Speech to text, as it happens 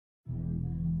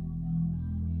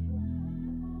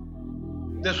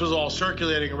this was all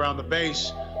circulating around the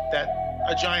base, that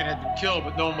a giant had been killed,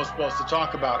 but no one was supposed to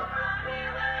talk about it.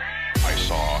 I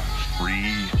saw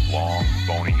 3 long,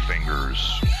 bony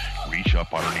fingers reach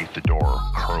up underneath the door,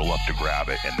 curl up to grab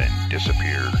it, and then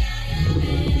disappear.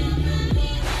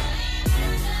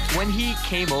 When he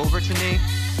came over to me,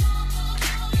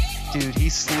 dude, he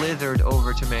slithered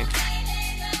over to me.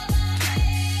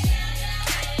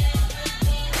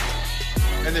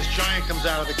 And this giant comes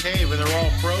out of the cave, and they're all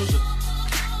frozen.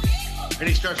 And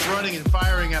he starts running and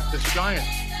firing at this giant.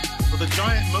 Well, the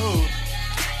giant moves.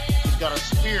 He's got a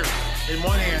spear in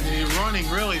one hand, and he's running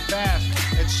really fast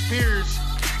and spears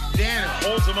Dan and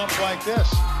holds him up like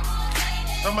this.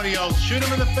 Somebody yells, shoot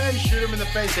him in the face, shoot him in the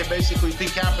face. They basically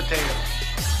decapitate him.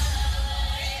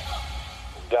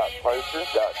 Got closer.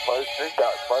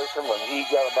 When he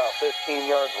got about 15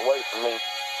 yards away from me,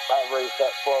 I raised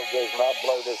that 12 gauge and I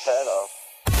blowed his head off.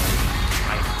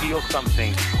 I feel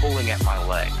something pulling at my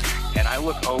leg, and I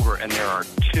look over and there are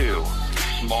 2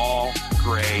 small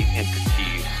gray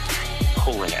entities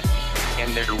pulling at me.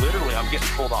 And they're literally, I'm getting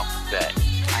pulled off the bed.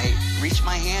 I reached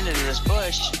my hand into this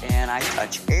bush and I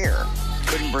touched air.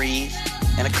 Couldn't breathe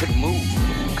and I couldn't move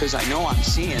because I know I'm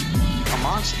seeing a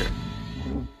monster.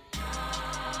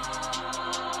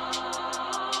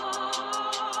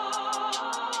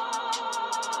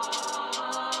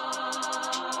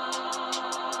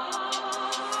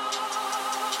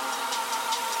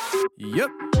 Yep.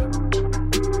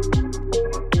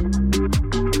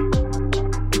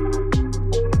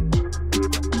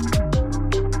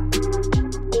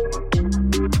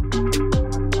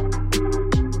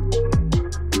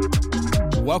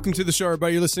 Welcome to the show,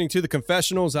 everybody. You're listening to The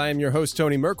Confessionals. I am your host,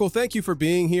 Tony Merkel. Thank you for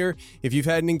being here. If you've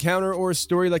had an encounter or a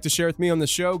story you'd like to share with me on the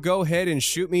show, go ahead and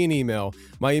shoot me an email.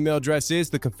 My email address is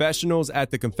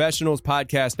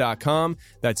theconfessionals@theconfessionalspodcast.com.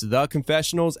 That's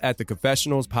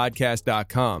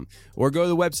theconfessionals@theconfessionalspodcast.com. Or go to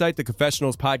the website,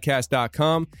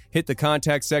 theconfessionalspodcast.com, hit the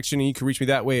contact section, and you can reach me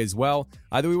that way as well.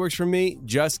 Either way works for me.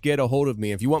 Just get a hold of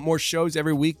me. If you want more shows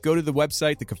every week, go to the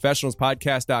website,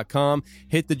 theconfessionalspodcast.com,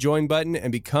 hit the join button,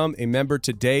 and become a member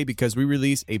today, because we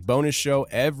release a bonus show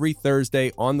every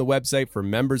Thursday on the website for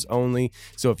members only.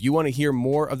 So if you want to hear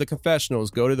more of the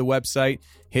Confessionals, go to the website,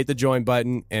 hit the join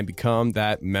button, and become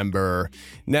that member.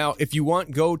 Now, if you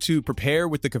want, go to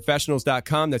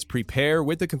preparewiththeconfessionals.com. That's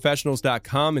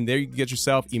preparewiththeconfessionals.com, and there you can get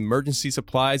yourself emergency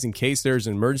supplies in case there's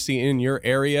an emergency in your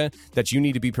area that you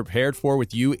need to be prepared for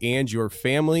with you and your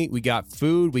family. We got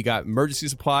food, we got emergency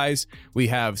supplies, we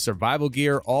have survival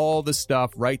gear, all the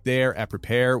stuff right there at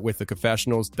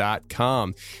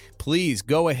preparewiththeconfessionals.com. Please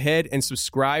go ahead and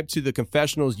subscribe to the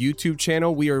Confessionals YouTube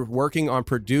channel. We are working on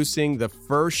producing the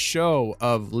first show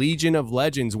of Legion of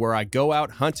Legends, where I go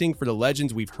out hunting for the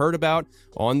legends we've heard about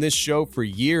on this show for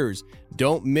years.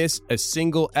 Don't miss a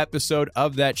single episode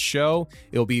of that show.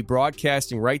 It'll be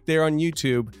broadcasting right there on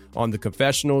YouTube on the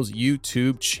Confessionals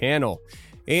YouTube channel.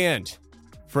 And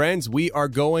friends, we are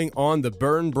going on the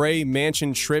Burnbrae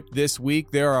Mansion trip this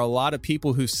week. There are a lot of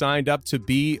people who signed up to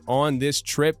be on this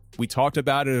trip. We talked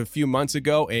about it a few months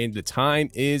ago, and the time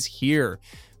is here.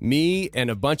 Me and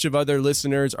a bunch of other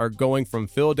listeners are going from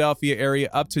Philadelphia area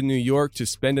up to New York to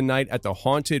spend a night at the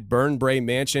haunted Burnbrae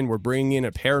Mansion. We're bringing in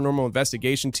a paranormal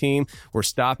investigation team. We're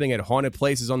stopping at haunted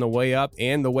places on the way up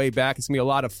and the way back. It's going to be a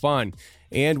lot of fun.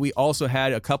 And we also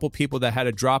had a couple people that had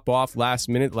to drop off last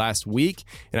minute last week.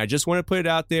 And I just want to put it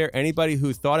out there. Anybody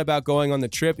who thought about going on the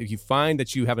trip, if you find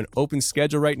that you have an open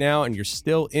schedule right now and you're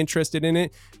still interested in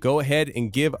it, go ahead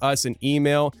and give us an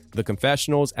email,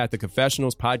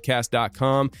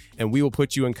 theconfessionals@theconfessionalspodcast.com, and we will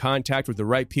put you in contact with the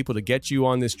right people to get you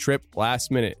on this trip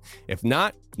last minute. If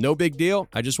not, no big deal.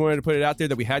 I just wanted to put it out there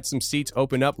that we had some seats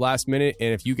open up last minute,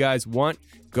 and if you guys want,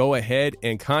 go ahead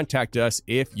and contact us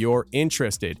if you're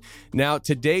interested. Now,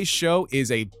 today's show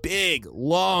is a big,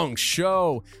 long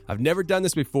show. I've never done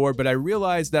this before, but I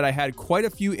realized that I had quite a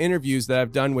few interviews that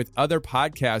I've done with other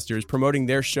podcasters promoting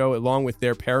their show along with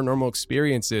their paranormal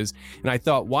experiences, and I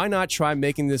thought, why not try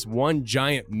making this one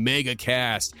giant mega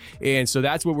cast? And so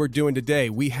that's what we're doing today.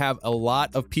 We have a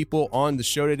lot of people on the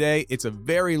show today. It's a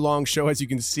very long show, as you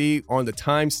can see on the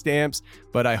timestamps,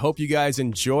 but I hope you guys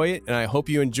enjoy it, and I hope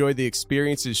you enjoy the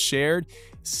experiences shared.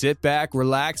 Sit back,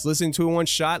 relax, listen to it one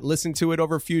shot, listen to it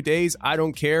over a few days. I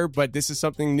don't care, but this is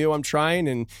something new I'm trying,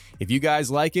 and if you guys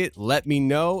like it, let me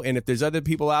know. And if there's other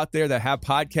people out there that have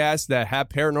podcasts that have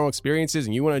paranormal experiences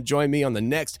and you want to join me on the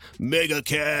next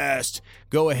MEGACAST,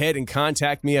 go ahead and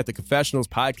contact me at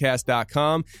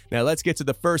theconfessionalspodcast.com. Now let's get to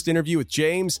the first interview with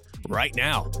James right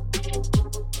now.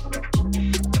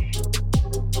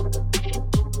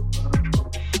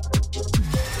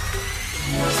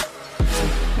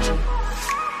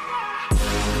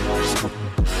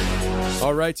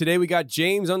 All right, today we got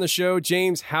James on the show.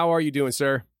 James, how are you doing,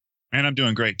 sir? Man, I'm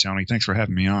doing great, Tony. Thanks for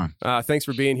having me on. Thanks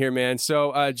for being here, man.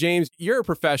 So, James, you're a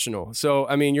professional. So,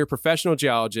 I mean, you're a professional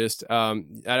geologist. I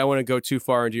don't want to go too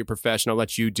far into your profession. I'll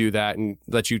let you do that and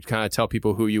let you kind of tell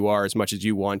people who you are as much as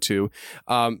you want to.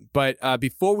 But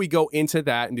before we go into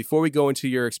that and before we go into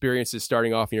your experiences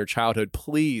starting off in your childhood,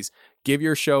 please give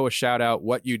your show a shout out,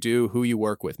 what you do, who you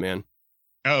work with, man.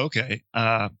 Oh, okay.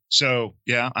 So,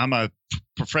 yeah,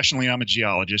 professionally, I'm a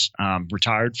geologist,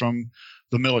 retired from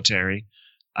the military.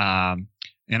 And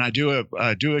I do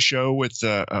a show with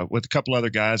a couple other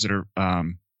guys that are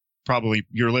probably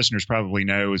your listeners probably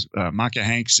know is Micah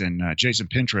Hanks and Jason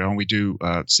Pintrail, and we do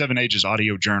 7 Ages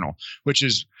Audio Journal, which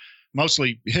is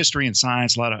mostly history and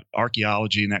science, a lot of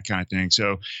archaeology and that kind of thing.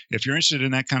 So if you're interested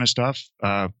in that kind of stuff,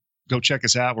 go check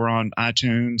us out. We're on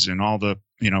iTunes and all the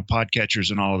podcatchers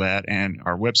and all of that, and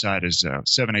our website is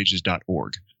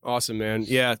 7ages.org. Awesome, man.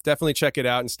 Yeah, definitely check it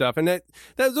out and stuff. And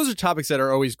those are topics that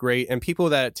are always great. And people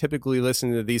that typically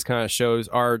listen to these kind of shows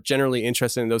are generally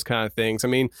interested in those kind of things. I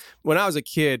mean, when I was a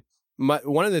kid,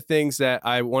 one of the things that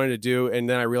I wanted to do, and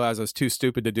then I realized I was too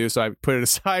stupid to do, so I put it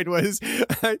aside, was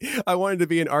I wanted to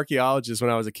be an archaeologist when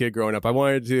I was a kid growing up. I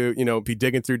wanted to, be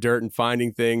digging through dirt and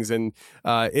finding things. And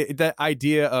that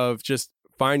idea of just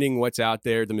finding what's out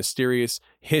there, the mysterious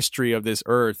history of this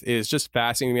earth is just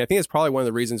fascinating to me. I think it's probably one of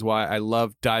the reasons why I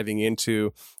love diving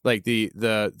into like the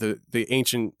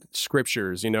ancient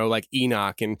scriptures, like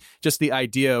Enoch, and just the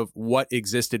idea of what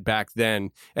existed back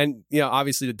then. And,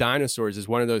 obviously the dinosaurs is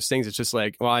one of those things. It's just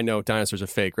like, well, I know dinosaurs are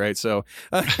fake, right? So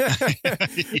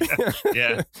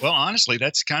yeah. Well, honestly,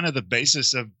 that's kind of the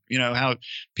basis of, how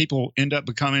people end up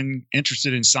becoming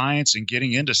interested in science and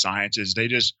getting into science is they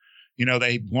just,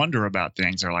 they wonder about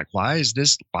things. They're like, why is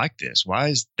this like this? Why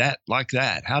is that like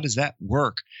that? How does that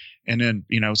work? And then,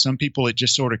 some people, it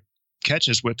just sort of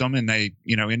catches with them and they,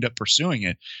 end up pursuing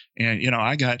it. And,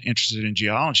 I got interested in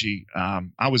geology.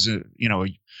 I was, in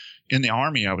the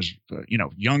Army, I was,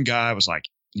 young guy. I was like,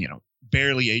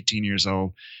 barely 18 years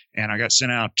old. And I got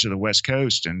sent out to the West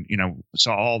Coast and,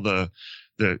 saw all the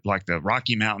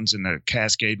Rocky Mountains and the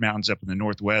Cascade Mountains up in the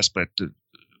Northwest. But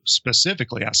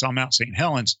specifically, I saw Mount St.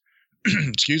 Helens.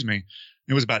 Excuse me.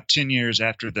 It was about 10 years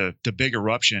after the big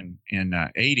eruption in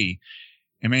 80.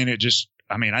 I mean,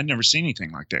 I'd never seen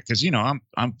anything like that because,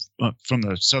 I'm from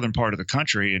the southern part of the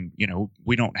country and,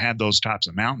 we don't have those types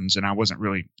of mountains. And I wasn't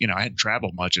really, I hadn't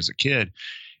traveled much as a kid,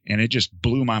 and it just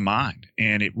blew my mind.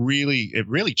 And it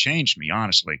really changed me,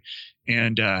 honestly.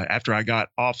 And after I got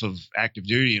off of active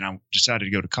duty and I decided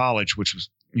to go to college, which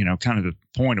was, kind of the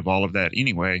point of all of that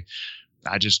anyway,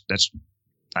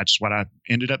 that's what I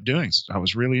ended up doing. I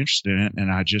was really interested in it,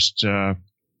 and I just kind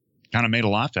of made a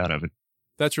life out of it.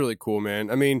 That's really cool,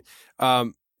 man. I mean,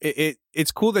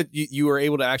 it's cool that you were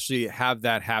able to actually have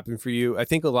that happen for you. I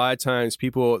think a lot of times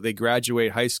people, they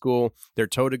graduate high school, they're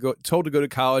told to go to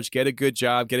college, get a good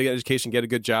job, get an education, get a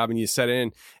good job, and you set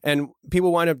in. And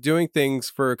people wind up doing things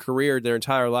for a career their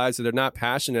entire lives that they're not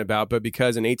passionate about, but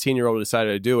because an 18-year-old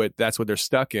decided to do it, that's what they're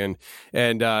stuck in.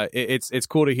 And it's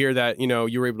cool to hear that,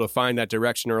 you were able to find that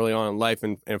direction early on in life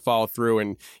and follow through.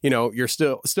 And, you're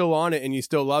still on it and you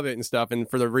still love it and stuff. And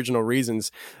for the original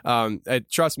reasons,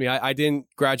 trust me, I didn't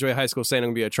graduate high school saying I'm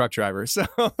gonna be a truck driver. So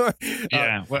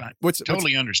yeah, well,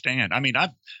 totally understand. I mean,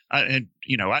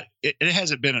 it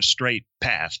hasn't been a straight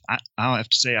path. I'll have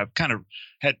to say I've kind of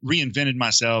had reinvented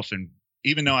myself, and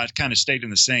even though I've kind of stayed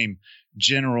in the same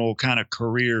general kind of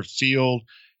career field,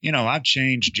 I've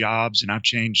changed jobs and I've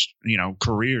changed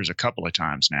careers a couple of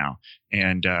times now,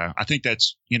 and I think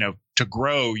that's to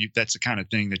grow. That's the kind of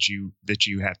thing that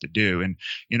you have to do. And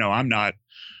I'm not.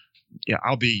 Yeah,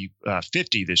 I'll be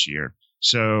 50 this year.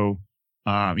 So,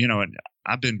 and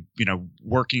I've been,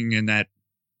 working in that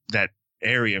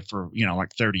area for,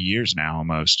 like 30 years now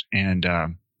almost. And,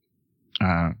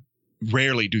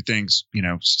 rarely do things,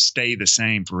 stay the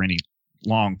same for any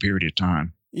long period of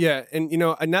time. Yeah. And,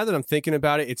 now that I'm thinking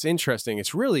about it, it's interesting.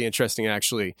 It's really interesting,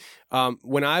 actually.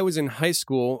 When I was in high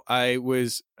school, I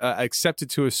was accepted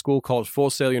to a school called Full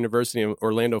Sail University in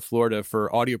Orlando, Florida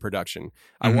for audio production.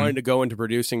 Mm-hmm. I wanted to go into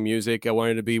producing music. I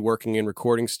wanted to be working in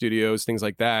recording studios, things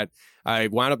like that. I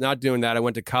wound up not doing that. I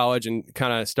went to college and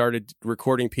kind of started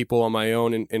recording people on my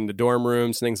own in the dorm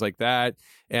rooms, things like that.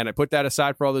 And I put that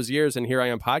aside for all those years, and here I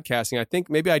am podcasting. I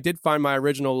think maybe I did find my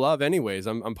original love anyways.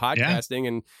 I'm podcasting,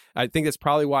 and I think that's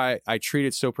probably why I treat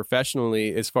it so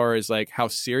professionally as far as like how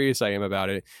serious I am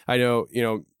about it. I know,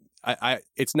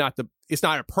 it's not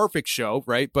a perfect show,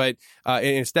 right? But and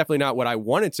it's definitely not what I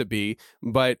want it to be.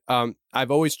 But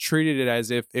I've always treated it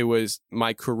as if it was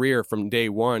my career from day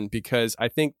one, because I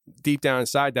think deep down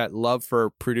inside that love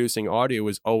for producing audio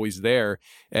was always there.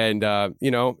 And,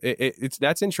 it's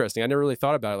that's interesting. I never really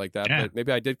thought about it like that, but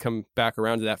maybe I did come back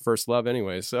around to that first love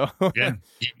anyway. So yeah,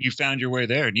 you found your way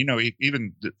there. And,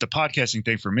 even the podcasting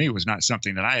thing for me was not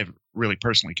something that I have really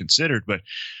personally considered, but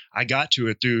I got to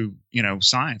it through,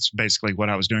 science. Basically what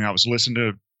I was doing, I was listening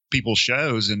to people's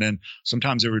shows, and then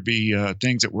sometimes there would be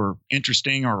things that were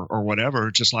interesting or whatever,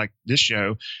 just like this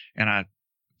show, and I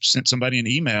sent somebody an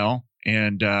email,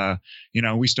 and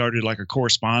we started like a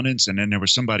correspondence, and then there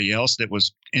was somebody else that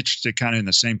was interested kind of in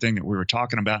the same thing that we were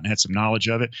talking about and had some knowledge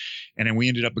of it, and then we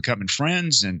ended up becoming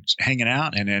friends and hanging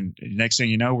out, and then next thing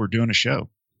you know, we're doing a show.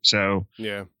 So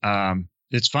yeah,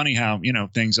 it's funny how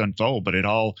things unfold, but it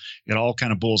all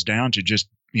kind of boils down to just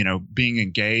being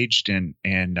engaged and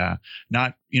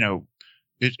not,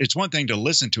 it's one thing to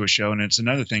listen to a show, and it's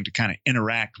another thing to kind of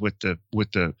interact with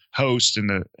the host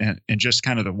and just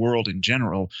kind of the world in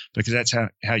general, because that's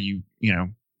how you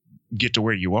get to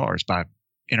where you are, is by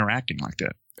interacting like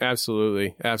that.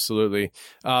 Absolutely.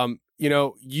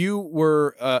 You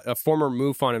were a former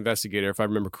MUFON investigator, if I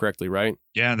remember correctly, right?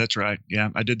 Yeah, that's right.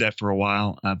 Yeah, I did that for a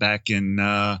while back in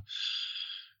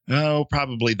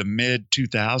probably the mid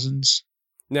 2000s.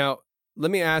 Now,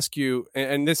 let me ask you,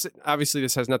 and this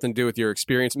has nothing to do with your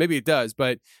experience. Maybe it does,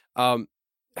 but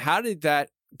how did that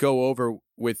go over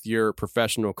with your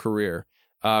professional career?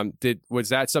 Was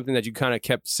that something that you kind of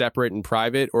kept separate and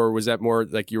private, or was that more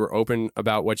like you were open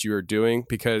about what you were doing?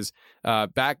 Because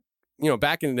back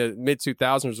in the mid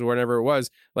 2000s or whatever it was,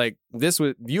 like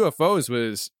UFOs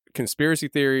was conspiracy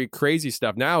theory, crazy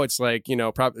stuff. Now it's like,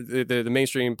 the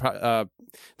mainstream,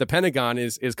 the Pentagon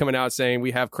is coming out saying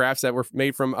we have crafts that were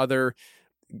made from other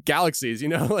galaxies,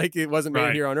 like it wasn't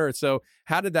made here on Earth. So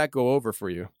how did that go over for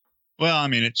you? Well, I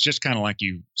mean, it's just kind of like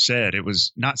you said, it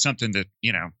was not something that,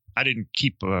 I didn't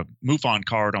keep a MUFON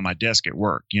card on my desk at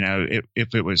work. It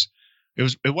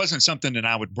wasn't something that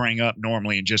I would bring up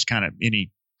normally in just kind of any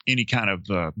kind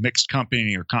of mixed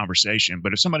company or conversation.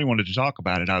 But if somebody wanted to talk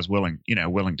about it, I was willing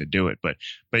to do it. But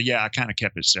yeah, I kind of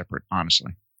kept it separate,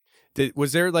 honestly.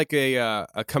 Was there like a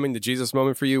coming to Jesus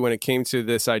moment for you when it came to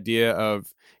this idea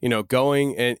of,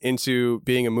 going into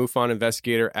being a MUFON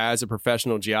investigator as a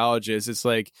professional geologist? It's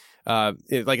like,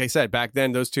 like I said, back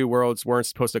then, those two worlds weren't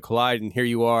supposed to collide. And here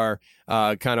you are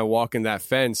kind of walking that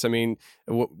fence. I mean,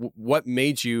 what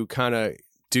made you kind of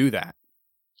do that?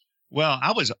 Well,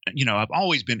 I've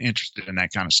always been interested in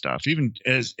that kind of stuff, even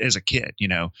as a kid,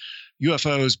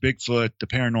 UFOs, Bigfoot, the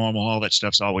paranormal, all that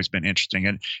stuff's always been interesting.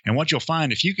 And what you'll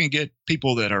find, if you can get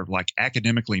people that are like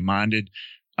academically minded,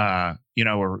 or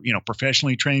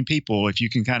professionally trained people, if you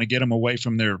can kind of get them away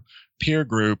from their peer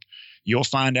group, you'll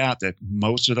find out that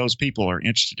most of those people are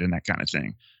interested in that kind of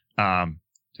thing.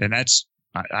 And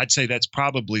I'd say that's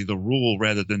probably the rule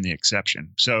rather than the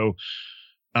exception. So,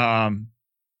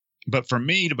 but for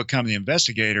me to become the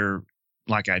investigator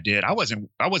like I did, I wasn't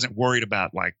worried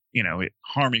about like, it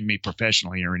harming me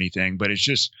professionally or anything, but it's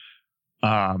just,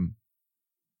 but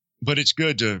it's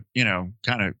good to,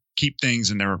 kind of keep things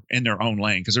in their own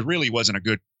lane, because there really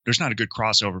there's not a good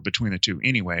crossover between the two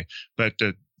anyway. But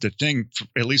the thing,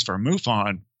 at least for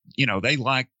MUFON, they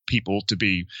like people to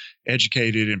be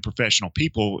educated and professional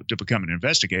people to become an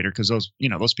investigator, because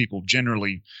those people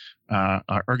generally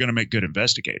are going to make good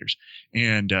investigators.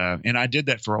 And I did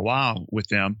that for a while with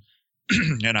them,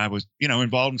 and I was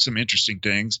involved in some interesting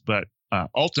things, but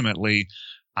ultimately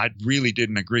I really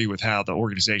didn't agree with how the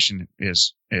organization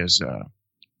is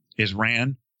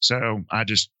ran. So I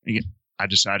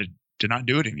decided to not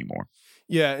do it anymore.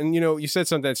 Yeah. And, you said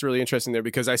something that's really interesting there,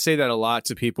 because I say that a lot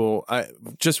to people.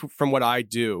 Just from what I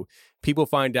do, people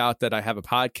find out that I have a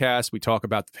podcast. We talk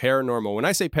about the paranormal. When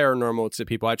I say paranormal to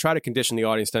people, I try to condition the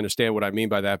audience to understand what I mean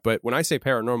by that. But when I say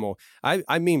paranormal,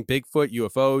 I mean Bigfoot,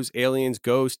 UFOs, aliens,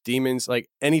 ghosts, demons, like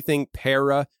anything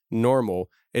paranormal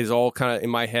is all kind of in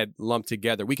my head lumped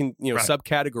together. We can,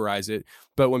 subcategorize it.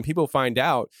 But when people find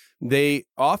out, they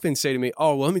often say to me,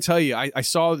 oh, well, let me tell you, I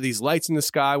saw these lights in the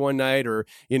sky one night, or,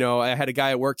 I had a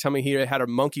guy at work tell me he had a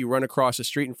monkey run across the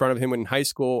street in front of him in high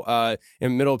school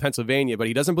in the middle of Pennsylvania, but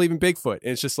he doesn't believe in Bigfoot.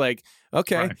 And it's just like,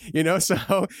 okay, right.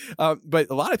 So, but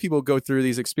a lot of people go through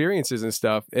these experiences and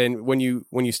stuff. And when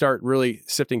you start really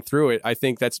sifting through it, I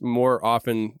think that's more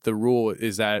often the rule,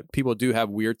 is that people do have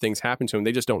weird things happen to them.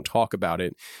 They just don't talk about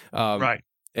it. Right.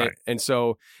 And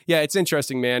so, yeah, it's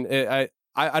interesting, man.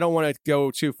 I don't want to go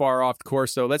too far off the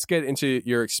course, so let's get into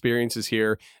your experiences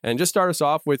here and just start us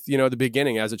off with, the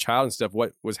beginning as a child and stuff.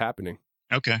 What was happening?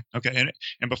 Okay. And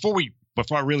before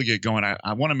I really get going,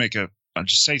 I want to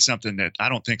just say something that I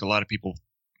don't think a lot of people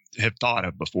have thought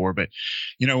of before. But,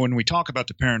 when we talk about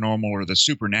the paranormal or the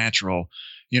supernatural,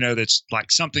 that's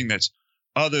like something that's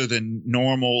other than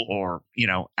normal or,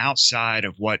 outside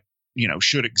of what,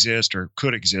 should exist or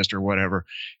could exist or whatever.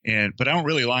 But I don't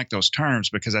really like those terms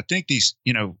because I think these,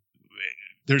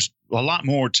 there's a lot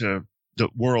more to the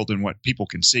world than what people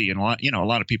can see. And a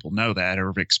lot of people know that or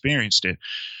have experienced it,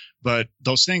 but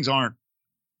those things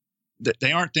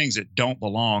they aren't things that don't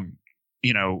belong,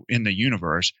 in the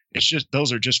universe. It's just,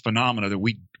 those are just phenomena that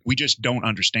we just don't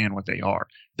understand what they are.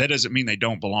 That doesn't mean they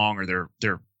don't belong or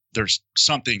there's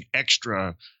something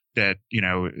extra that,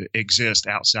 exists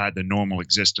outside the normal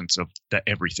existence of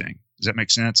everything. Does that make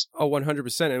sense? Oh,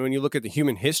 100%. And when you look at the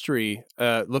human history,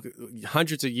 look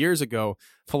hundreds of years ago,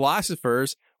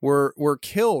 philosophers were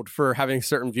killed for having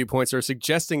certain viewpoints or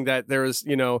suggesting that there was,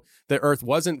 the earth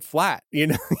wasn't flat,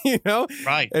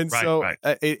 Right. And so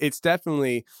it's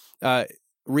definitely,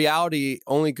 reality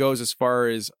only goes as far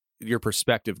as your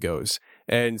perspective goes.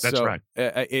 And that's so right.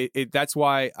 That's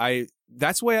why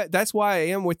I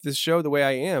am with this show the way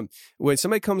I am. When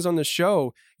somebody comes on the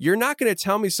show, you're not going to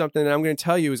tell me something that I'm going to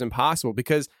tell you is impossible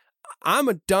because I'm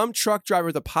a dumb truck driver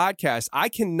with a podcast. I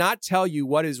cannot tell you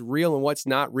what is real and what's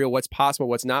not real, what's possible,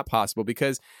 what's not possible,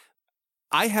 because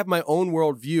I have my own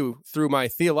worldview through my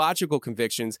theological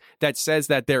convictions that says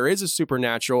that there is a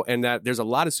supernatural and that there's a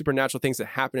lot of supernatural things that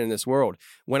happen in this world.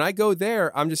 When I go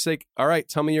there, I'm just like, all right,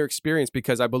 tell me your experience,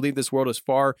 because I believe this world is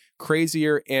far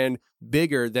crazier and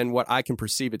bigger than what I can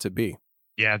perceive it to be.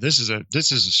 Yeah, this is a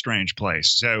strange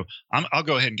place. So I'll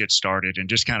go ahead and get started and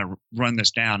just kind of run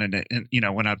this down. And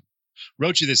when I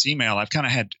wrote you this email, I've kind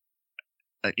of had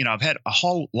I've had a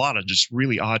whole lot of just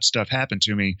really odd stuff happen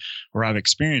to me or I've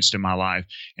experienced in my life.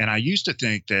 And I used to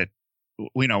think that,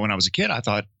 when I was a kid, I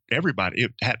thought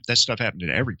that stuff happened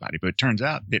to everybody, but it turns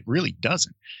out it really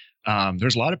doesn't.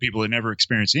 There's a lot of people that never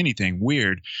experience anything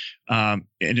weird. And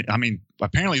I mean,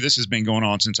 apparently this has been going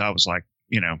on since I was like,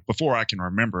 before I can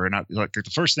remember. And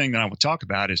the first thing that I would talk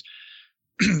about is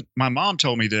my mom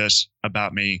told me this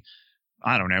about me.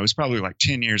 I don't know. It was probably like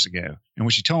 10 years ago. And when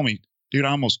she told me, dude,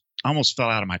 I almost fell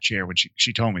out of my chair when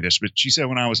she told me this, but she said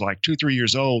when I was like 2, 3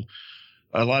 years old,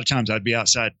 a lot of times I'd be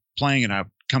outside playing and I'd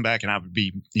come back and I would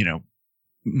be,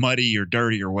 muddy or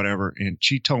dirty or whatever. And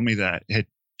she told me that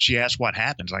she asked what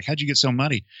happened. Like, how'd you get so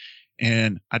muddy?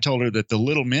 And I told her that the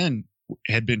little men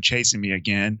had been chasing me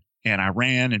again. And I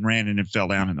ran and then fell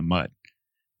down in the mud.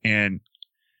 And,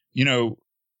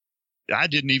 I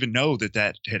didn't even know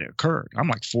that had occurred. I'm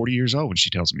like 40 years old when she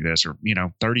tells me this, or,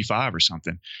 35 or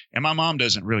something. And my mom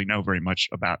doesn't really know very much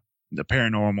about the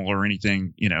paranormal or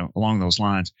anything, along those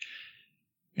lines.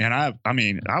 And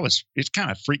it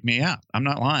kind of freaked me out. I'm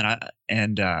not lying.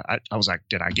 I was like,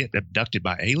 did I get abducted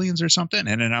by aliens or something?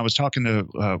 And then I was talking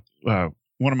to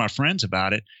one of my friends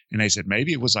about it, and they said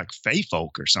maybe it was like fae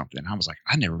folk or something. I was like,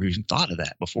 I never even thought of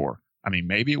that before. I mean,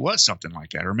 maybe it was something like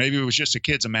that, or maybe it was just a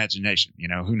kid's imagination.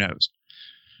 Who knows?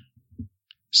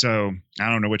 So I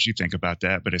don't know what you think about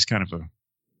that, but it's kind of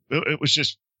it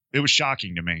was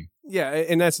shocking to me. Yeah.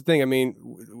 And that's the thing. I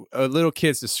mean, a little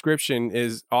kid's description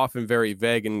is often very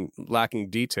vague and lacking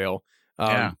detail.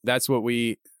 That's what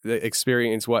we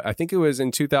experienced. What I think it was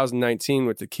in 2019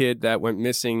 with the kid that went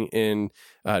missing in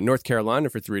North Carolina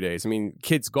for 3 days. I mean,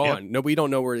 kid's gone. Yep. We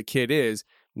don't know where the kid is.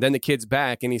 Then the kid's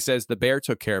back and he says the bear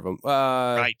took care of him.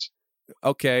 Right.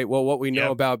 Okay. Well, what we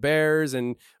know about bears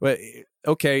and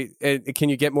okay. Can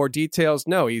you get more details?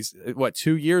 No, he's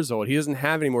 2 years old. He doesn't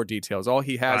have any more details. All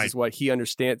he has is what he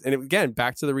understands. And again,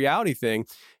 back to the reality thing.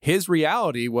 His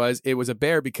reality was it was a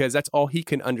bear because that's all he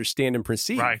can understand and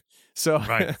perceive. Right. So,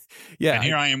 yeah. And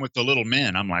here I am with the little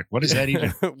men. I'm like, what does that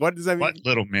even? What does that mean? What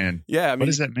little men? Yeah. I mean, what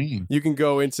does that mean? You can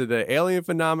go into the alien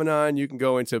phenomenon. You can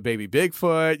go into baby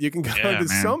Bigfoot. You can go into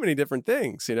so many different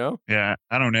things, Yeah.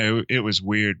 I don't know. It was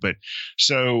weird. But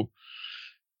so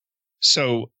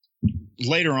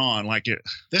later on,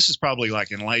 this is probably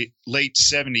like in late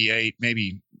 78,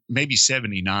 maybe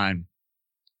 79.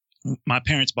 My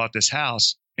parents bought this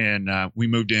house and we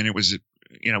moved in. It was,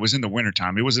 it was in the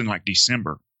wintertime. It was in like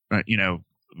December,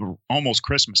 almost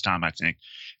Christmas time, I think.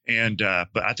 And,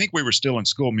 but I think we were still in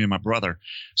school, me and my brother.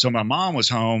 So my mom was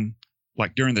home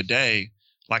like during the day,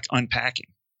 like unpacking.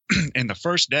 And the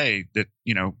first day that,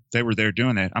 they were there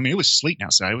doing that, I mean, it was sleeting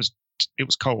outside. It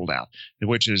was cold out,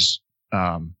 which is,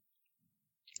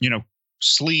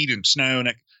 sleet and snow. And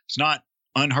it's not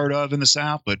unheard of in the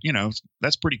South, but,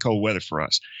 that's pretty cold weather for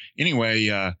us.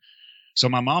 Anyway, so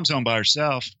my mom's home by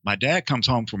herself. My dad comes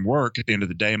home from work at the end of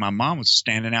the day. And my mom was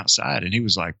standing outside and he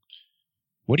was like,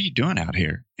 what are you doing out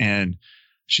here? And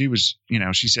she was,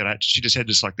 she said, she just had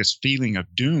this feeling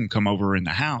of doom come over in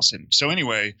the house. And so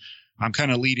anyway, I'm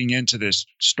kind of leading into this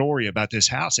story about this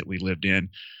house that we lived in.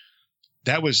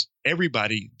 That was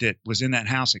everybody that was in that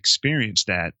house experienced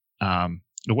that.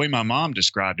 The way my mom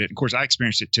described it, of course, I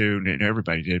experienced it too, and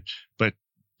everybody did. But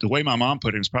the way my mom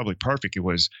put it was probably perfect. It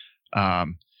was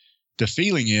the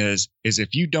feeling is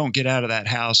if you don't get out of that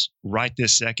house right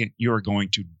this second, you're going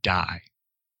to die.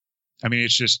 I mean,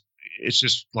 it's just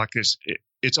like this.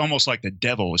 It's almost like the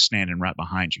devil is standing right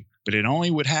behind you. But it only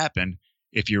would happen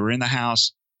if you were in the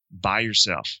house by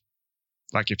yourself.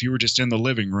 Like if you were just in the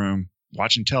living room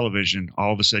watching television,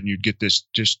 all of a sudden you'd get this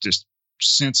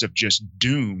sense of just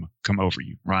doom come over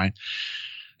you, right?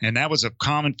 And that was a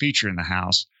common feature in the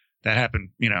house. That happened,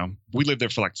 we lived there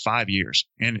for like 5 years,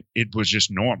 and it was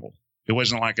just normal. It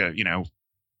wasn't like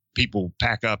people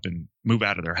pack up and move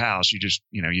out of their house. You just,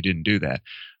 you didn't do that.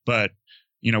 But,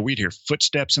 we'd hear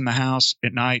footsteps in the house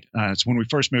at night. It's when we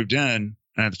first moved in,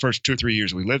 the first 2 or 3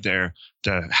 years we lived there,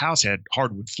 the house had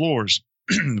hardwood floors,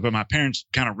 but my parents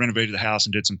kind of renovated the house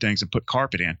and did some things and put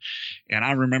carpet in. And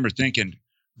I remember thinking,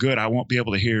 good, I won't be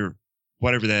able to hear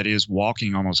whatever that is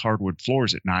walking on those hardwood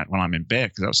floors at night when I'm in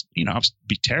bed, because I was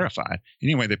be terrified.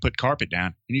 Anyway, they put carpet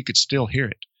down and you could still hear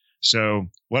it. So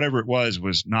whatever it was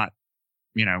not,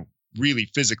 really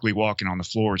physically walking on the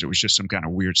floors. It was just some kind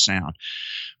of weird sound.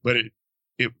 But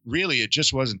it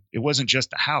wasn't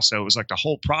just the house though. It was like the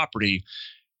whole property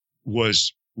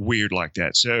was weird like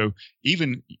that. So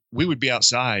even we would be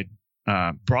outside,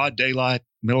 broad daylight,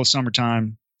 middle of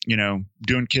summertime,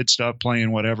 doing kid stuff,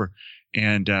 playing whatever.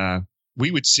 And, we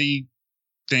would see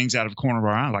things out of the corner of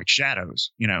our eye, like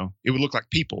shadows, it would look like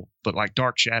people, but like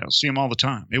dark shadows, see them all the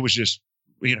time. It was just,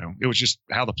 it was just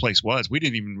how the place was. We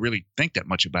didn't even really think that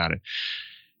much about it.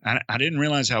 I didn't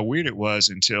realize how weird it was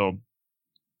until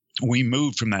we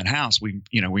moved from that house. We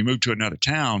moved to another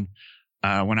town,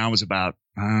 when I was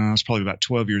probably about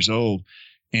 12 years old.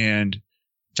 And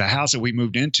the house that we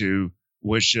moved into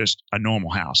was just a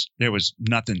normal house. There was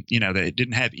nothing, that it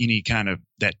didn't have any kind of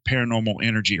that paranormal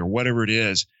energy or whatever it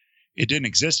is. It didn't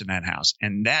exist in that house.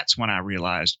 And that's when I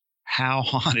realized how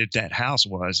haunted that house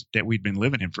was that we'd been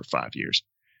living in for 5 years.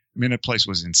 I mean, that place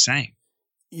was insane.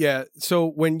 Yeah. So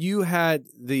when you had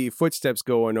the footsteps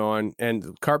going on and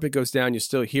the carpet goes down, you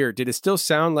still hear, did it still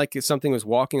sound like something was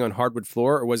walking on hardwood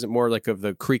floor, or was it more like of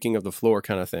the creaking of the floor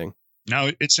kind of thing?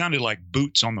 No, it sounded like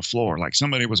boots on the floor, like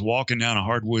somebody was walking down a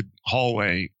hardwood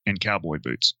hallway in cowboy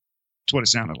boots. That's what it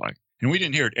sounded like. And we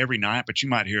didn't hear it every night, but you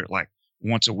might hear it like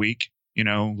once a week,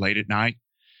 late at night.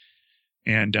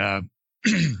 And I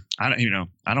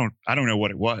don't know what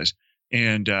it was.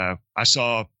 And I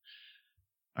saw,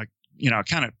 I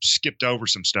kind of skipped over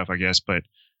some stuff, I guess, but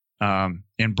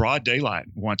in broad daylight,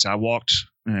 once I walked,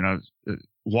 I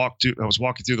was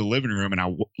walking through the living room, and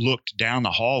I looked down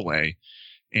the hallway.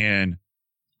 And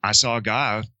I saw a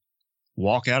guy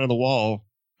walk out of the wall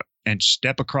and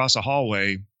step across a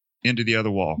hallway into the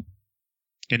other wall.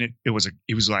 And it was a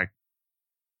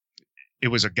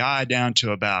guy down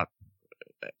to about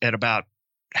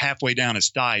halfway down his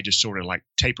thigh, just sort of like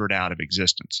tapered out of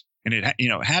existence. And it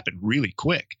happened really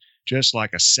quick, just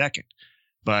like a second.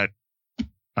 But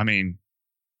I mean,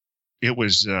 it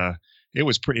really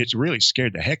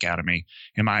scared the heck out of me.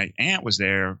 And my aunt was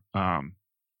there.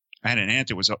 I had an aunt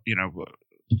that was,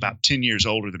 about 10 years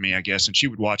older than me, I guess. And she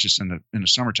would watch us in the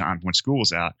summertime when school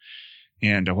was out,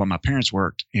 and while my parents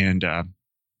worked. And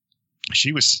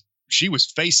she was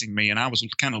facing me, and I was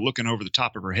kind of looking over the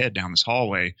top of her head down this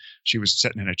hallway. She was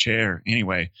sitting in a chair.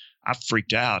 Anyway, I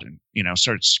freaked out and,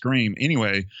 started to scream.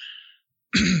 Anyway,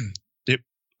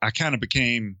 I kind of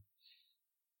became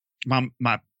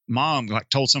my mom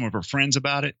told some of her friends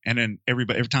about it. And then every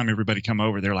time everybody come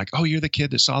over, they're like, "Oh, you're the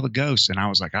kid that saw the ghost." And I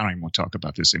was like, I don't even want to talk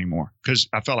about this anymore, because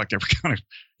I felt like they were kind of,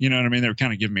 you know what I mean? They were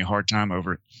kind of giving me a hard time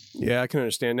over it. Yeah, I can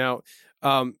understand. Now,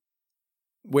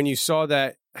 when you saw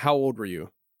that, how old were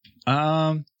you?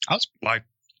 I was like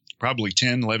probably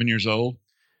 10, 11 years old.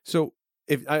 So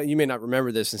if you may not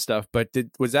remember this and stuff, but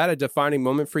was that a defining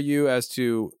moment for you as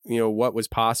to, what was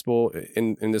possible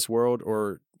in this world?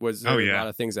 Or was there a lot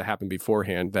of things that happened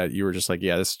beforehand that you were just like,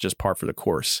 yeah, this is just par for the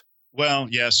course? Well,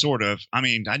 yeah, sort of. I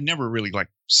mean, I never really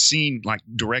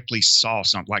directly saw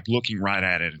something, like looking right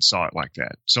at it and saw it like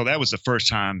that. So that was the first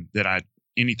time that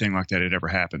anything like that had ever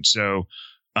happened. So,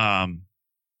 yeah,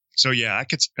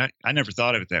 I never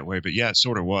thought of it that way, but yeah, it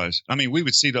sort of was. I mean, we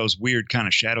would see those weird kind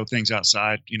of shadow things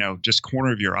outside, just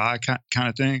corner of your eye kind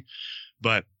of thing,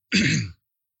 but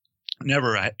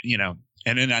never, and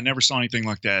then I never saw anything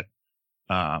like that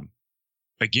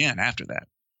again after that.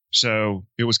 So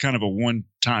it was kind of a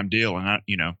one-time deal, and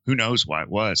who knows why it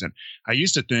was. And I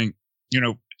used to think,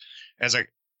 as I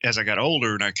got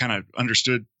older and I kind of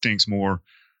understood things more,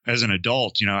 as an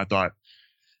adult, I thought,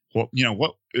 well,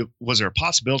 was there a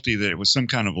possibility that it was some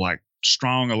kind of like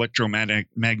strong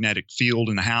electromagnetic field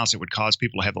in the house that would cause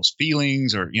people to have those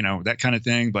feelings or, that kind of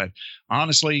thing. But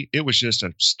honestly, it was just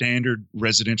a standard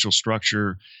residential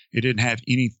structure. It didn't have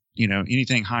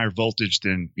anything higher voltage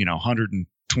than,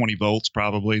 120 volts,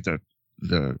 probably.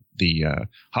 The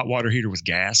hot water heater was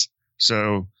gas.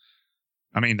 So,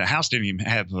 I mean, the house didn't even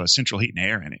have central heat and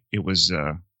air in it. It was,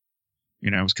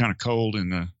 it was kind of cold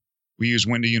we used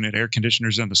window unit air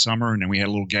conditioners in the summer, and then we had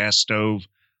a little gas stove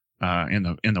in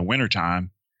the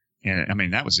wintertime. And I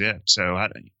mean, that was it. So I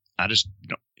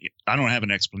don't have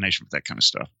an explanation for that kind of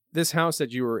stuff. This house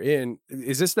that you were in,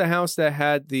 is this the house that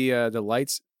had the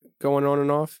lights going on and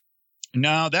off?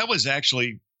 No, that was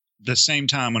actually the same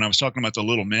time when I was talking about the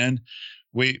little men.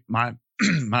 When my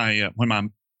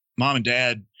mom and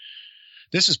dad,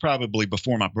 this is probably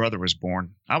before my brother was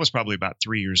born. I was probably about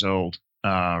 3 years old,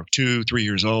 3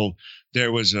 years old.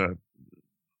 There was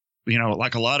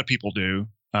like a lot of people do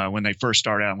when they first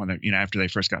start out, after they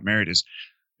first got married, is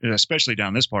especially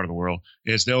down this part of the world,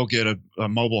 is they'll get a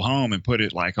mobile home and put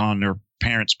it like on their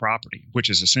parents' property, which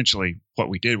is essentially what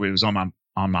we did. It was on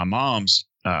my mom's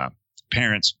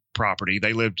parents' property.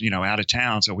 They lived, out of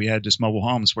town, so we had this mobile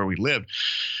home. That's where we lived.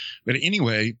 But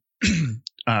anyway,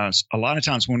 a lot of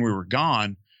times when we were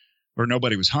gone or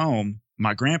nobody was home,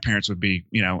 my grandparents would be,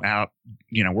 out,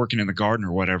 working in the garden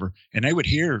or whatever, and they would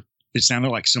hear, it sounded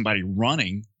like somebody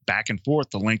running back and forth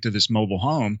the length of this mobile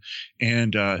home.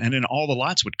 And then all the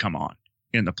lights would come on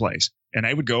in the place, and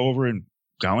they would go over and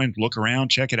go in, look around,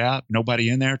 check it out. Nobody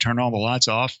in there, turn all the lights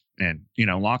off and,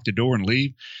 lock the door and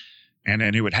leave. And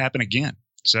then it would happen again.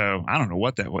 So I don't know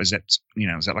what that was. Is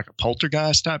that like a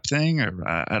poltergeist type thing? Or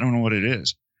I don't know what it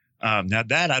is. Now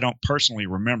that I don't personally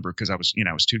remember because I was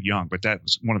too young, but that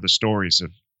was one of the stories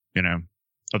of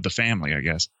the family, I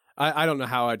guess. I don't know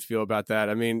how I'd feel about that.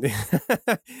 I mean,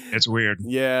 it's weird.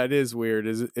 Yeah, it is weird.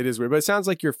 It is weird, but it sounds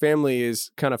like your family is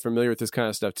kind of familiar with this kind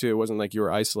of stuff too. It wasn't like you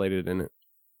were isolated in it.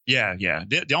 Yeah.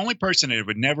 The only person that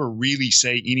would never really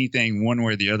say anything one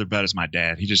way or the other about is my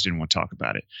dad. He just didn't want to talk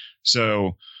about it.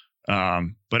 So,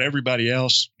 but everybody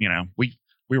else, we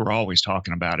were always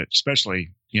talking about it,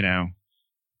 especially,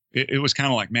 it was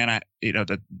kind of like, man,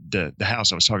 the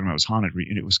house I was talking about was haunted.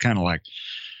 And it was kind of like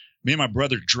me and my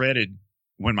brother dreaded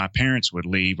when my parents would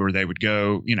leave or they would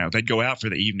go, they'd go out for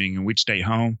the evening and we'd stay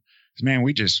home. Man,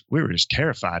 we were just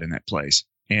terrified in that place.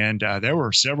 And there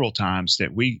were several times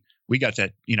that we got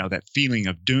that, that feeling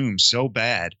of doom so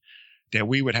bad that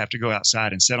we would have to go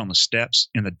outside and sit on the steps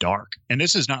in the dark. And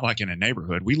this is not like in a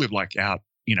neighborhood. We live like out,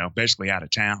 basically out of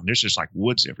town. There's just like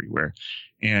woods everywhere.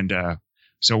 And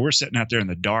so we're sitting out there in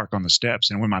the dark on the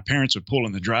steps. And when my parents would pull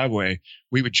in the driveway,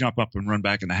 we would jump up and run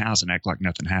back in the house and act like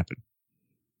nothing happened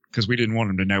because we didn't want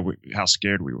them to know how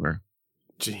scared we were.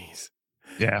 Jeez.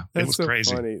 Yeah, it was so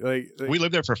crazy. Funny. Like we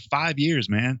lived there for 5 years,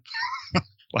 man.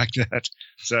 Like that.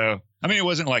 So, I mean, it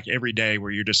wasn't like every day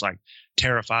where you're just like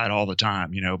terrified all the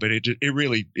time, but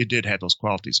it did have those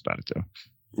qualities about it though.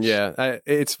 Yeah.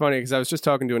 It's funny because I was just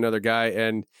talking to another guy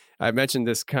and I mentioned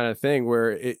this kind of thing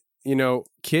where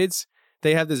kids,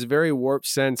 they have this very warped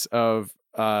sense of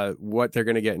what they're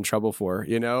going to get in trouble for,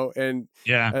 and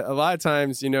yeah, a lot of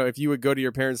times, if you would go to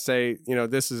your parents and say,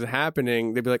 this is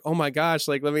happening, they'd be like, oh my gosh,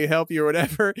 like, let me help you or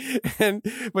whatever.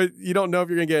 But you don't know if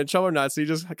you're going to get in trouble or not. So you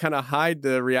just kind of hide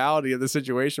the reality of the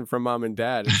situation from mom and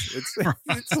dad. It's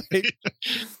like,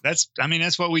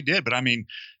 that's what we did. But I mean,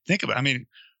 think about,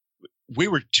 we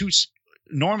were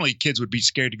normally kids would be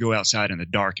scared to go outside in the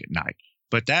dark at night,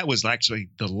 but that was actually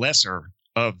the lesser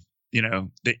of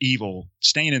the evil.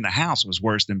 Staying in the house was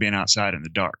worse than being outside in the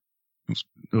dark.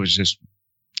 It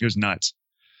was nuts.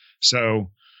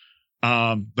 So,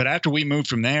 but after we moved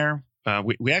from there,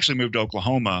 we actually moved to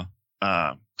Oklahoma,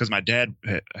 because my dad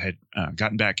had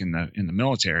gotten back in the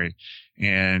military,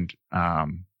 and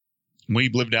we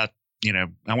lived out,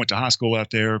 I went to high school out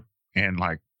there and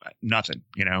like nothing,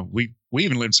 we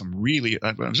even lived in some really,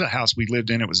 it was a house we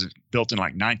lived in. It was built in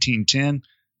like 1910.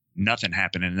 Nothing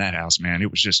happened in that house, man. It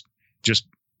was just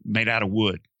made out of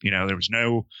wood. There was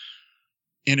no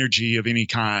energy of any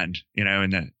kind, in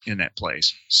that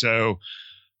place. So,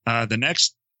 the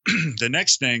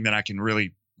next thing that I can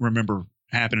really remember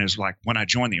happened is like when I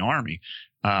joined the Army,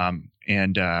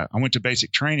 and I went to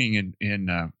basic training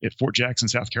at Fort Jackson,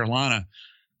 South Carolina.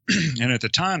 And at the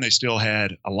time they still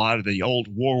had a lot of the old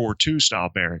World War II style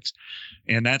barracks.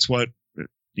 And that's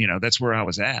that's where I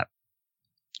was at.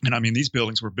 And these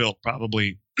buildings were built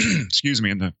probably, in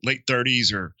the late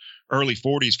 30s or early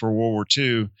 40s for World War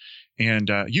II.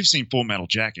 And you've seen Full Metal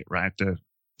Jacket, right?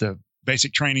 The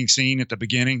basic training scene at the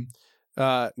beginning.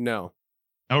 No.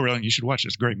 Oh, really? You should watch it.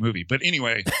 It's a great movie. But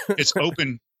anyway, it's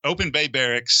open bay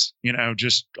barracks,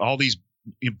 just all these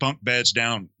bunk beds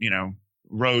down,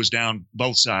 rows down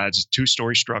both sides,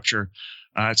 2-story structure.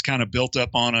 It's kind of built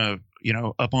up on a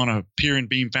pier and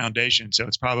beam foundation. So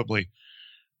it's probably,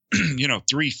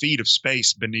 3 feet of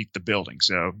space beneath the building.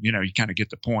 So, you kind of get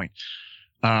the point.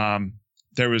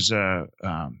 There was a,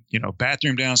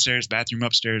 bathroom downstairs, bathroom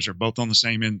upstairs are both on the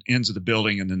same ends of the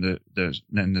building. And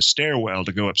then the stairwell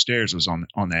to go upstairs was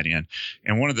on that end.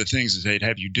 And one of the things that they'd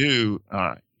have you do,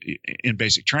 in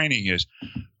basic training is,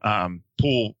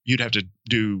 you'd have to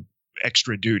do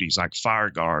extra duties like fire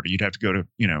guard, or you'd have to go to,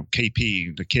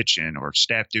 KP, the kitchen, or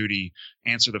staff duty,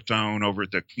 answer the phone over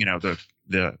at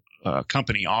the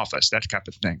company office, that type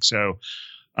of thing. So,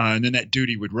 and then that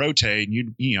duty would rotate,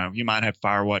 and you might have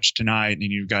fire watch tonight, and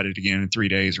then you've got it again in 3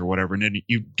 days or whatever. And then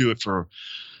you do it for,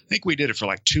 I think we did it for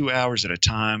like 2 hours at a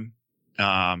time.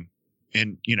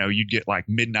 And you'd get like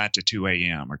midnight to 2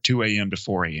 a.m. or 2 a.m. to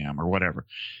 4 a.m. or whatever.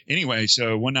 Anyway,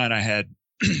 so one night I had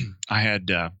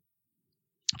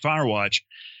fire watch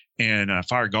and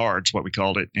fire guards, what we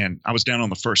called it. And I was down on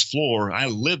the first floor. I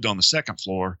lived on the second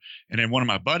floor. And then one of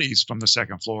my buddies from the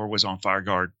second floor was on fire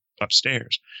guard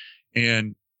upstairs.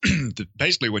 And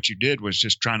basically what you did was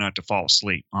just try not to fall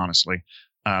asleep, honestly.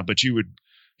 But you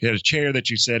had a chair that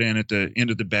you sat in at the end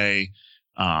of the bay.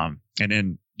 And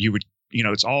then you would,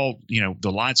 it's all,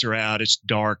 the lights are out. It's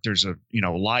dark. There's a,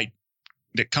 light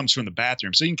that comes from the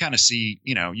bathroom. So you can kind of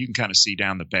see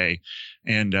down the bay.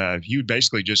 And you would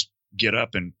basically just get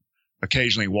up and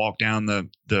occasionally walk down the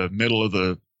middle of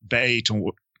the bay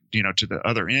to the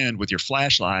other end with your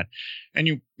flashlight. And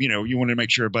you wanted to make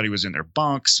sure everybody was in their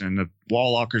bunks and the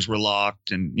wall lockers were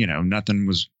locked and, nothing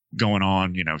was going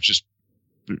on, just,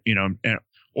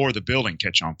 or the building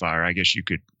catch on fire. I guess you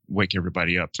could wake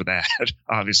everybody up for that,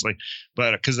 obviously.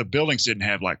 But because the buildings didn't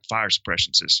have like fire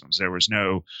suppression systems, there was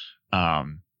no,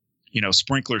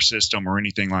 sprinkler system or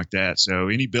anything like that. So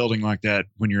any building like that,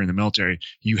 when you're in the military,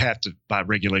 you have to, by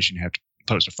regulation, you have to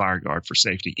post a fire guard for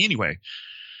safety. Anyway,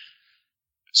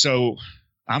 so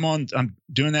I'm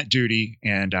doing that duty,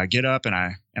 and I get up and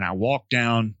I walk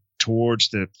down towards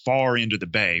the far end of the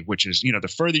bay, which is,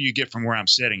 the further you get from where I'm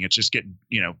sitting, it's just getting,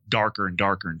 darker and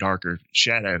darker and darker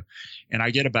shadow. And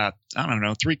I get about,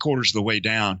 3/4 of the way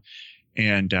down.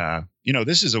 And,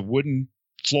 this is a wooden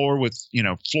floor with,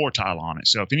 floor tile on it.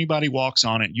 So if anybody walks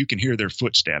on it, you can hear their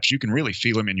footsteps. You can really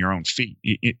feel them in your own feet,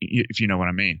 if you know what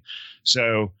I mean.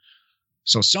 So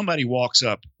somebody walks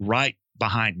up right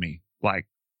behind me, like,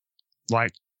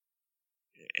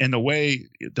 and the way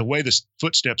the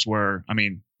footsteps were,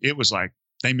 it was like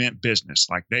they meant business.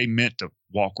 Like they meant to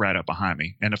walk right up behind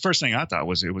me. And the first thing I thought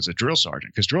was it was a drill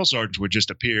sergeant, because drill sergeants would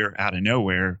just appear out of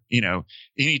nowhere.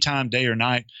 Anytime, day or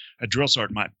night, a drill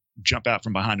sergeant might jump out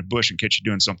from behind a bush and catch you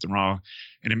doing something wrong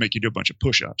and then make you do a bunch of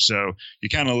push-ups. So you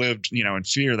kind of lived, in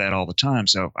fear of that all the time.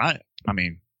 So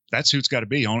that's who it's got to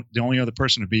be. The only other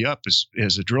person to be up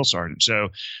is a drill sergeant. So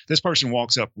this person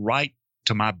walks up right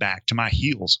to my back, to my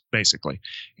heels, basically.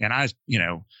 And I,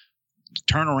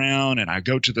 turn around and I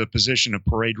go to the position of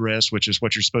parade rest, which is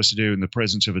what you're supposed to do in the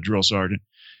presence of a drill sergeant.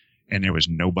 And there was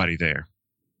nobody there.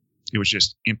 It was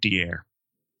just empty air.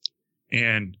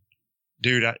 And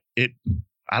dude, it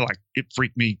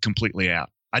freaked me completely out.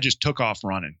 I just took off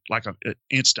running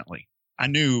instantly. I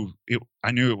knew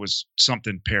it was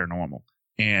something paranormal.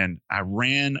 And I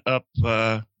ran up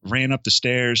the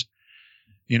stairs,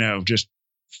 just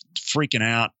freaking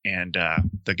out. And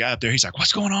the guy up there, he's like,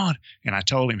 "What's going on?" And I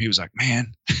told him. He was like,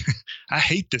 "Man, I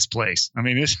hate this place.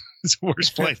 It's the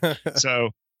worst place."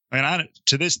 So, and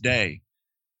to this day,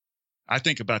 I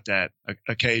think about that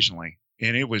occasionally.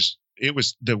 And it was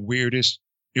the weirdest.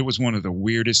 It was one of the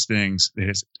weirdest things that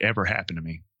has ever happened to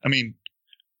me.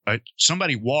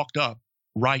 Somebody walked up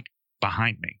right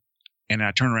behind me, and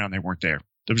I turned around. They weren't there.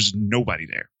 There was nobody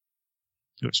there.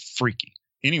 It was freaky.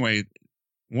 Anyway,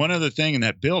 one other thing in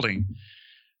that building,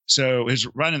 so it's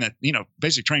right in that,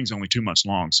 basic training's only 2 months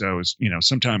long. So it's,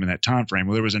 sometime in that time frame.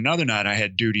 Well, there was another night I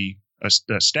had duty, a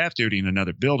staff duty in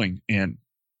another building, and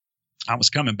I was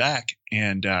coming back,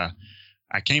 and I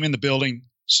came in the building,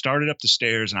 started up the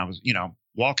stairs, and I was,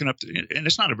 walking up, and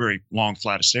it's not a very long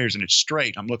flight of stairs, and it's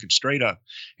straight. I'm looking straight up,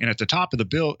 and at the top of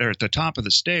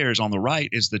the stairs on the right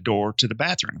is the door to the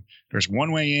bathroom. There's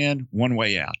one way in, one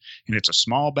way out, and it's a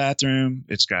small bathroom.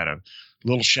 It's got a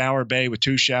little shower bay with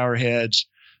 2 shower heads,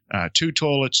 2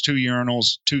 toilets, 2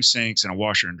 urinals, 2 sinks, and a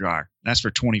washer and dryer. That's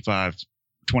for 25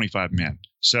 men.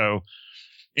 So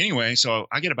anyway, so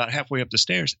I get about halfway up the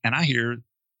stairs, and I hear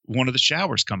one of the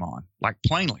showers come on, like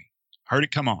plainly. Heard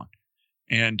it come on,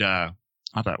 and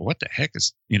I thought, what the heck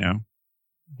is,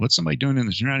 what's somebody doing in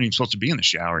this? You're not even supposed to be in the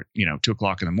shower at 2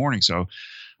 o'clock in the morning. So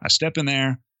I step in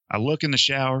there, I look in the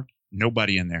shower,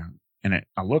 nobody in there. And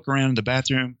I look around in the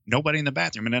bathroom, nobody in the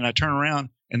bathroom. And then I turn around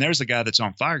and there's the guy that's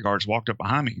on fire guards walked up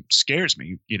behind me. It scares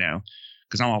me,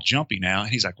 because I'm all jumpy now.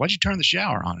 And he's like, why'd you turn the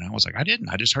shower on? And I was like, I didn't.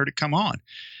 I just heard it come on.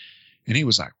 And he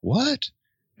was like, what?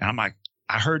 And I'm like,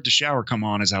 I heard the shower come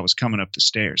on as I was coming up the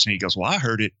stairs. And he goes, well, I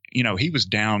heard it. He was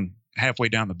down halfway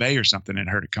down the bay or something and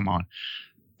heard it come on.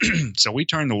 So we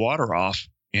turned the water off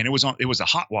and it was a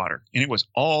hot water and it was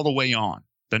all the way on.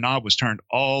 The knob was turned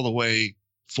all the way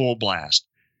full blast.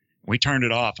 We turned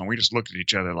it off and we just looked at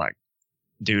each other like,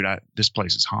 dude, this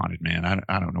place is haunted, man.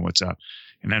 I don't know what's up.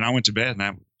 And then I went to bed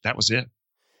and that was it.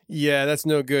 Yeah, that's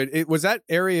no good. Was that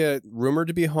area rumored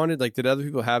to be haunted? Like, did other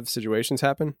people have situations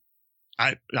happen?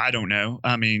 I don't know.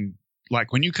 I mean,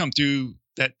 like when you come through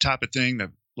that type of thing,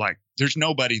 there's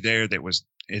nobody there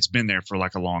it's been there for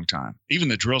like a long time. Even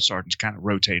the drill sergeants kind of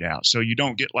rotate out. So you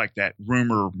don't get like that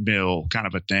rumor mill kind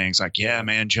of a thing. It's like, yeah,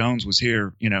 man, Jones was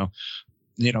here,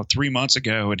 3 months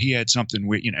ago and he had something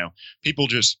with, people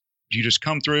you just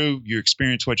come through, you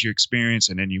experience what you experience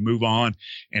and then you move on.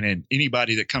 And then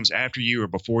anybody that comes after you or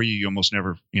before you almost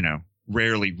never,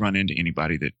 rarely run into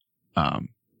anybody that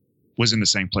was in the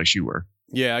same place you were.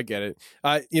 Yeah, I get it.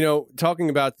 Talking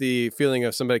about the feeling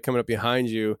of somebody coming up behind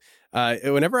you,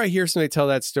 whenever I hear somebody tell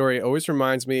that story, it always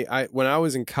reminds me, when I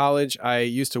was in college, I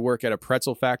used to work at a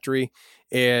pretzel factory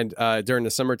and during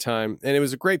the summertime, and it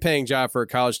was a great paying job for a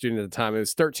college student at the time. It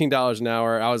was $13 an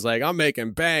hour. I was like, I'm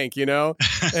making bank,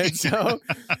 and so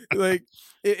like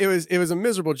it was a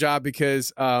miserable job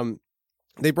because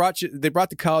they brought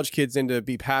the college kids in to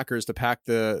be packers to pack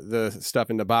the stuff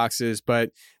into boxes,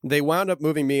 but they wound up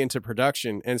moving me into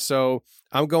production, and so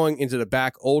I'm going into the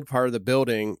back old part of the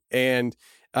building and.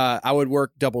 I would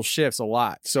work double shifts a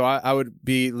lot. So I would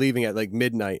be leaving at like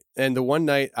midnight. And the one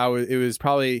night it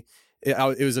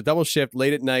was a double shift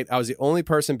late at night. I was the only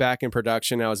person back in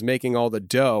production. I was making all the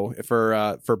dough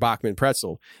for Bachman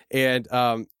Pretzel. And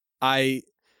I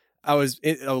was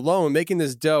alone making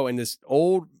this dough in this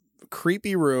old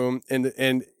creepy room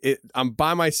and I'm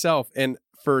by myself. And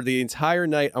for the entire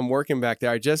night I'm working back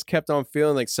there, I just kept on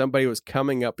feeling like somebody was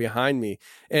coming up behind me,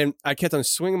 and I kept on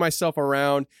swinging myself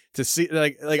around to see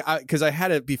because I had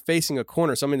to be facing a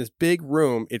corner. So I'm in this big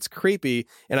room. It's creepy,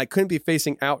 and I couldn't be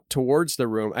facing out towards the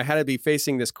room. I had to be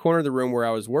facing this corner of the room where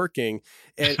I was working,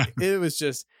 and it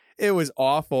was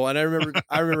awful. And I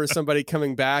remember somebody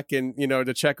coming back and,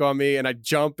 to check on me, and I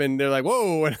jump and they're like,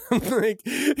 whoa. And I'm like,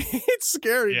 it's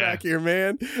scary back here,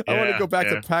 man. I want to go back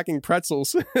to packing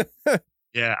pretzels.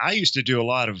 Yeah. I used to do a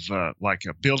lot of like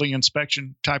a building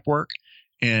inspection type work.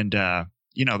 And, there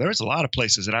was a lot of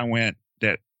places that I went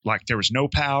that like there was no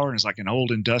power and it's like an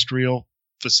old industrial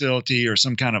facility or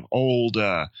some kind of old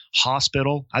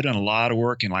hospital. I've done a lot of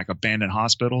work in like abandoned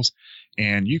hospitals,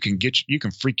 and you can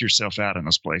freak yourself out in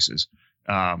those places.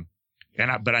 But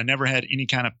I never had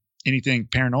anything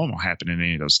paranormal happen in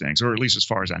any of those things, or at least as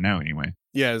far as I know, anyway.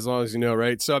 Yeah, as long as you know,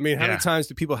 right? So, I mean, how many times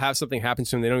do people have something happen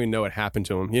to them? They don't even know what happened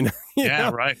to them,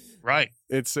 Yeah, right.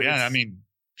 It's I mean,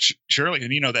 surely,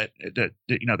 and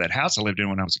that house I lived in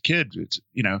when I was a kid,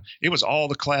 it was all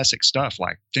the classic stuff,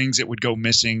 like things that would go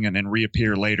missing and then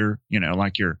reappear later.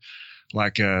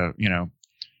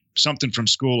 Something from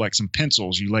school, like some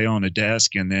pencils you lay on a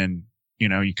desk, and then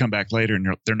you come back later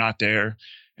and they're not there.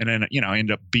 And then, I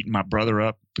ended up beating my brother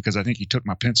up because I think he took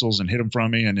my pencils and hid them from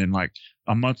me. And then like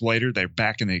a month later, they're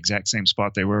back in the exact same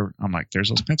spot they were. I'm like, there's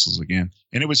those pencils again.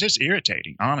 And it was just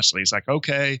irritating. Honestly, it's like,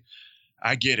 okay,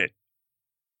 I get it.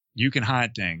 You can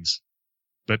hide things,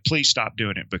 but please stop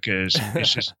doing it because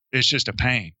it's just a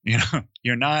pain.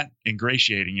 You're not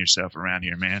ingratiating yourself around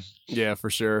here, man. Yeah, for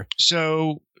sure.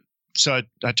 So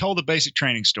I told the basic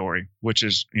training story, which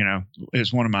is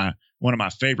one of my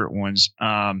favorite ones.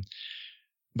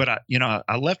 But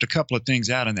I left a couple of things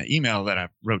out in the email that I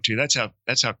wrote to you. That's how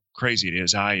crazy it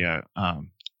is.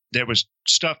 There was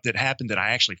stuff that happened that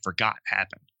I actually forgot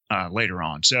happened later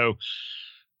on. So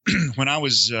when I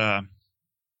was in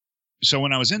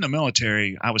the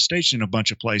military, I was stationed in a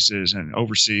bunch of places and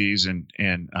overseas and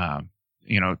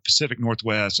Pacific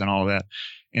Northwest and all of that.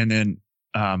 And then,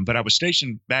 but I was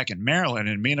stationed back in Maryland,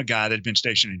 and me and a guy that had been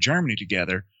stationed in Germany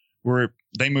together,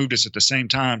 they moved us at the same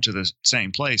time to the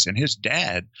same place. And his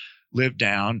dad lived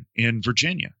down in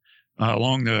Virginia,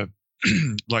 along the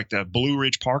like the Blue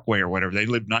Ridge Parkway or whatever. They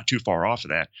lived not too far off of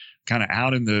that, kind of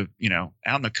out in the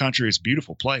country. It's a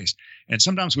beautiful place. And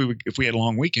sometimes if we had a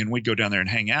long weekend, we'd go down there and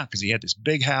hang out because he had this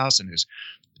big house and his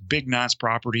big, nice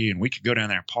property, and we could go down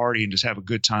there and party and just have a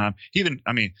good time.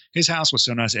 His house was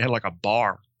so nice. It had like a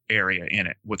bar area in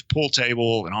it with pool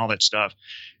table and all that stuff.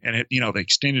 And it, the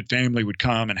extended family would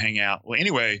come and hang out. Well,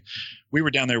 anyway, we were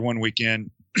down there one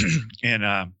weekend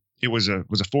and, it was a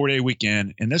 4-day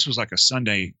weekend. And this was like a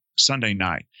Sunday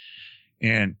night.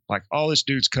 And like all this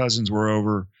dude's cousins were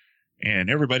over and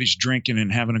everybody's drinking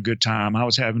and having a good time. I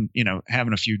was having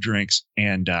a few drinks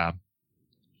and, I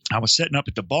was sitting up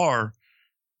at the bar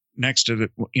next to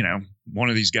one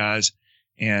of these guys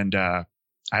and,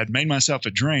 I had made myself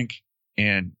a drink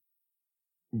and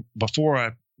before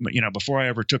I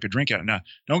ever took a drink out. Now,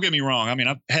 don't get me wrong. I mean,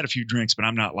 I've had a few drinks, but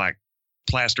I'm not like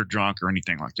plastered drunk or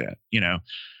anything like that.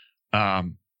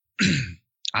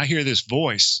 I hear this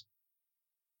voice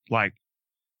like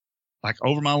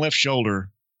over my left shoulder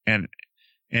and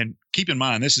keep in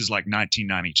mind, this is like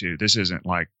 1992. This isn't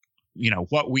like,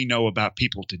 what we know about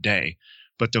people today,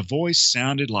 but the voice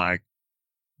sounded like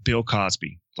Bill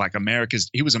Cosby, like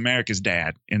he was America's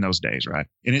dad in those days. Right.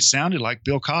 And it sounded like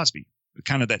Bill Cosby,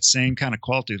 kind of that same kind of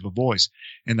quality of a voice.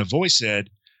 And the voice said,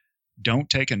 "Don't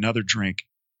take another drink.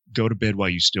 Go to bed while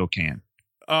you still can."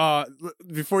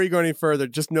 Before you go any further,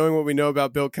 just knowing what we know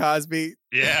about Bill Cosby.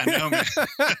 Yeah, I know, man.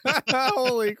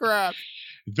 Holy crap.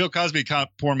 Bill Cosby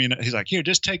poured me, he's like, "Here,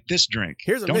 just take this drink.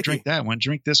 Don't drink that one.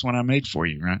 Drink this one I made for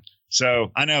you." Right.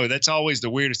 So I know that's always the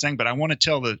weirdest thing, but I want to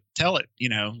tell it,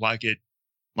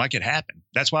 like it happened.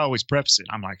 That's why I always preface it.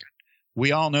 I'm like,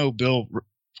 we all know Bill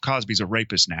Cosby's a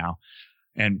rapist now,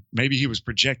 and maybe he was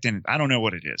projecting. I don't know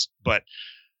what it is, but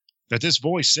that this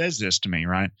voice says this to me.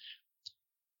 Right.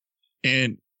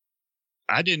 And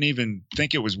I didn't even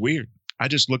think it was weird. I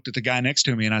just looked at the guy next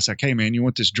to me and I was like, "Hey man, you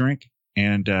want this drink?"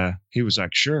 And he was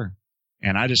like, "Sure."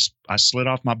 And I slid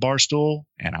off my bar stool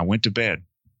and I went to bed.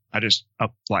 I just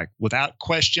without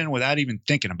question, without even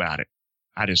thinking about it,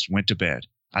 I just went to bed.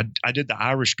 I did the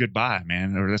Irish goodbye,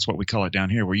 man, or that's what we call it down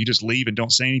here, where you just leave and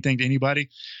don't say anything to anybody.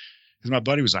 Because my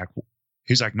buddy was like,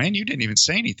 he's like, "Man, you didn't even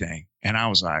say anything." And I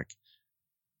was like,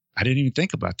 I didn't even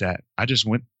think about that. I just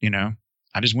went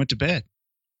to bed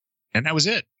and that was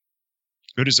it.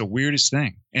 It is the weirdest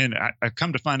thing. And I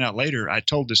come to find out later, I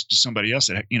told this to somebody else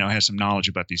that, has some knowledge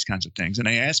about these kinds of things. And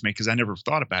they asked me, because I never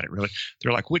thought about it really.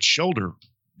 They're like, "Which shoulder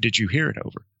did you hear it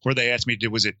over?" Or they asked me,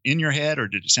 was it in your head or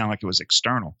did it sound like it was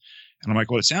external? And I'm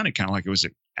like, well, it sounded kind of like it was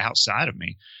outside of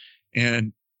me.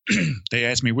 And they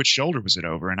asked me, which shoulder was it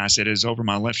over? And I said, it's over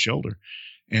my left shoulder.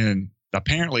 And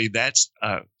apparently that's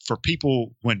for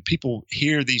people, when people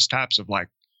hear these types of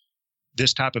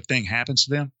this type of thing happens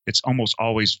to them, it's almost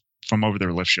always from over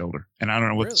their left shoulder. And I don't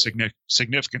know what the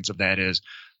significance of that is,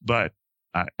 but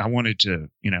I wanted to,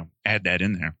 add that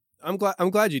in there. I'm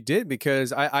glad you did,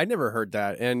 because I never heard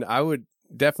that. And I would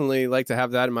definitely like to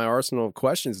have that in my arsenal of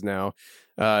questions now,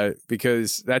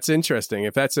 because that's interesting.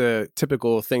 If that's a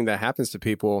typical thing that happens to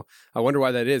people, I wonder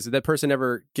why that is. Did that person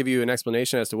ever give you an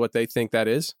explanation as to what they think that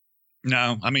is?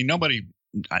 No, I mean, nobody,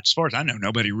 as far as I know,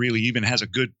 nobody really even has a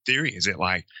good theory. Is it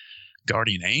like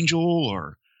guardian angel,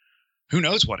 or who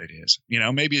knows what it is?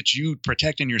 Maybe it's you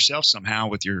protecting yourself somehow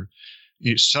with your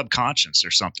subconscious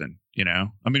or something,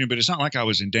 I mean, but it's not like I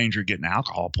was in danger of getting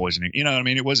alcohol poisoning. I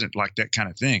mean, it wasn't like that kind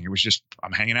of thing. It was just,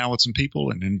 I'm hanging out with some people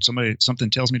and then something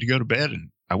tells me to go to bed and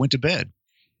I went to bed.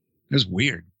 It was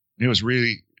weird. It was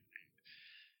really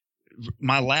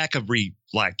my lack of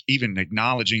even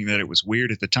acknowledging that it was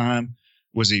weird at the time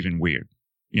was even weird.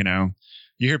 You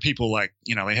hear people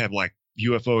they have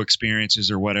UFO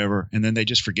experiences or whatever, and then they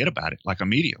just forget about it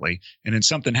immediately. And then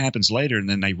something happens later and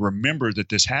then they remember that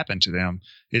this happened to them.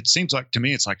 It seems like to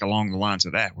me, it's along the lines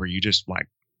of that, where you just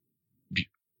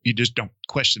you just don't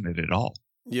question it at all.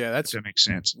 Yeah, if that makes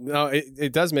sense. No,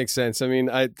 it does make sense. I mean,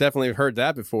 I definitely heard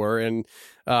that before, and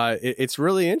it's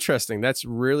really interesting. That's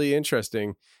really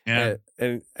interesting. Yeah.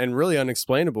 And really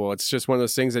unexplainable. It's just one of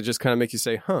those things that just kind of make you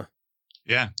say, huh.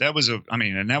 Yeah, that was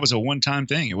that was a one-time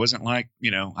thing. It wasn't like,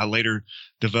 I later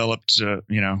developed,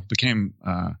 became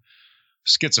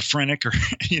schizophrenic or,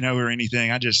 or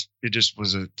anything. It just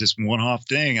was this one-off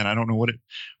thing. And I don't know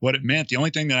what it meant. The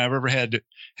only thing that I've ever had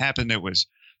happen that was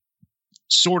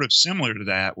sort of similar to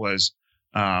that was,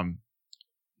 down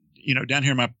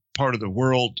here in my part of the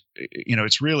world,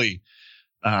 it's really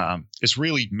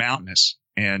mountainous,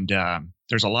 and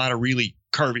there's a lot of really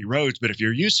curvy roads. But if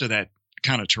you're used to that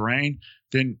kind of terrain,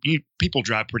 then people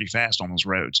drive pretty fast on those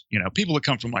roads. People that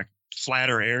come from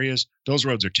flatter areas, those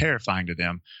roads are terrifying to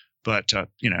them. But to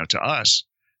us,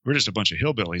 we're just a bunch of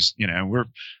hillbillies.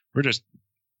 We're just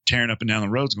tearing up and down the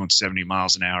roads going 70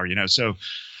 miles an hour. So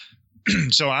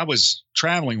I was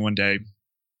traveling one day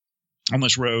on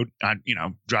this road. I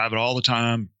drive it all the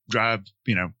time. Drive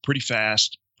pretty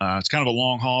fast. It's kind of a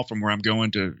long haul from where I'm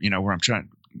going to where I'm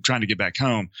trying to get back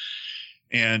home.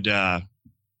 And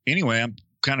anyway, I'm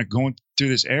kind of going through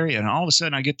this area, and all of a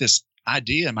sudden I get this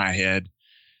idea in my head.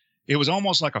 It was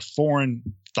almost like a foreign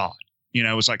thought. You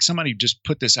know, it was like somebody just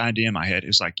put this idea in my head. It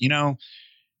was like, you know,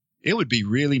 it would be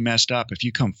really messed up if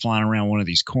you come flying around one of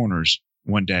these corners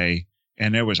one day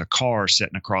and there was a car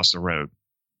sitting across the road.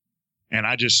 And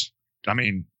I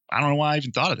don't know why I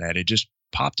even thought of that. It just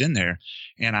popped in there.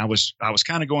 And I was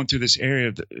kind of going through this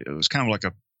area. It was kind of like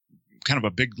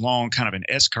a big, long, kind of an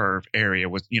S-curve area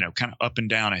with, you know, kind of up and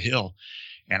down a hill.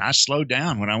 And I slowed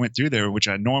down when I went through there, which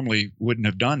I normally wouldn't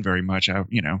have done very much. I,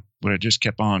 you know, would have just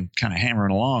kept on kind of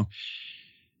hammering along.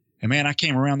 And man, I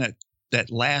came around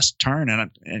that last turn,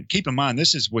 and keep in mind,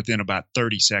 this is within about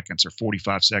 30 seconds or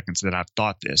 45 seconds that I've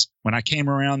thought this. When I came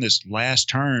around this last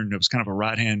turn, it was kind of a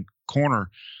right-hand corner.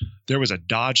 There was a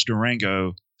Dodge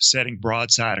Durango setting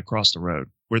broadside across the road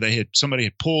where somebody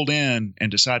had pulled in and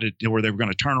decided where they were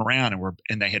going to turn around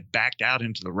and they had backed out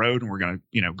into the road and were going to,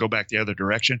 you know, go back the other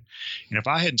direction. And if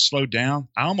I hadn't slowed down,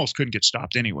 I almost couldn't get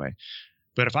stopped anyway.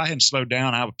 But if I hadn't slowed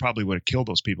down, I probably would have killed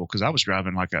those people because I was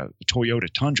driving like a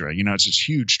Toyota Tundra. You know, it's this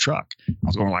huge truck. I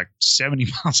was going like 70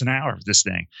 miles an hour with this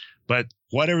thing. But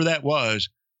whatever that was,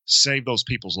 saved those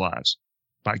people's lives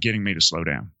by getting me to slow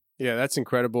down. Yeah, that's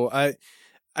incredible.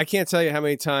 I can't tell you how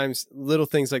many times little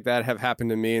things like that have happened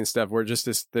to me and stuff where just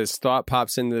this thought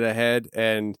pops into the head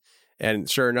and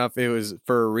sure enough, it was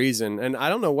for a reason. And I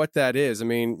don't know what that is. I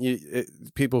mean,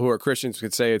 people who are Christians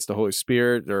could say it's the Holy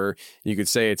Spirit, or you could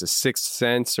say it's a sixth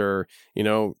sense, or, you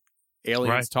know,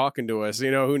 aliens talking to us, you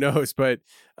know, who knows, but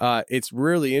it's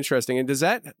really interesting. And does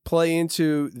that play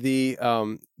into the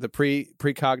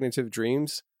precognitive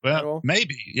dreams? Well,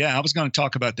 maybe. Yeah. I was going to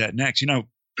talk about that next. You know,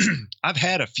 I've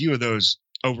had a few of those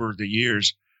over the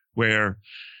years where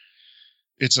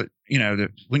it's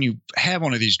when you have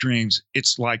one of these dreams,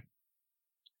 it's like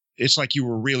you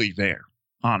were really there.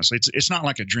 Honestly, it's not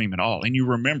like a dream at all. And you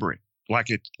remember it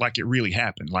like it really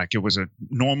happened. Like it was a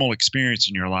normal experience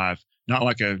in your life, not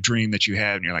like a dream that you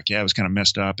had and you're like, yeah, it was kind of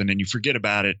messed up. And then you forget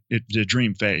about it. The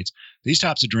dream fades. These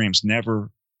types of dreams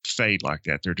never fade like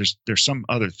that. They're some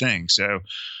other thing. So,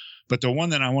 but the one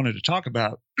that I wanted to talk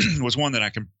about was one that I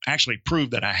can actually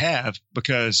prove that I have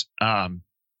because I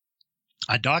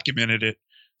documented it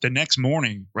the next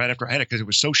morning right after I had it because it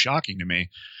was so shocking to me.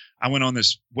 I went on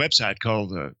this website called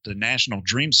the National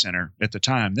Dream Center at the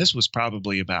time. This was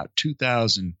probably about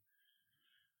 2000.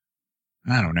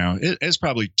 I don't know. It's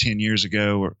probably 10 years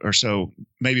ago or so,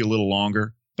 maybe a little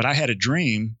longer. But I had a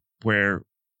dream where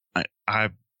I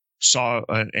saw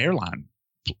an airline.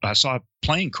 I saw a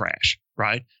plane crash,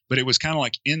 right? But it was kind of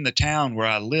like in the town where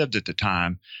I lived at the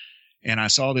time. And I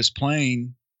saw this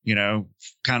plane, you know,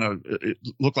 kind of it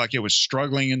looked like it was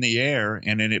struggling in the air.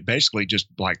 And then it basically just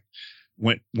like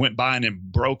went by and then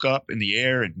broke up in the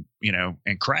air and, you know,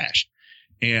 and crashed.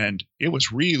 And it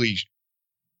was really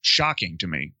shocking to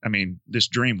me. I mean, this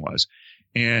dream was.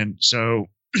 And so,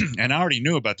 and I already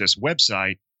knew about this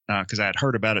website because I had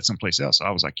heard about it someplace else. So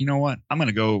I was like, you know what? I'm going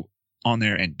to go on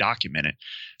there and document it.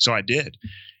 So I did.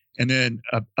 And then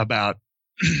about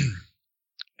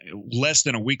less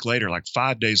than a week later, like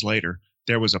 5 days later,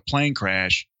 there was a plane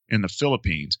crash in the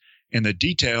Philippines. And the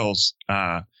details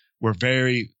were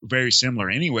very, very similar.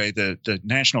 Anyway, the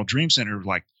National Dream Center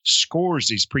like scores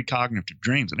these precognitive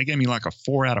dreams, and they gave me like a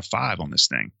 4 out of 5 on this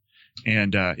thing.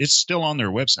 And it's still on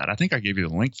their website. I think I gave you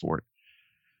the link for it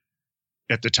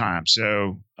at the time.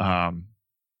 So,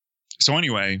 so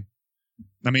anyway,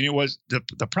 I mean, it was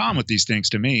the problem with these things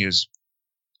to me is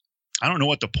I don't know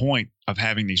what the point of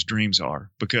having these dreams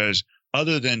are, because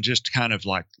other than just kind of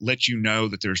like let you know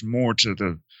that there's more to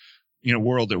the, you know,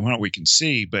 world that what we can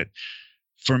see. But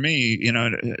for me, you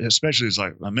know, especially as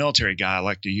like a military guy, I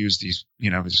like to use these, you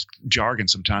know, this jargon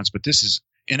sometimes, but this is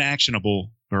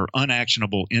inactionable or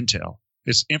unactionable intel.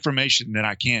 It's information that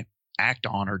I can't act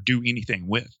on or do anything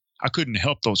with. I couldn't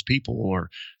help those people or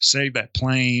save that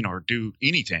plane or do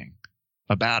anything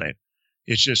about it.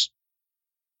 It's just,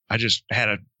 I just had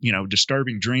a, you know,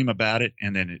 disturbing dream about it.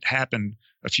 And then it happened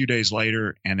a few days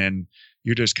later. And then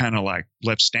you're just kind of like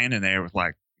left standing there with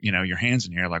like, you know, your hands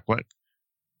in the air, like, what,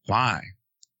 why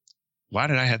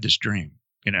did I have this dream?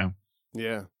 You know?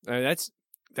 Yeah.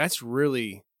 That's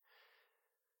really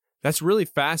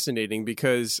fascinating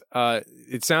because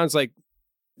it sounds like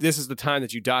this is the time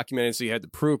that you documented, so you had the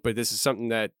proof, but this is something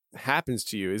that happens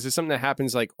to you. Is this something that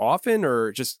happens like often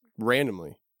or just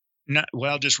randomly? No,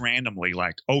 well, just randomly,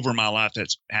 like over my life,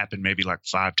 that's happened maybe like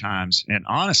 5 times. And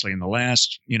honestly, in the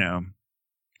last, you know,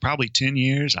 probably 10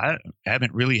 years, I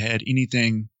haven't really had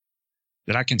anything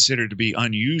that I consider to be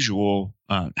unusual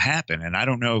happen. And I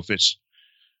don't know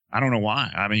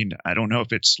why. I mean, I don't know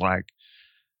if it's like,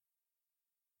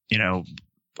 you know,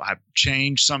 I've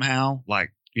changed somehow,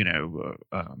 like,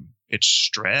 it's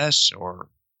stress, or,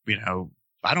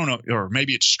 I don't know, or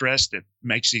maybe it's stress that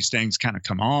makes these things kind of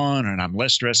come on, and I'm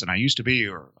less stressed than I used to be,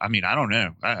 or, I mean, I don't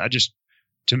know.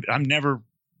 I've never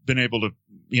been able to,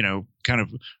 kind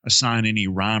of assign any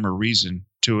rhyme or reason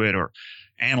to it, or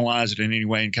analyze it in any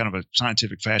way in kind of a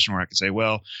scientific fashion where I can say,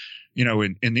 well,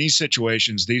 in these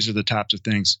situations, these are the types of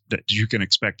things that you can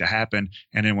expect to happen.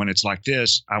 And then when it's like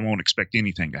this, I won't expect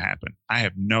anything to happen. I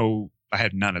have none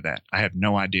of that. I have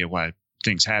no idea why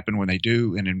things happen when they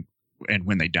do and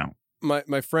when they don't.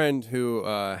 My friend who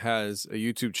has a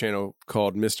YouTube channel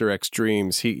called Mr. X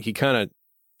Dreams, he kind of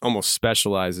almost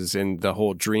specializes in the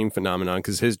whole dream phenomenon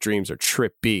because his dreams are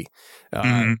trippy.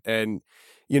 And,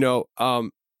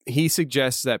 he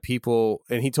suggests that people,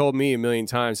 and he told me a million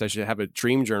times I should have a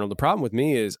dream journal. The problem with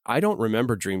me is I don't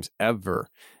remember dreams ever.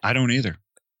 I don't either.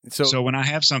 So when I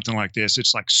have something like this,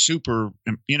 it's like super,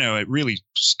 it really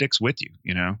sticks with you,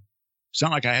 It's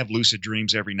not like I have lucid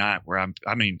dreams every night where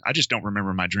I just don't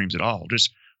remember my dreams at all.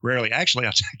 Just rarely. Actually,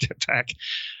 I'll take that back.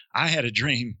 I had a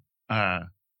dream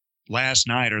last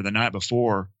night or the night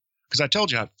before, because I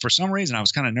told you, for some reason, I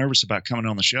was kind of nervous about coming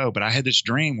on the show, but I had this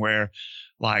dream where,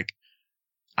 like,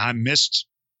 I missed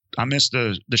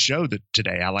the show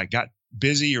today. I got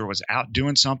busy or was out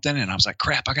doing something, and I was like,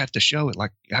 crap, I got the show at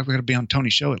I've got to be on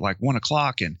Tony's show at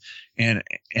 1:00. And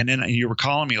then you were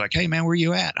calling me like, hey man, where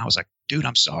you at? And I was like, dude,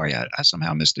 I'm sorry. I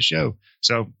somehow missed the show.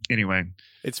 So anyway,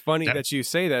 it's funny that you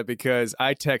say that because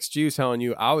I text you telling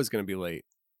you I was going to be late.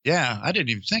 Yeah. I didn't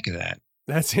even think of that.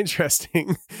 That's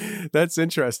interesting. That's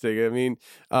interesting. I mean,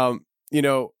 wow.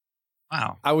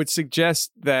 I would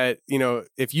suggest that,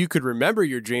 if you could remember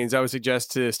your dreams, I would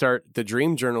suggest to start the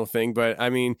dream journal thing. But I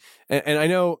mean, and I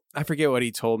know, I forget what he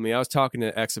told me. I was talking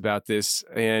to X about this,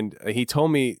 and he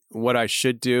told me what I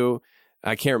should do.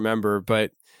 I can't remember,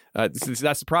 but that's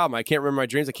the problem. I can't remember my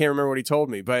dreams. I can't remember what he told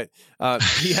me, but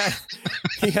he had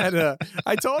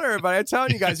I told everybody, I'm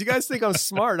telling you guys think I'm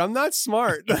smart. I'm not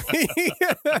smart.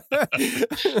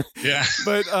 Yeah.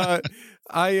 But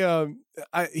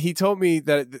he told me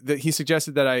that he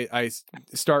suggested that I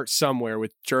start somewhere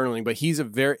with journaling, but he's a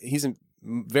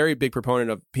very big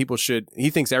proponent of he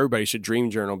thinks everybody should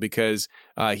dream journal because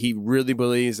he really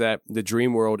believes that the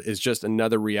dream world is just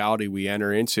another reality we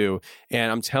enter into.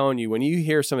 And I'm telling you, when you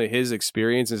hear some of his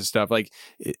experiences and stuff, like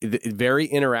very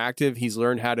interactive, he's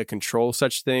learned how to control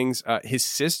such things. His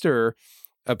sister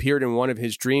appeared in one of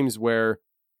his dreams where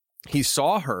he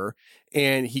saw her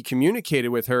and he communicated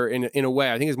with her in a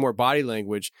way, I think it's more body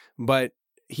language, but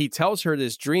he tells her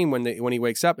this dream when he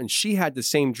wakes up, and she had the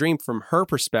same dream from her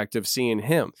perspective, seeing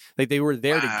him. Like they were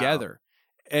there together.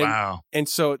 And, wow. And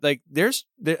so like there's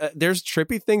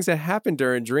trippy things that happen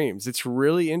during dreams. It's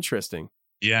really interesting.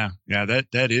 Yeah. Yeah.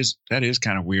 That is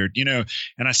kind of weird, and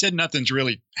I said nothing's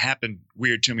really happened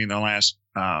weird to me in the last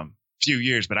few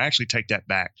years, but I actually take that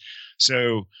back.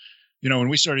 So, when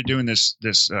we started doing this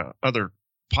other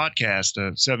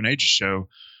podcast, 7 Ages show,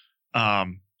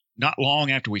 not long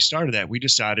after we started that, we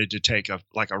decided to take a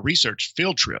research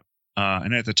field trip.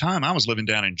 And at the time I was living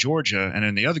down in Georgia, and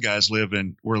then the other guys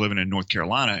were living in North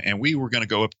Carolina, and we were going to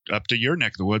go up to your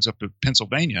neck of the woods, up to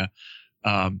Pennsylvania,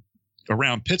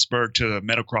 around Pittsburgh to the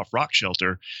Meadowcroft Rock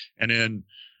Shelter, and then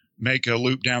make a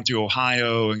loop down through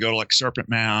Ohio and go to Serpent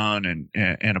Mound and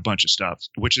a bunch of stuff,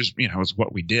 which is, is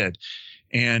what we did.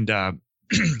 And,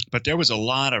 but there was a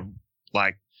lot of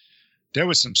there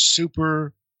was some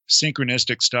super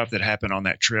synchronistic stuff that happened on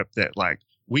that trip that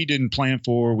we didn't plan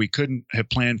for, we couldn't have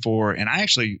planned for. And I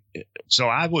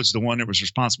was the one that was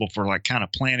responsible for kind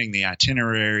of planning the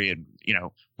itinerary and,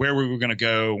 where we were going to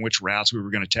go and which routes we were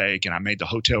going to take. And I made the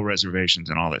hotel reservations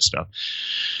and all that stuff.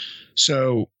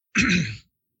 So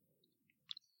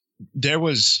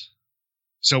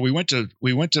we went to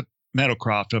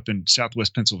Meadowcroft up in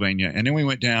Southwest Pennsylvania. And then we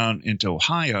went down into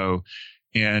Ohio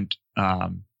and,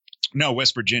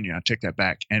 West Virginia. I take that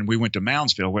back. And we went to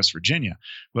Moundsville, West Virginia.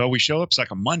 Well, we show up, it's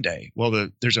like a Monday. Well,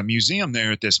 there's a museum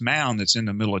there at this mound that's in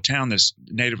the middle of town, this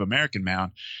Native American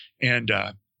mound. And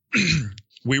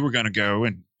we were going to go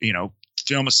and,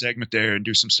 film a segment there and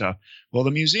do some stuff. Well,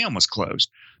 the museum was closed.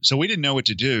 So we didn't know what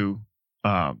to do,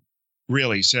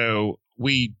 really. So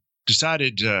we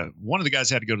decided one of the guys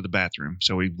had to go to the bathroom.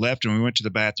 So we left and we went to the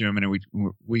bathroom, and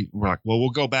we were like, well, we'll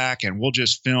go back and we'll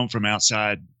just film from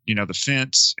outside, the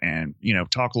fence and,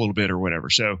 talk a little bit or whatever.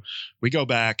 So we go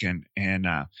back and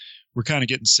we're kind of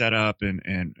getting set up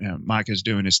and Micah's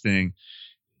doing his thing.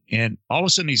 And all of a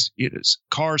sudden his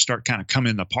cars start kind of coming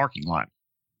in the parking lot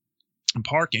and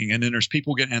parking. And then there's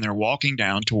people they're walking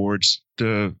down towards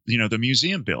the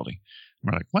museum building.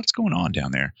 We're like, what's going on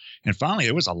down there? And finally,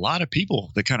 it was a lot of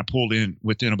people that kind of pulled in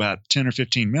within about 10 or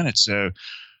 15 minutes. So,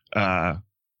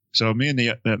 me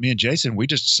and Jason, we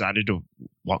just decided to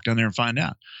walk down there and find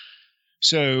out.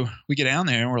 So we get down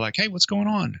there and we're like, hey, what's going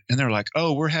on? And they're like,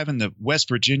 oh, we're having the West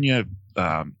Virginia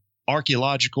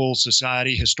Archaeological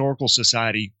Society, Historical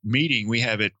Society meeting. We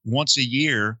have it once a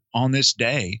year on this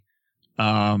day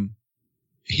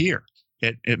here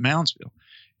at Moundsville.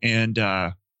 And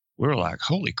we're like,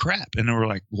 holy crap. And then we're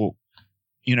like, well,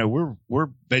 you know, we're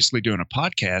basically doing a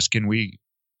podcast. Can we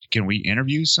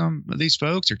interview some of these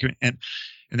folks?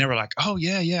 And they were like, oh,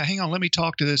 yeah. Hang on. Let me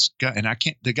talk to this guy. And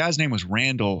the guy's name was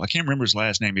Randall. I can't remember his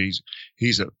last name, but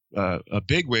he's a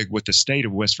bigwig with the state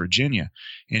of West Virginia.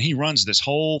 And he runs this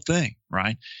whole thing,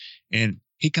 right? And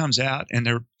he comes out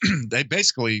and they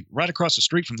basically right across the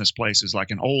street from this place is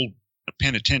like an old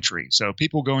penitentiary. So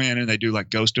people go in and they do like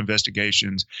ghost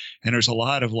investigations. And there's a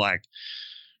lot of like,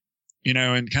 you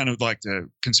know, and kind of like the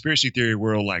conspiracy theory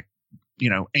world, like, you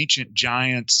know, ancient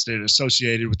giants that are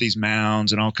associated with these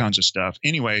mounds and all kinds of stuff.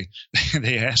 Anyway,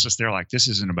 they asked us, they're like, this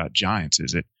isn't about giants,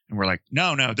 is it? And we're like,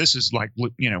 no, this is like,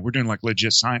 you know, we're doing like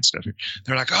legit science stuff here.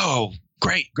 They're like, oh,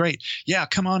 great. Yeah,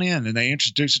 come on in. And they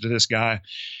introduced us to this guy.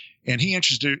 And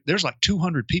there's like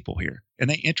 200 people here. And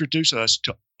they introduce us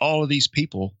to all of these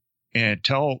people and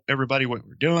tell everybody what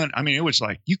we're doing. I mean, it was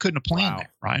like, you couldn't have planned that,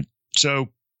 right? So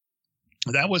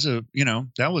that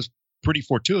was pretty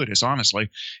fortuitous, honestly.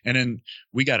 And then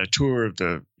we got a tour of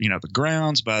the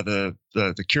grounds by the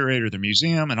curator of the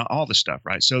museum and all the stuff,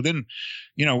 right? So then,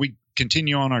 you know, we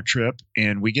continue on our trip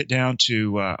and we get down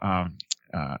to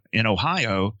in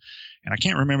Ohio, and I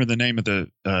can't remember the name of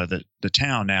the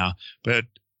town now, but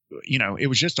you know, it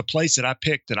was just a place that I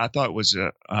picked that I thought was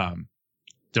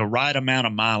the right amount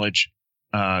of mileage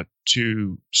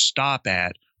to stop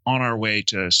at on our way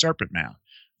to Serpent Mound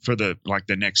for the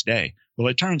next day. Well,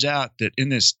 it turns out that in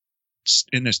this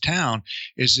town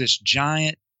is this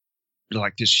giant,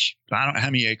 like this, I don't know how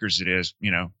many acres it is,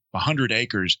 you know, 100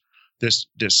 acres, this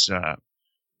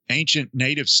ancient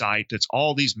native site that's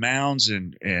all these mounds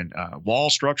and wall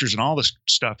structures and all this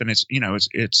stuff. And it's, you know, it's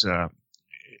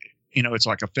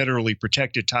like a federally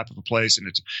protected type of a place,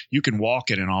 and you can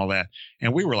walk it and all that.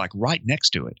 And we were like right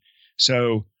next to it.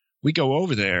 So we go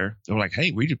over there. They're like,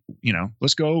 hey,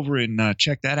 let's go over and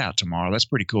check that out tomorrow. That's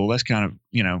pretty cool. That's kind of,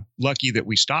 you know, lucky that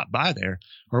we stopped by there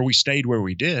or we stayed where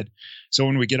we did. So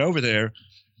when we get over there,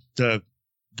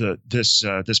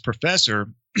 this professor,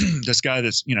 this guy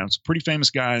that's, you know, it's a pretty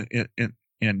famous guy in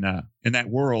that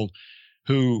world,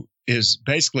 who is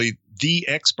basically the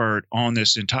expert on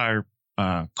this entire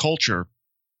culture.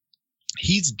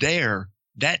 He's there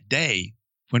that day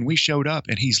when we showed up,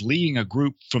 and he's leading a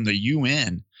group from the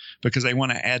UN because they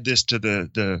want to add this to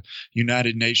the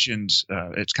United Nations.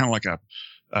 It's kind of like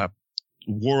a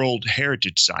World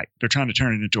Heritage Site. They're trying to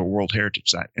turn it into a World Heritage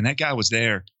Site. And that guy was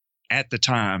there at the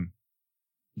time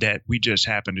that we just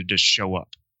happened to just show up.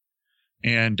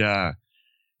 And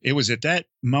it was at that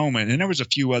moment, and there was a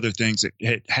few other things that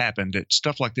had happened, that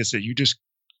stuff like this that you just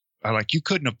like, you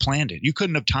couldn't have planned it. You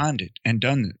couldn't have timed it and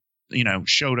done it. You know,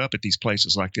 showed up at these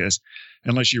places like this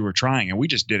unless you were trying, and we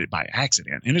just did it by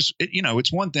accident. And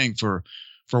it's one thing for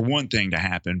one thing to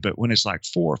happen, but when it's like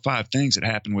 4 or 5 things that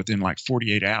happen within like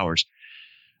 48 hours,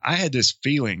 I had this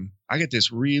feeling, I get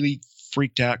this really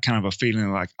freaked out kind of a feeling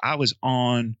like I was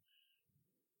on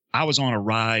a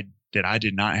ride that I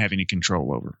did not have any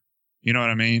control over. You know what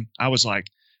I mean? I was like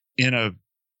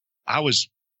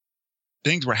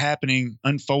things were happening,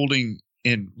 unfolding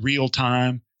in real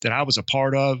time that I was a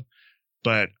part of,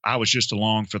 but I was just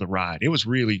along for the ride. It was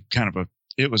really kind of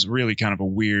a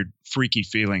weird, freaky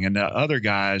feeling. And the other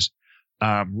guys,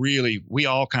 we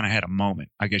all kind of had a moment,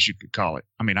 I guess you could call it.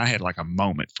 I mean, I had like a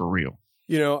moment for real.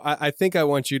 You know, I think I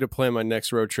want you to plan my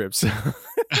next road trip. So.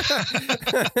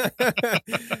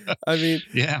 I mean,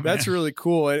 yeah, that's really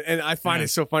cool. And I find it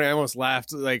so funny. I almost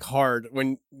laughed like hard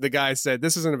when the guy said,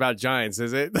 this isn't about giants,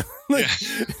 is it? Like,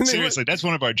 seriously, that's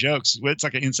one of our jokes. It's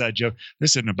like an inside joke.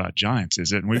 This isn't about giants,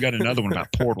 is it? And we've got another one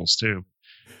about portals too.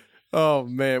 Oh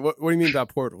man. What do you mean about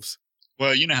portals?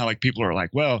 Well, you know how like people are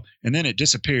like, well, and then it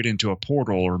disappeared into a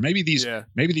portal, or maybe these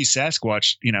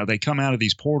Sasquatch, you know, they come out of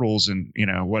these portals and, you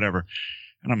know, whatever.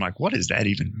 And I'm like, what does that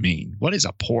even mean? What is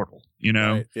a portal? You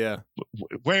know, right, yeah.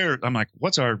 Where I'm like,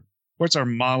 what's our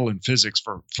model in physics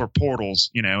for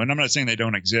portals? You know, and I'm not saying they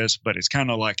don't exist, but it's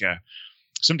kind of like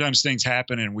sometimes things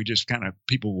happen and we just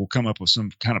people will come up with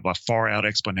some kind of a far out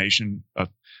explanation of,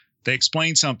 they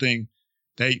explain something.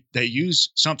 They use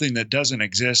something that doesn't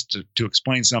exist to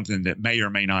explain something that may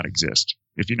or may not exist,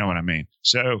 if you know what I mean.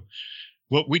 So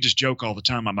we just joke all the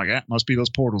time. I'm like, must be those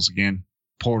portals again.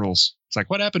 portals. It's like,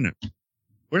 what happened to,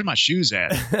 where's my shoes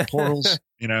at? Portals,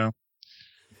 you know?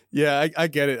 Yeah, I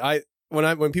get it.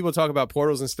 When people talk about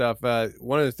portals and stuff,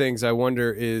 one of the things I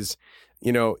wonder is,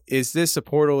 you know, is this a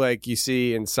portal like you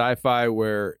see in sci-fi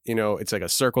where, you know, it's like a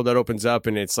circle that opens up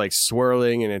and it's like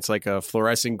swirling and it's like a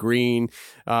fluorescent green,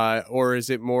 or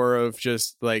is it more of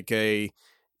just like a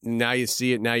now you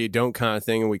see it, now you don't kind of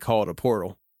thing, and we call it a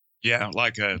portal? Yeah,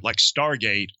 like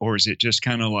Stargate, or is it just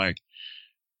kind of like,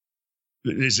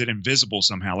 is it invisible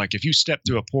somehow? Like if you step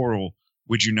through a portal,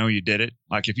 would you know you did it?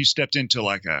 Like if you stepped into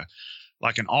like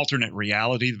an alternate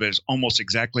reality that is almost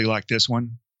exactly like this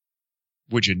one,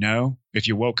 would you know if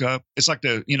you woke up? It's like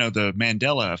the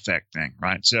Mandela effect thing,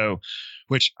 right? So,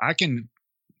 which I can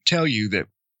tell you that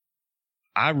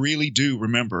I really do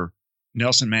remember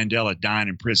Nelson Mandela dying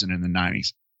in prison in the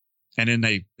 90s. And then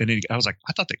I was like,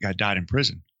 I thought that guy died in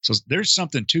prison. So there's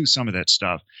something to some of that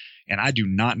stuff. And I do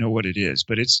not know what it is,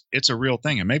 but it's a real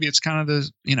thing. And maybe it's kind of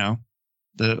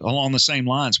along the same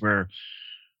lines where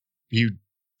you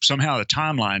somehow the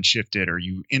timeline shifted, or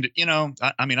you ended,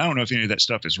 I mean, I don't know if any of that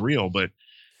stuff is real, but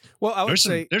well, I would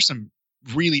say there's some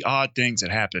really odd things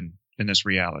that happen in this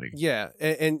reality. Yeah.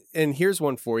 And here's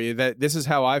one for you that this is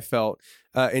how I felt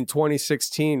in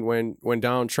 2016 when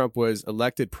Donald Trump was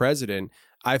elected president.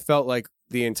 I felt like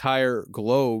the entire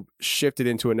globe shifted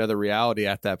into another reality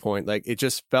at that point. Like it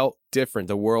just felt different.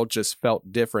 The world just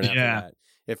felt different after that.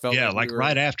 It felt like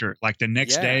right after, like the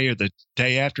next day or the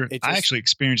day after. I actually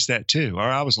experienced that too. Or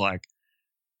I was like,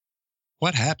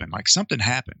 what happened? Like something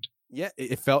happened. Yeah,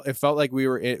 it felt like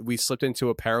we slipped into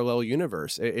a parallel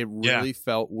universe. It really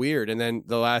felt weird. And then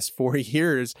the last 4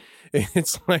 years,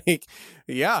 it's like,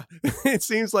 yeah, it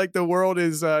seems like the world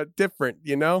is different,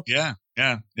 you know? Yeah,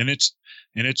 yeah, and it's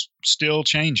still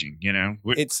changing, you know.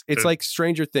 It's like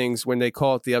Stranger Things when they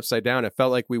call it the Upside Down. It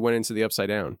felt like we went into the Upside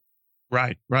Down.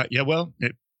 Right. Yeah. Well,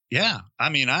 I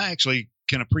mean, I actually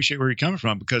can appreciate where you're coming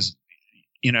from because,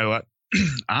 you know,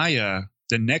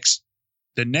 the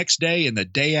next day and the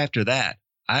day after that,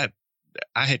 I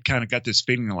had kind of got this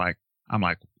feeling like, I'm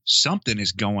like, something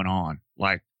is going on.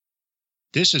 Like,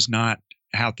 this is not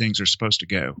how things are supposed to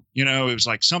go. You know, it was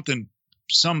like some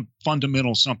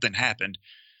fundamental something happened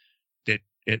that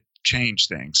it changed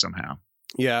things somehow.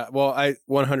 Yeah. Well, I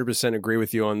 100% agree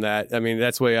with you on that. I mean,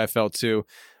 that's the way I felt too.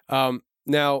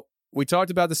 Now, we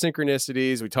talked about the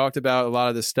synchronicities. We talked about a lot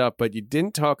of this stuff, but you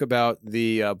didn't talk about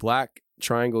the black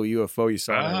triangle UFO you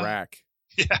saw in Iraq.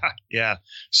 Yeah.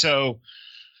 So,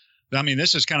 I mean,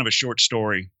 this is kind of a short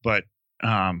story, but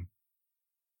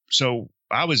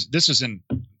this is in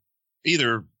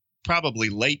either probably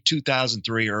late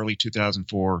 2003, early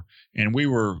 2004, and we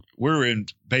were in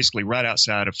basically right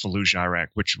outside of Fallujah, Iraq,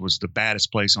 which was the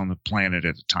baddest place on the planet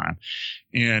at the time,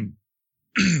 and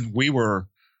we were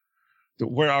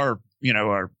where our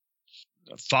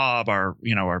FOB,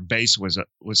 our base was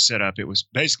set up. It was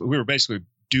we were basically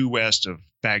due west of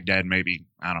Baghdad, maybe,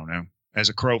 I don't know, as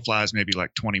a crow flies, maybe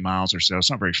like 20 miles or so.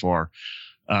 It's not very far.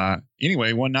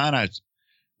 Anyway, one night I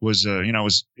was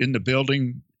in the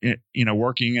building,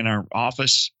 working in our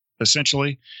office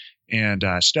essentially, and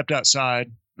stepped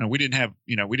outside. And we didn't have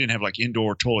like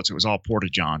indoor toilets. It was all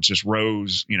porta-johns, just row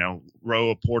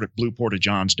of blue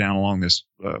porta-johns down along this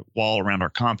wall around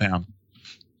our compound.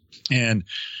 And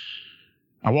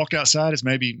I walked outside. It's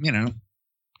maybe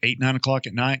 8, 9 o'clock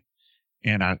at night,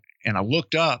 and I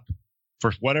looked up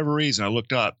for whatever reason. I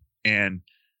looked up, and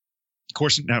of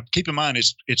course, now keep in mind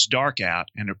it's dark out,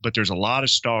 but there's a lot of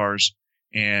stars.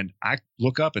 And I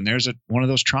look up, and there's one of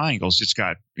those triangles. It's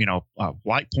got a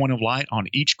white point of light on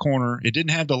each corner. It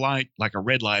didn't have the light like a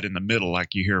red light in the middle,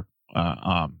 like you hear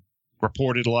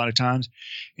reported a lot of times.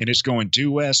 And it's going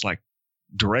due west, like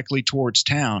directly towards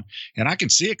town, and I can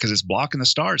see it because it's blocking the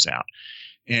stars out.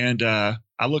 And I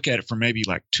look at it for maybe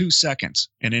like 2 seconds,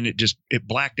 and then it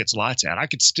blacked its lights out. I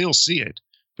could still see it,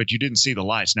 but you didn't see the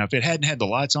lights. Now, if it hadn't had the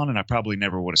lights on it, I probably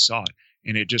never would have saw it.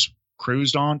 And it just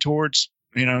cruised on towards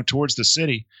the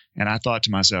city. And I thought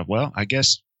to myself, well, I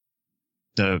guess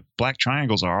the black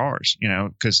triangles are ours,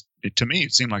 because to me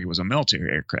it seemed like it was a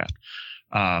military aircraft.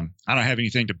 I don't have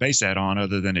anything to base that on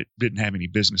other than it didn't have any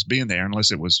business being there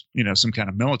unless it was, some kind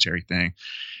of military thing.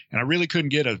 And I really couldn't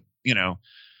get a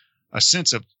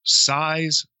sense of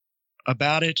size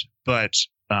about it, but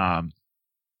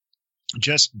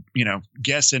just,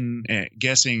 guessing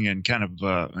and kind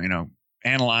of,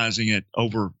 analyzing it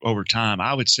over time,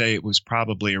 I would say it was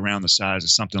probably around the size of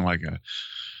something like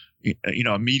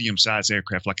a medium-sized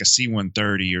aircraft, like a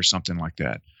C-130 or something like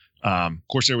that. Of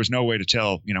course, there was no way to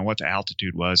tell, what the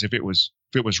altitude was. If it was,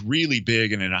 if it was really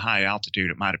big and at a high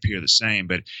altitude, it might appear the same,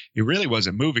 but it really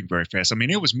wasn't moving very fast. I mean,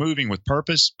 it was moving with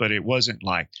purpose, but it wasn't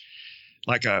like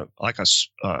a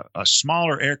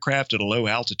smaller aircraft at a low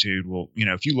altitude will,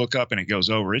 if you look up and it goes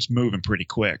over, it's moving pretty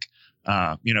quick.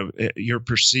 Your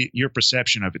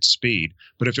perception of its speed.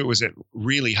 But if it was at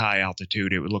really high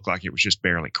altitude, it would look like it was just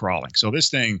barely crawling. So this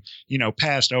thing,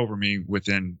 passed over me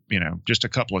within, just a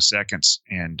couple of seconds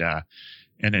and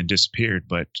then disappeared.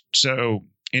 But so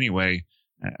anyway,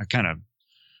 I kind of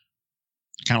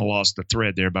lost the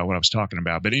thread there about what I was talking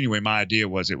about. But anyway, my idea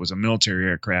was it was a military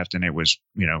aircraft and it was,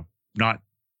 not,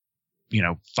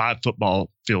 5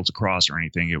 football fields across or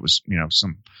anything. It was,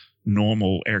 some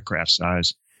normal aircraft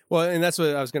size. Well, and that's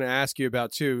what I was going to ask you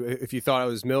about too, if you thought it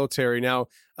was military. Now,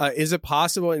 is it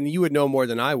possible, and you would know more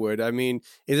than I would, I mean,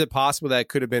 is it possible that it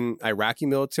could have been Iraqi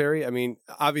military? I mean,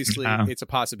 obviously it's a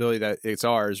possibility that it's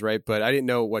ours, right? But I didn't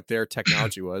know what their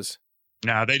technology was.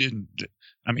 No, they didn't.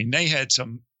 I mean, they had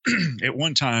some, at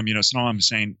one time, Saddam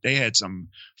Hussein, they had some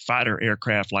fighter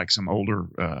aircraft, like some older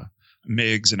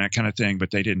MiGs and that kind of thing,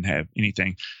 but they didn't have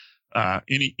anything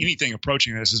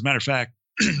approaching this. As a matter of fact,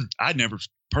 I'd never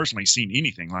personally seen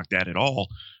anything like that at all.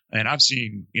 And I've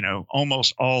seen,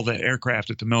 almost all the aircraft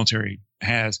that the military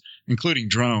has, including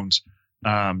drones.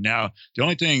 Now, the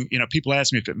only thing, people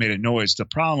ask me if it made a noise. The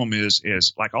problem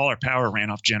is like all our power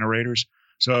ran off generators.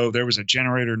 So there was a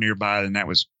generator nearby, and that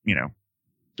was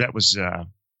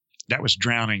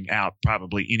drowning out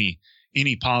probably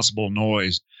any possible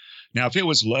noise. Now, if it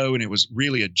was low and it was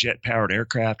really a jet powered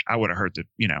aircraft, I would have heard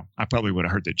I probably would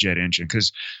have heard the jet engine,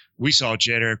 because we saw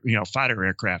fighter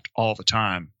aircraft all the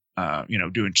time,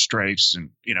 doing strafes and,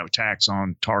 attacks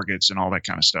on targets and all that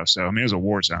kind of stuff. So, I mean, it was a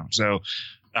war zone. So,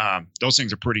 those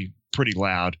things are pretty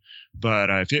loud, but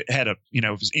if it had if it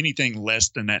was anything less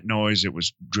than that noise, it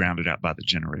was drowned out by the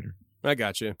generator. I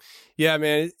got you. Yeah,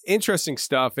 man, interesting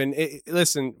stuff. And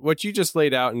listen, what you just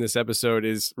laid out in this episode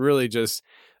is really just,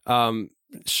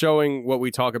 showing what we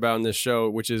talk about in this show,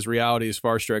 which is reality is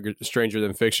far stranger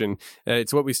than fiction.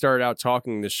 It's what we started out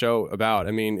talking the show about.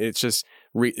 I mean, it's just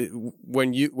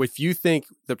if you think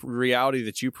the reality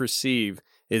that you perceive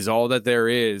is all that there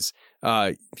is,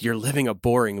 you're living a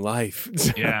boring life.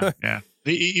 Yeah.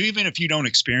 Even if you don't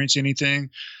experience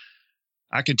anything,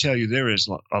 I can tell you there is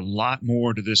a lot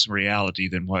more to this reality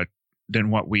than what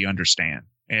we understand.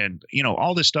 And,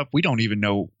 all this stuff, we don't even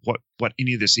know what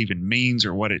any of this even means,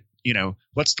 or what it,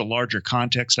 what's the larger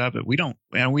context of it. We don't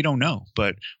know,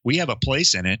 but we have a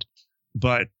place in it.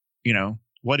 But,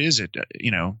 what is it?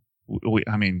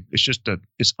 It's just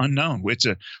it's unknown. It's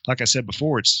like I said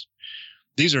before,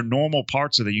 these are normal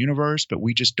parts of the universe, but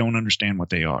we just don't understand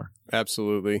what they are.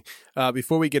 Absolutely.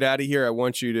 Before we get out of here, I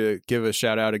want you to give a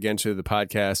shout out again to the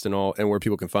podcast and where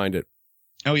people can find it.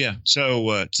 Oh, yeah. So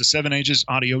it's the 7 Ages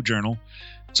Audio Journal.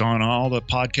 It's on all the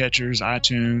podcatchers,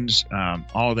 iTunes,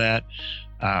 all of that.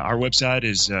 Our website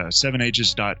is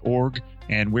 7ages.org,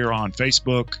 and we're on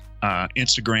Facebook,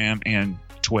 Instagram, and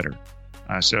Twitter.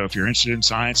 So if you're interested in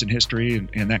science and history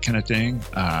and that kind of thing,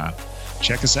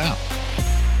 check us out.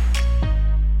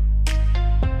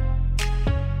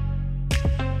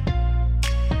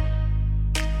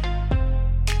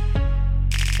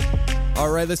 All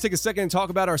right, let's take a second and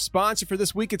talk about our sponsor for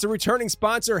this week. It's a returning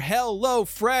sponsor,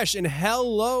 HelloFresh, and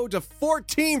hello to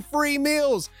 14 free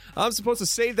meals. I'm supposed to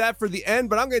save that for the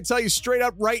end, but I'm going to tell you straight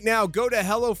up right now. Go to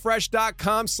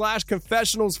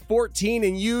HelloFresh.com/confessionals14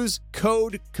 and use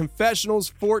code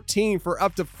confessionals14 for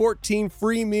up to 14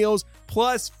 free meals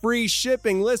plus free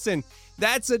shipping. Listen,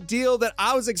 that's a deal that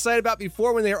I was excited about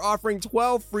before when they were offering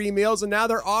 12 free meals, and now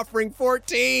they're offering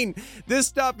 14. This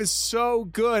stuff is so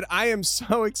good. I am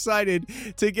so excited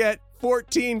to get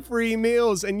 14 free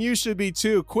meals, and you should be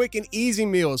too. Quick and easy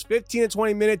meals, 15 to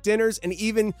 20 minute dinners, and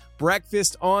even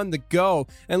breakfast on the go.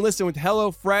 And listen, with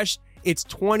HelloFresh, it's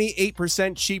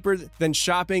 28% cheaper than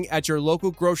shopping at your local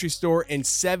grocery store and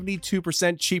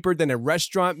 72% cheaper than a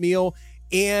restaurant meal.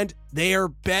 And they are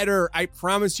better. I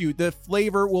promise you, the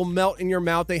flavor will melt in your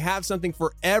mouth. They have something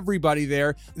for everybody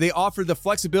there. They offer the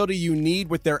flexibility you need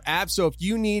with their app. So if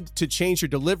you need to change your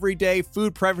delivery day,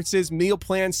 food preferences, meal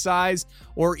plan size,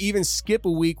 or even skip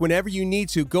a week, whenever you need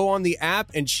to, go on the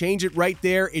app and change it right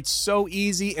there. It's so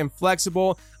easy and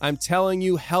flexible. I'm telling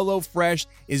you, HelloFresh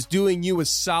is doing you a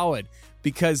solid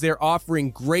because they're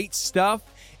offering great stuff.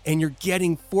 And you're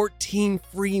getting 14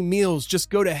 free meals.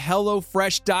 Just go to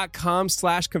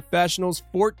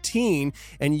HelloFresh.com/confessionals14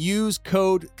 and use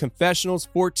code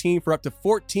confessionals14 for up to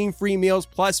 14 free meals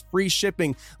plus free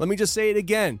shipping. Let me just say it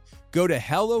again. Go to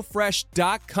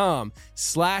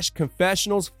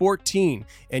HelloFresh.com/confessionals14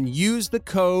 and use the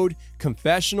code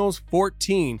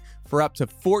confessionals14 for up to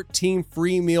 14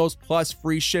 free meals plus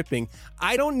free shipping.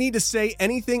 I don't need to say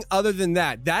anything other than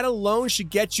that. That alone should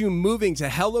get you moving to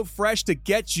HelloFresh to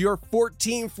get your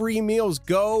 14 free meals.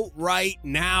 Go right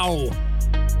now.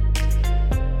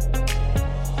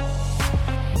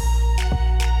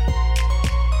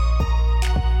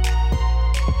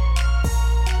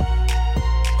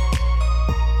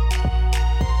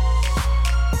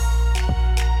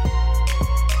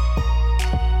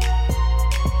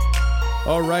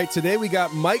 All right, today we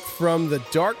got Mike from the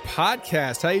Dark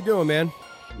Podcast. How you doing, man?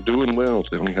 Doing well,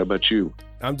 Tony. How about you?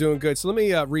 I'm doing good. So let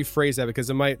me rephrase that because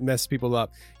it might mess people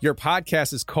up. Your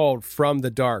podcast is called From the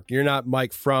Dark. You're not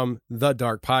Mike from the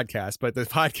Dark Podcast, but the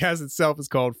podcast itself is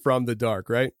called From the Dark,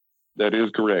 right? That is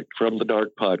correct. From the Dark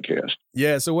Podcast.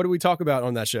 Yeah. So what do we talk about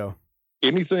on that show?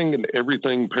 Anything and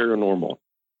everything paranormal.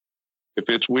 If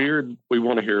it's weird, we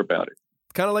want to hear about it.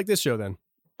 Kind of like this show then.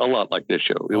 A lot like this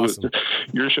show. Awesome.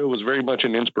 Your show was very much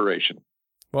an inspiration.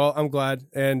 Well, I'm glad.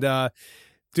 And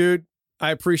dude,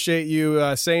 I appreciate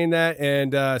you saying that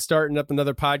and starting up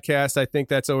another podcast. I think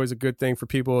that's always a good thing for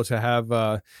people to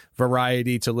have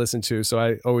variety to listen to. So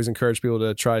I always encourage people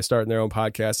to try starting their own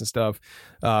podcast and stuff.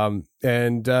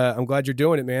 And I'm glad you're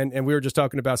doing it, man. And we were just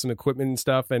talking about some equipment and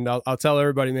stuff. And I'll tell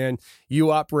everybody, man, you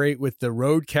operate with the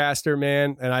Rodecaster,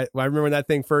 man. And I remember when that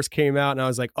thing first came out and I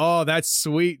was like, oh, that's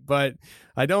sweet, but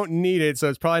I don't need it. So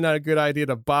it's probably not a good idea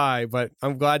to buy, but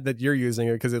I'm glad that you're using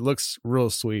it because it looks real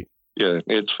sweet. Yeah,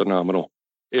 it's phenomenal.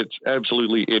 It's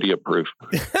absolutely idiot proof.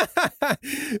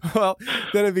 Well,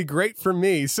 then it'd be great for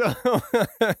me. So,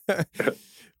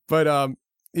 but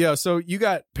yeah, so you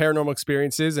got paranormal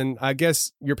experiences, and I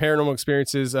guess your paranormal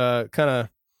experiences kind of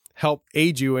help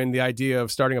aid you in the idea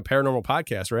of starting a paranormal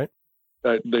podcast, right?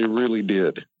 They really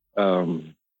did.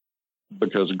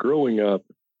 Because growing up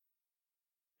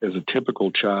as a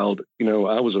typical child,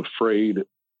 I was afraid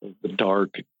of the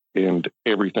dark and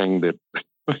everything that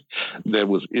that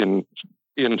was in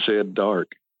said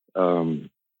dark. And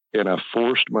I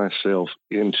forced myself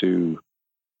into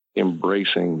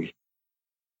embracing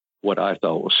what I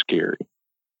thought was scary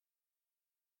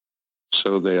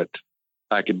so that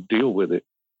I could deal with it.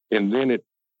 And then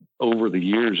over the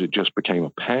years, it just became a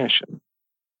passion.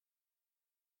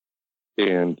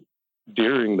 And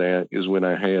during that is when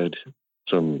I had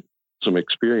some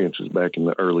experiences back in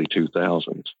the early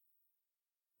 2000s.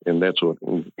 And that's what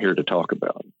I'm here to talk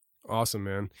about. Awesome,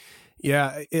 man.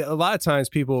 Yeah, a lot of times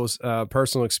people's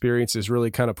personal experiences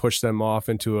really kind of push them off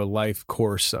into a life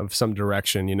course of some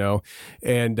direction, and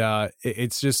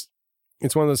it's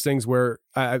one of those things where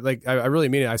I really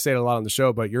mean it. I say it a lot on the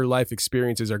show, but your life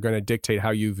experiences are going to dictate how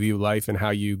you view life and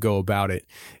how you go about it.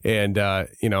 And,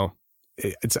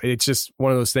 it's just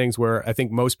one of those things where I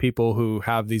think most people who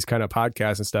have these kind of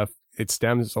podcasts and stuff, it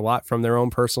stems a lot from their own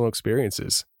personal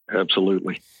experiences.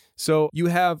 Absolutely. So you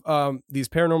have these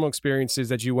paranormal experiences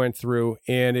that you went through,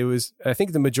 and I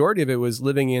think the majority of it was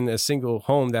living in a single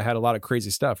home that had a lot of crazy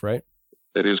stuff, right?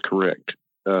 That is correct.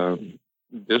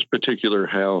 This particular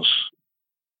house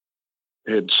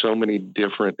had so many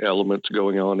different elements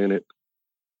going on in it.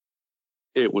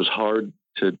 It was hard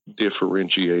to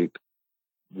differentiate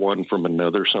one from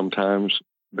another sometimes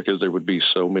because there would be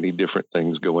so many different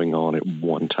things going on at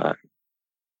one time.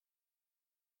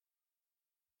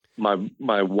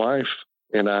 My wife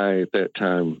and I at that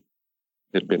time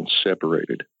had been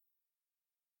separated,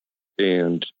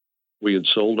 and we had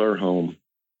sold our home,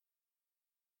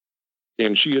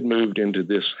 and she had moved into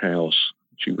this house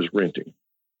she was renting.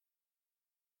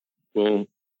 Well,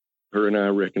 her and I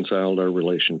reconciled our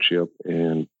relationship,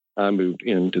 and I moved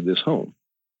into this home.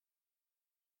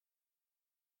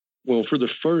 Well, for the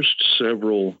first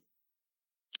several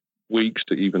weeks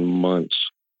to even months,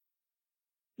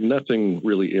 nothing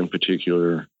really in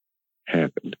particular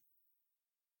happened.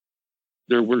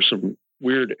 There were some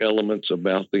weird elements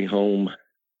about the home.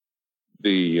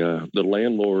 The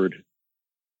landlord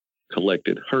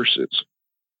collected hearses.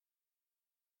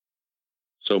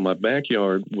 So my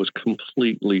backyard was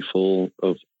completely full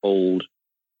of old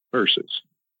hearses.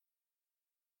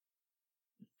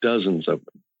 Dozens of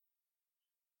them.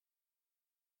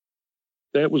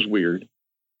 That was weird,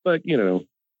 but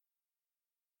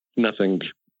nothing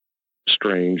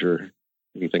strange or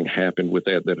anything happened with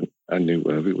that I knew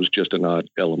of. It was just an odd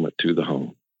element to the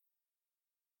home.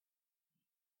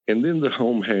 And then the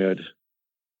home had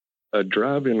a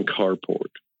drive-in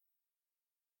carport.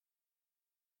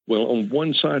 Well, on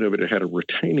one side of it, it had a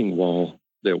retaining wall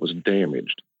that was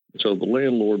damaged. So the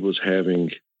landlord was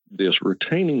having this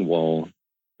retaining wall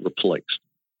replaced.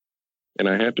 And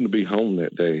I happened to be home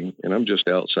that day, and I'm just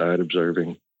outside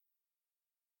observing.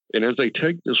 And as they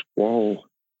take this wall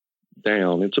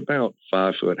down. It's about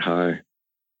 5 foot high,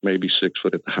 maybe 6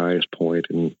 foot at the highest point,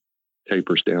 and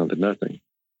tapers down to nothing.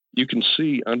 You can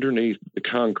see underneath the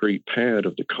concrete pad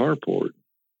of the carport,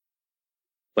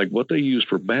 like what they used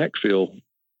for backfill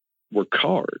were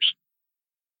cars.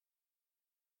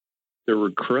 There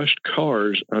were crushed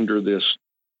cars under this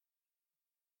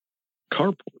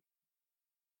carport.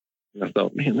 And I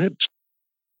thought, man, that's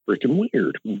freaking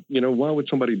weird. You know, why would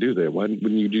somebody do that? Why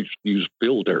wouldn't you just use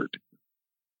fill dirt?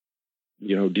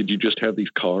 You know, did you just have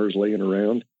these cars laying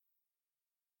around?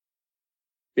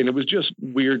 And it was just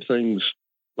weird things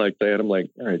like that. I'm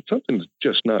like, all right, something's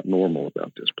just not normal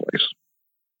about this place.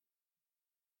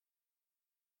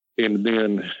 And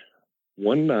then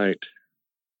one night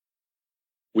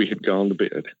we had gone to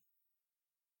bed,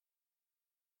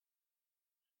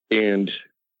 and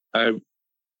I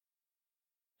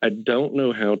don't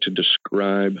know how to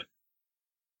describe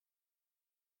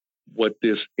what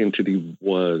this entity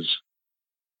was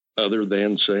other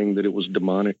than saying that it was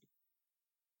demonic.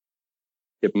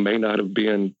 It may not have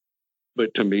been,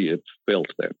 but to me, it felt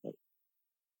that way.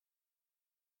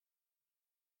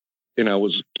 And I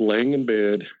was laying in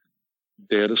bed,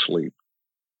 dead asleep.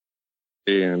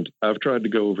 And I've tried to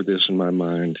go over this in my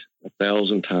mind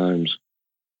 1,000 times.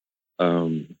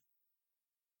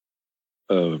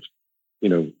 You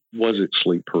know, was it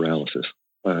sleep paralysis?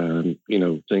 You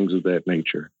know, things of that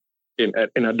nature. And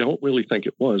I don't really think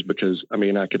it was, because, I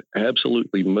mean, I could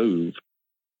absolutely move.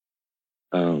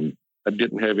 I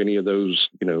didn't have any of those,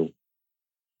 you know,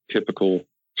 typical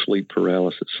sleep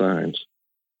paralysis signs.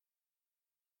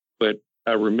 But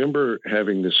I remember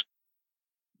having this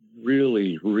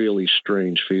really, really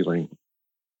strange feeling.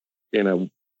 And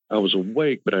I was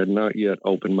awake, but I had not yet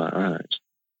opened my eyes.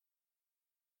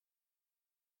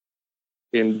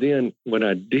 And then when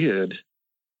I did,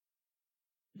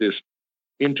 this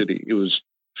entity, it was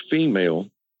female,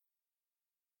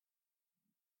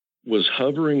 was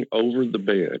hovering over the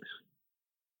bed,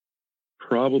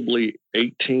 probably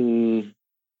 18,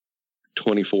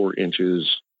 24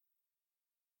 inches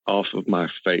off of my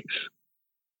face.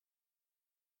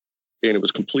 And it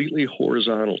was completely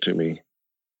horizontal to me.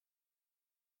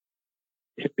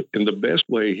 In the best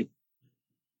way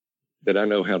that I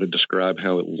know how to describe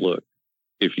how it looked,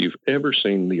 if you've ever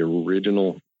seen the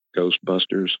original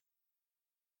Ghostbusters,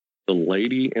 the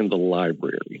lady in the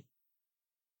library,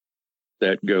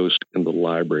 that ghost in the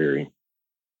library,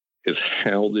 is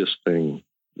how this thing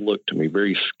looked to me.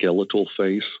 Very skeletal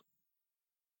face.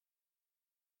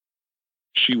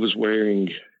 She was wearing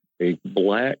a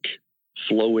black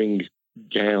flowing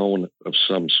gown of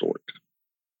some sort.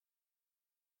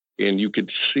 And you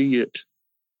could see it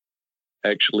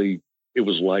actually, it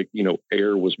was like, you know,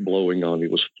 air was blowing on,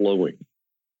 it was flowing.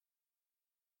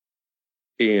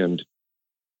 And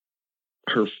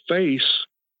her face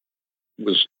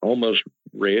was almost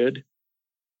red.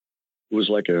 It was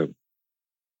like I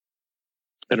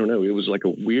don't know, it was like a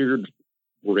weird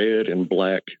red and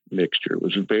black mixture. It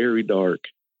was very dark,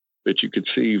 but you could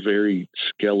see very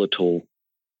skeletal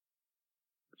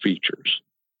features.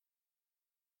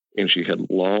 And she had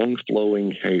long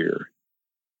flowing hair,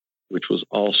 which was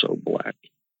also black.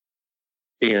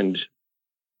 And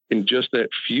in just that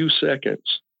few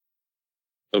seconds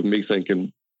of me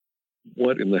thinking,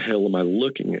 what in the hell am I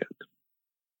looking at?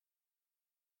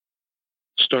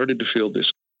 Started to feel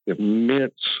this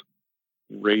immense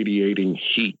radiating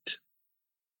heat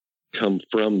come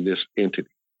from this entity.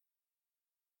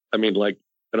 I mean, like,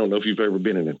 I don't know if you've ever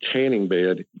been in a tanning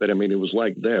bed, but I mean, it was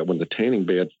like that. When the tanning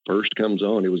bed first comes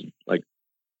on, it was like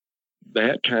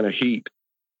that kind of heat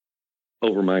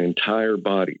over my entire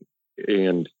body.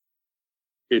 And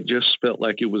it just felt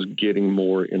like it was getting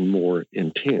more and more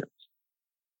intense.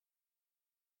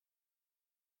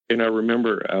 And I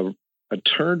remember I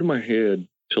turned my head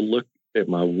to look at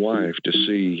my wife to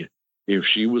see if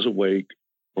she was awake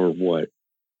or what.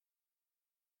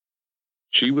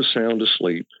 She was sound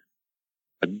asleep.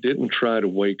 I didn't try to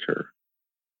wake her.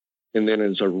 And then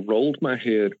as I rolled my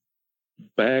head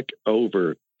back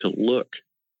over to look,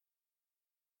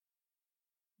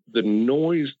 the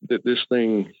noise that this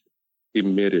thing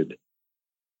emitted,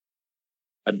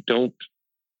 I don't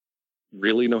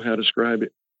really know how to describe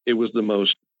it. It was the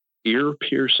most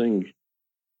ear-piercing,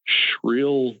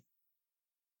 shrill.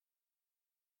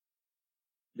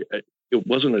 It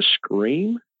wasn't a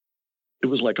scream. It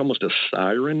was like almost a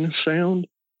siren sound.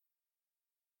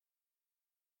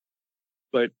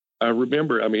 But I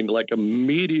remember, I mean, like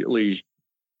immediately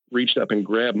reached up and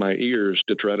grabbed my ears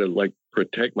to try to like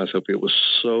protect myself. It was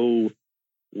so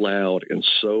loud and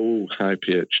so high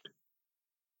pitched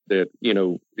that, you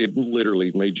know, it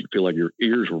literally made you feel like your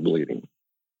ears were bleeding.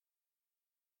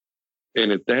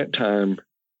 And at that time,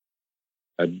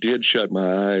 I did shut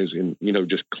my eyes and,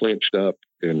 just clenched up.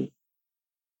 And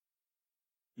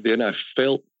then I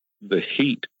felt the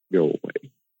heat go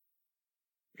away.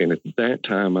 And at that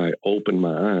time, I opened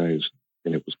my eyes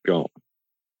and it was gone.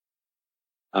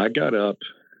 I got up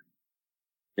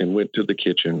and went to the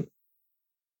kitchen,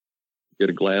 get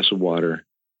a glass of water,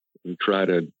 and try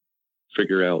to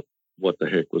figure out what the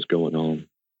heck was going on.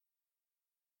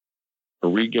 I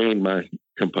regained my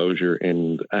composure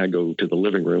and I go to the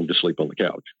living room to sleep on the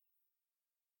couch.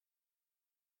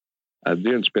 I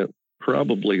then spent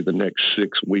probably the next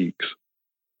 6 weeks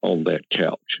on that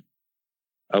couch.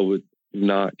 I would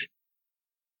not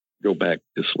go back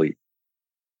to sleep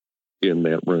in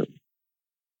that room.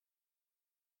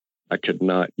 I could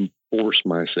not force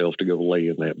myself to go lay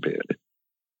in that bed.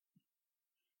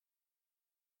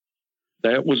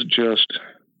 That was just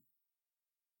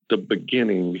the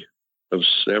beginning of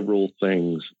several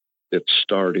things that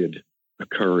started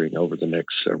occurring over the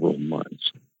next several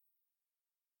months.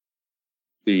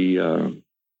 The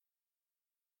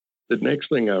next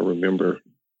thing I remember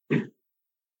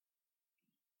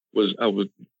was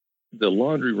the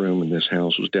laundry room in this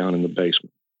house was down in the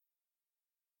basement.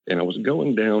 And I was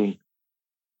going down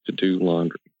to do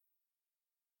laundry.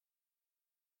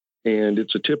 And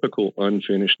it's a typical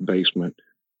unfinished basement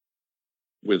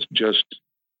with just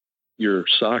your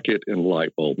socket and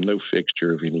light bulb, no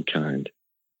fixture of any kind.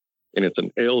 And it's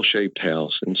an L-shaped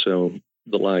house. And so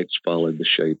the lights followed the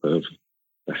shape of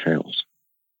the house.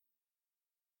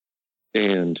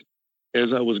 And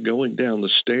as I was going down the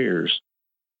stairs,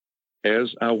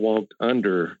 as I walked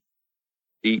under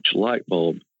each light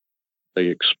bulb, they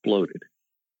exploded.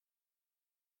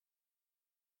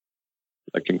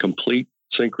 Like in complete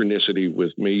synchronicity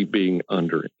with me being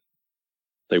under it.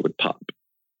 They would pop.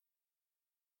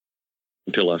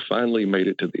 Until I finally made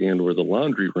it to the end where the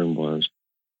laundry room was.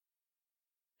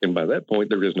 And by that point,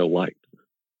 there is no light.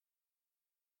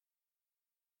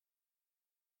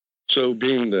 So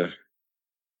being the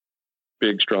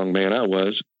big, strong man I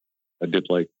was, I did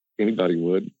like anybody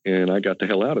would, and I got the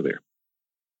hell out of there.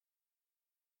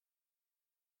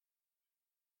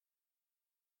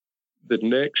 The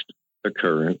next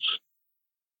occurrence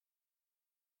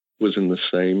was in the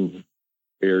same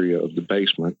area of the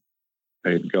basement. I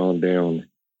had gone down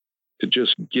to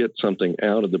just get something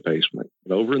out of the basement.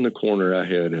 And over in the corner, I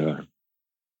had a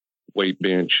weight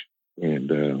bench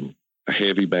and a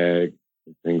heavy bag,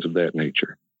 and things of that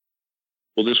nature.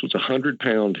 Well, this was a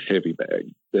 100-pound heavy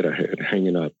bag that I had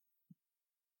hanging up.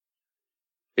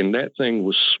 And that thing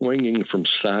was swinging from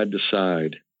side to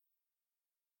side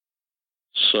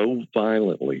so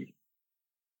violently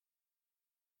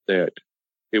that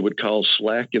it would cause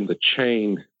slack in the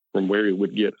chain from where it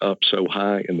would get up so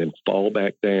high and then fall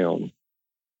back down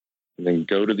and then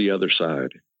go to the other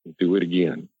side and do it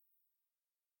again.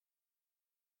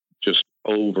 Just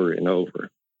over and over.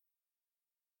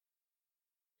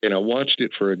 And I watched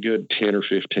it for a good 10 or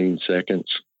 15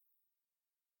 seconds.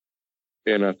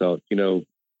 And I thought,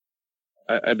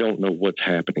 I don't know what's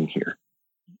happening here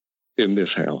in this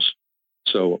house.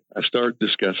 So I started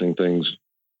discussing things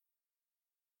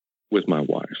with my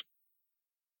wife.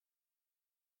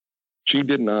 She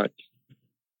did not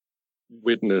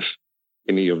witness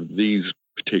any of these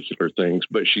particular things,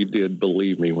 but she did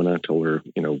believe me when I told her,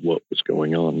 what was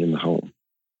going on in the home.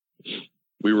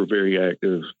 We were very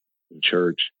active in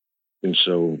church, and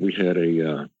so we had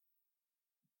a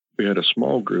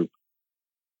small group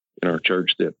in our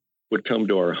church that would come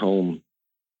to our home,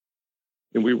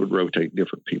 and we would rotate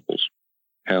different people's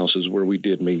houses where we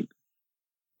did meet.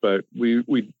 But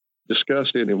we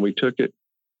discussed it and we took it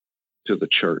to the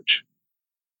church.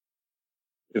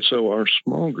 And so our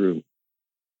small group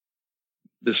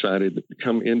decided to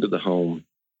come into the home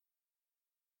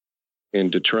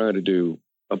and to try to do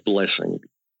a blessing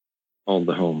on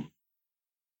the home.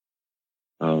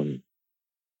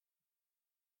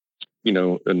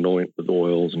 Anoint with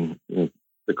oils and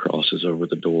the crosses over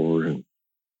the door. And,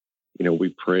 we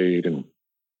prayed and,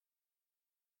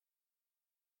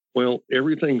 well,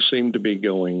 everything seemed to be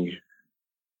going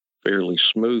fairly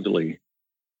smoothly.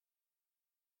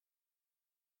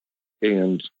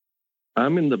 And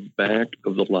I'm in the back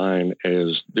of the line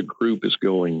as the group is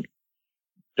going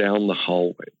down the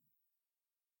hallway.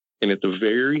 And at the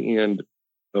very end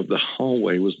of the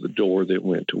hallway was the door that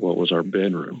went to what was our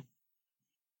bedroom.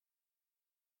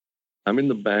 I'm in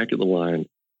the back of the line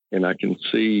and I can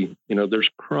see, there's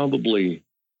probably,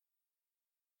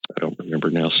 I don't remember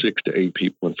now, 6 to 8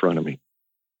 people in front of me.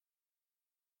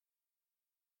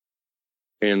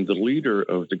 And the leader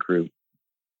of the group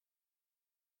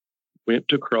went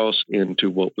to cross into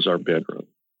what was our bedroom.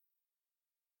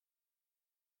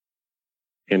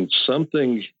 and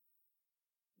something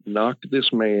knocked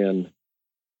this man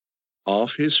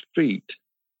off his feet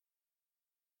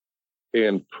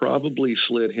and probably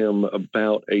slid him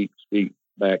about 8 feet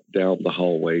back down the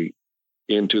hallway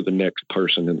into the next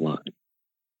person in line.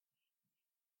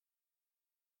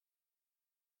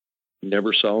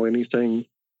 Never saw anything.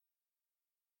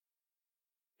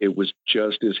 It was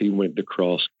just as he went to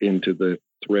cross into the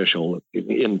threshold,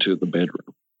 into the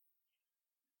bedroom.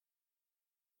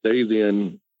 They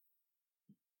then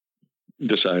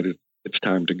decided it's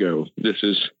time to go. This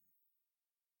is,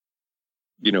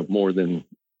 more than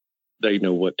they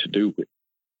know what to do with.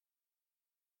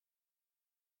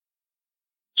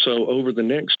 So over the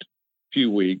next few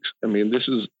weeks,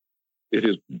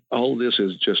 all this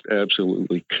has just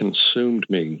absolutely consumed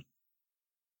me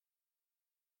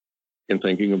in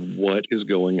thinking of what is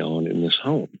going on in this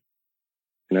home.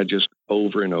 And I just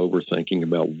over and over thinking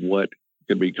about what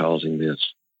could be causing this.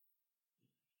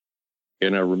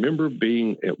 And I remember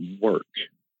being at work,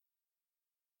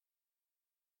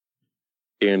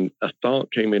 and a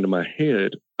thought came into my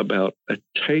head about a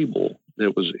table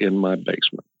that was in my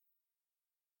basement.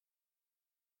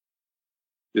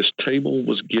 This table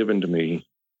was given to me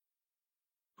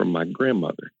from my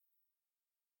grandmother.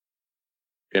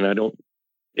 And at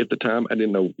the time, I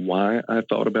didn't know why I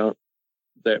thought about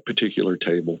that particular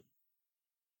table.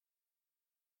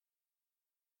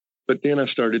 But then I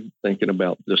started thinking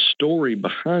about the story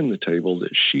behind the table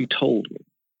that she told me.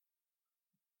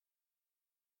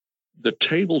 The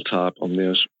tabletop on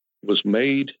this was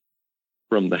made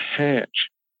from the hatch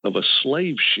of a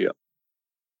slave ship.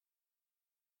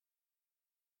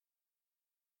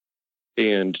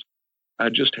 And I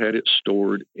just had it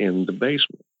stored in the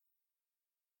basement.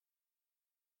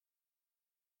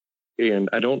 And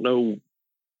I don't know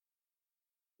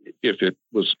if it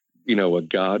was, a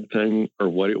God thing or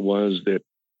what it was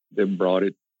that brought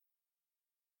it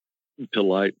to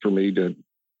light for me to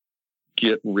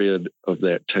get rid of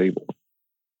that table.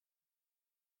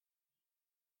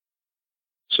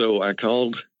 So I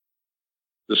called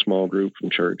the small group from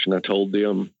church and I told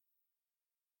them,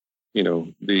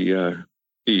 the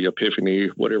epiphany,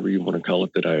 whatever you want to call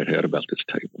it, that I had about this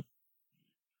table.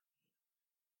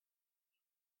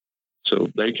 So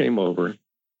they came over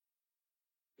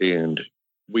and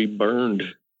we burned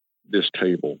this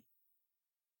table.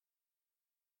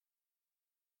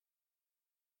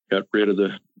 Got rid of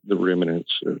the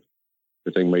remnants.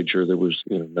 Everything, made sure there was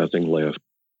nothing left.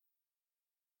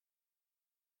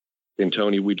 And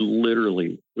Tony, we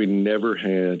never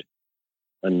had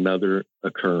another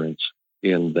occurrence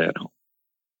in that home.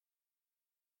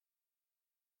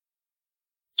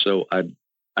 So I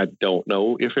don't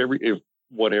know if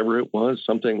whatever it was,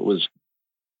 something was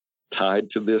tied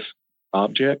to this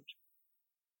object.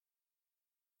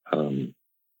 I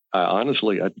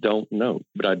honestly don't know,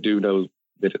 but I do know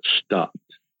that it stopped.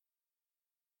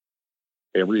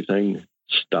 Everything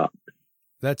stopped.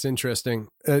 That's interesting.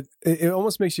 It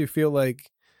almost makes you feel like,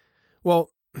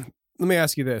 well, let me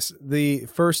ask you this. The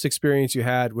first experience you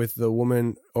had with the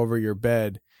woman over your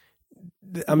bed,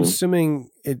 I'm assuming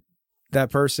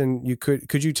that person,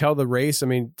 could you tell the race? I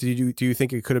mean, do you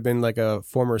think it could have been like a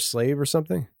former slave or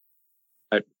something?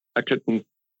 I couldn't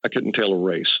tell a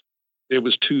race. It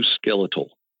was too skeletal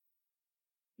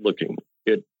looking.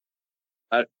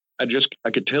 I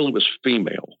could tell it was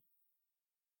female,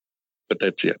 but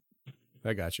that's it.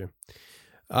 I got you.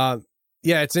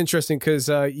 Yeah, it's interesting because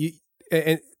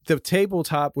and the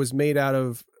tabletop was made out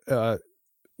of what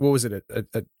was it?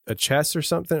 A chest or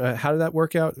something? How did that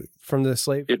work out from the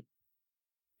slave?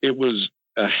 It was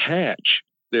a hatch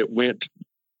that went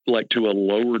like to a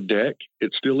lower deck.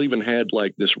 It still even had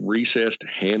like this recessed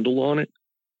handle on it,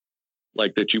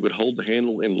 like that you would hold the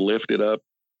handle and lift it up,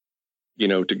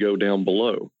 to go down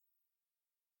below.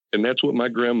 And that's what my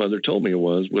grandmother told me it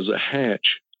was a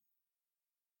hatch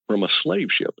from a slave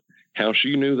ship. How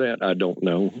she knew that, I don't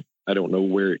know. I don't know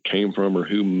where it came from or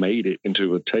who made it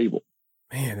into a table.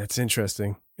 Man, that's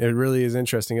interesting. It really is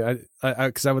interesting.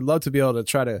 Because I would love to be able to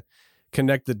try to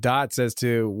connect the dots as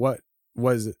to what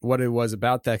it was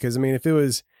about that. Because I mean, if it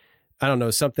was, I don't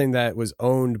know, something that was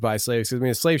owned by slaves. Because I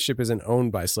mean, a slave ship isn't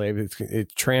owned by slaves;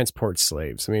 it transports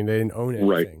slaves. I mean, they didn't own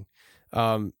anything.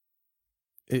 Right.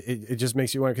 It just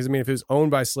makes you wonder. Because I mean, if it was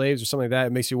owned by slaves or something like that,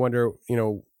 it makes you wonder.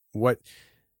 What?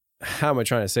 How am I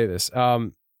trying to say this?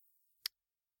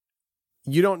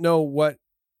 You don't know what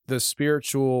the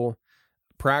spiritual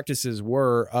practices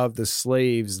were of the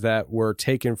slaves that were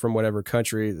taken from whatever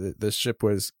country the ship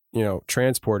was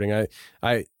transporting.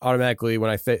 I automatically, when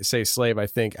I say slave, I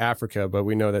think Africa, but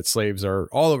we know that slaves are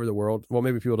all over the world. Well,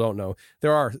 maybe people don't know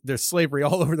there's slavery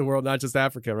all over the world, not just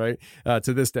Africa, right?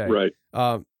 To this day. Right.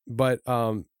 But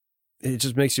it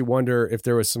just makes you wonder if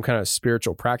there was some kind of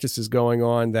spiritual practices going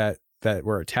on that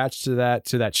were attached to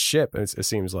that ship. It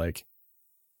seems like.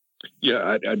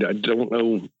 Yeah, I don't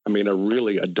know. I mean,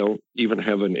 I don't even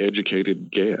have an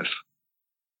educated guess.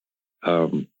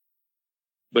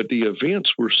 But the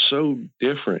events were so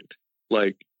different,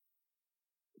 like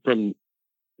from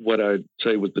what I'd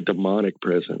say was the demonic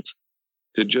presence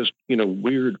to just,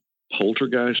 weird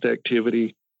poltergeist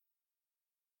activity.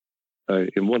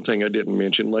 And one thing I didn't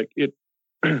mention, like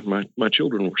my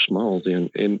children were small then,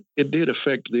 and it did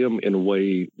affect them in a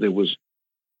way that was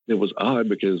odd,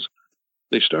 because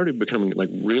they started becoming like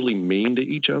really mean to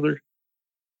each other.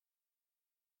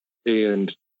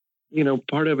 And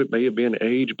part of it may have been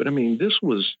age, but I mean, it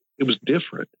was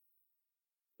different.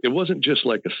 It wasn't just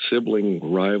like a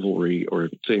sibling rivalry or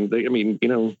thing. They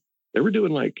were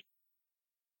doing like,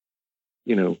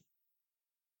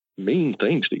 mean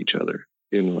things to each other.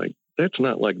 And like, that's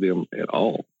not like them at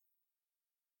all.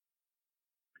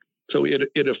 So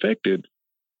it affected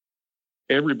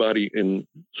everybody in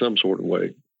some sort of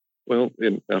way. Well,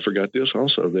 and I forgot this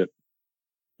also, that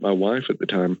my wife at the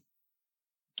time,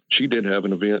 she did have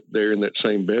an event there in that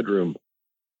same bedroom.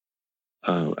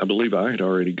 I believe I had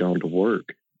already gone to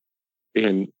work,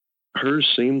 and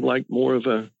hers seemed like more of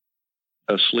a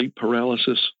sleep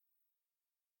paralysis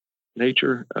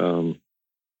nature,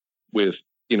 with,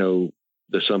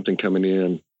 the something coming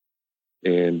in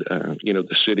and,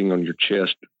 the sitting on your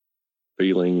chest,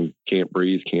 feeling, can't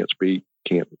breathe, can't speak,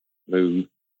 can't move.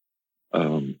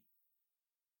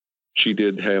 She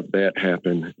did have that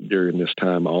happen during this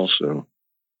time also.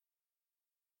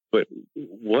 But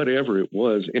whatever it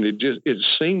was, and it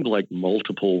seemed like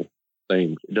multiple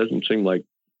things. It doesn't seem like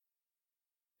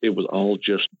it was all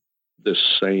just the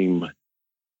same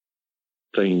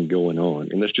thing going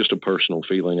on. And that's just a personal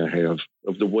feeling I have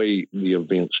of the way the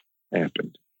events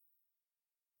happened.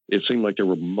 It seemed like there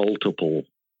were multiple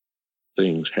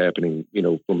things happening,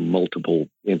 from multiple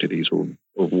entities or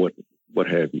what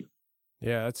have you.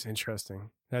 Yeah, that's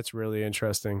interesting. That's really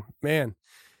interesting, man.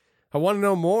 I want to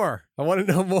know more.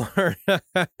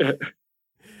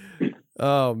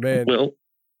 Oh man. Well,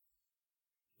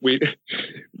 we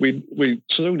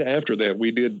soon after that,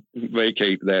 we did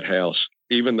vacate that house,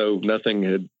 even though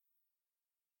nothing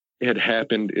had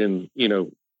happened in,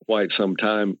 quite some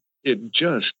time. It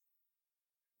just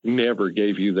never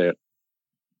gave you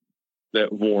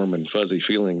that warm and fuzzy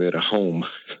feeling that a home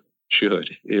should.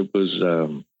 It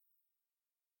was,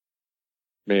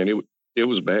 man, it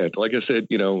was bad. Like I said,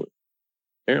 I'm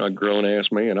a grown ass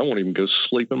man. I won't even go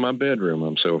sleep in my bedroom.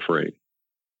 I'm so afraid.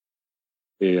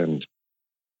 And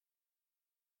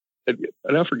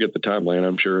I forget the timeline.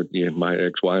 I'm sure my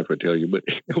ex-wife would tell you, but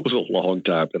it was a long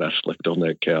time that I slept on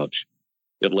that couch.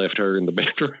 It left her in the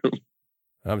bedroom.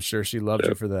 I'm sure she loved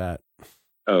you for that.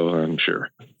 Oh, I'm sure.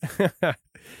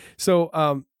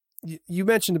 So, you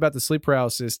mentioned about the sleep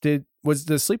paralysis. Was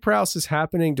the sleep paralysis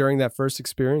happening during that first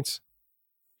experience?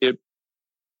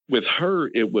 With her,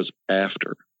 it was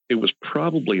after. It was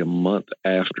probably a month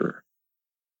after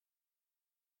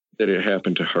that it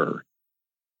happened to her.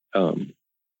 And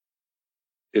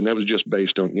that was just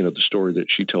based on, the story that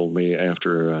she told me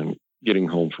after getting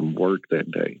home from work that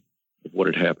day, what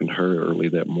had happened to her early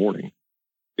that morning.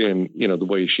 And, the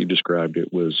way she described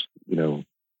it was,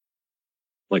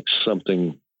 like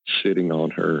something sitting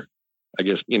on her, I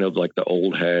guess, like the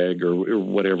old hag or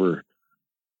whatever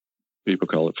people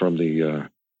call it from the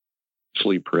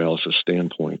sleep paralysis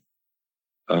standpoint.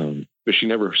 But she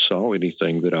never saw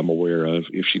anything that I'm aware of.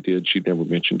 If she did, she never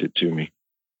mentioned it to me.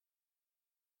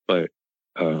 But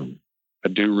I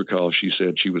do recall she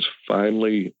said she was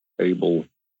finally able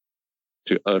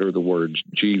to utter the words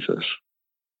Jesus,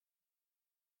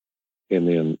 and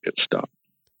then it stopped.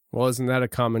 Well, isn't that a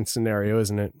common scenario,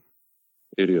 isn't it?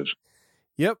 It is.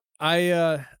 Yep.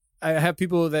 I have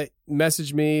people that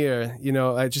message me, or,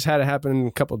 I just had it happen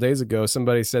a couple of days ago.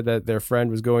 Somebody said that their friend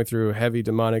was going through heavily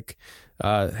demonic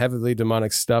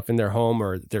stuff in their home,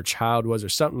 or their child was, or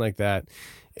something like that.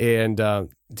 And do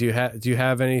you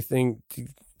have anything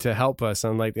to help us?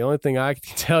 I'm like, the only thing I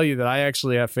can tell you that I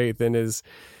actually have faith in is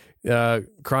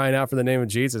crying out for the name of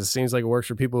Jesus. It seems like it works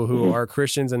for people who are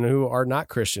Christians and who are not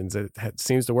Christians. It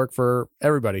seems to work for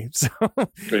everybody. So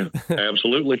yeah,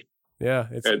 absolutely. Yeah.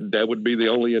 That would be the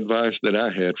only advice that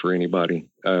I had for anybody.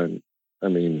 I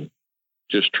mean,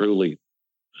 just truly,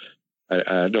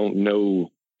 I don't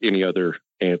know any other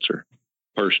answer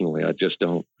personally. I just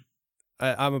don't.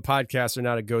 I'm a podcaster,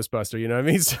 not a Ghostbuster. You know what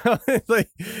I mean? So like,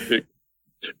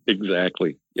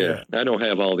 exactly. Yeah. I don't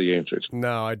have all the answers.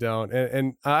 No, I don't.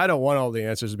 And I don't want all the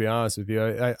answers, to be honest with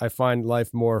you. I find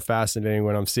life more fascinating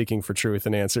when I'm seeking for truth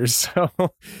and answers. So,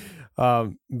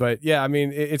 but yeah, I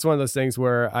mean, it's one of those things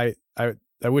where I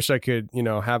wish I could,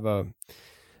 have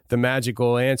the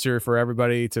magical answer for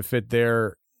everybody to fit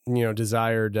their,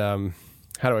 desired,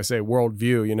 how do I say,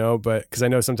 worldview, but because I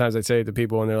know sometimes I say it to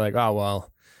people and they're like, oh,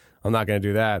 well, I'm not going to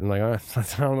do that. I'm like, oh, I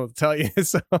don't know what to tell you.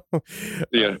 So,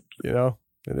 yeah,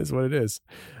 it is what it is.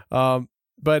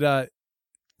 But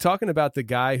talking about the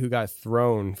guy who got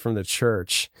thrown from the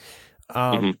church,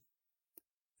 one,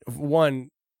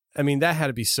 I mean, that had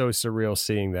to be so surreal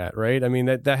seeing that, right? I mean,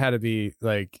 that had to be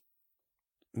like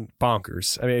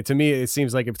bonkers. I mean, to me, it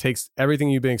seems like it takes everything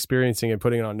you've been experiencing and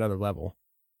putting it on another level.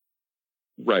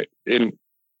 Right. And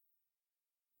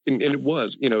it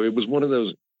was, it was one of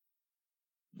those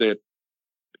that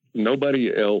nobody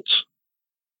else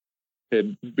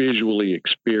had visually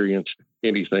experienced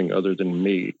anything other than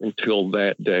me until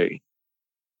that day.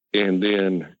 And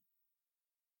then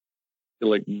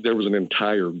like there was an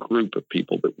entire group of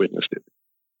people that witnessed it.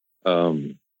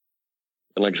 And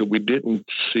like I said, we didn't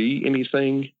see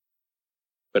anything,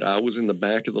 but I was in the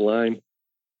back of the line.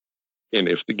 And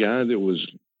if the guy that was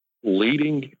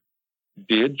leading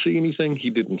did see anything, he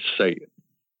didn't say it.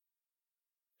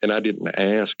 And I didn't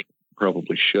ask,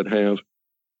 probably should have.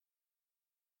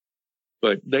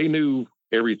 But they knew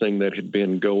everything that had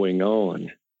been going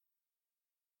on.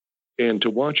 And to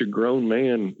watch a grown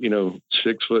man,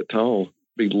 6 foot tall,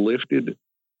 be lifted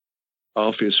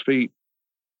off his feet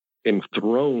and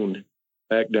thrown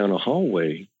back down a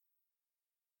hallway,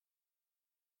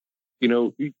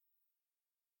 you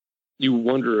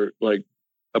wonder like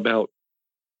about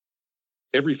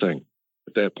everything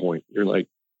at that point. You're like,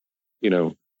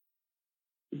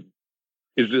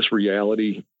 is this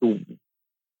reality?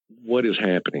 What is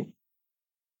happening?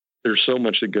 There's so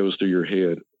much that goes through your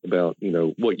head about,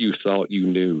 what you thought you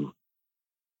knew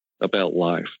about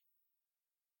life.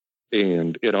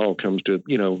 And it all comes to,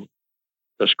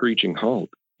 a screeching halt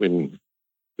when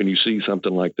you see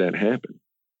something like that happen.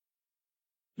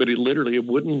 But it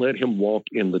wouldn't let him walk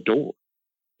in the door.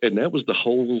 And that was the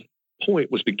whole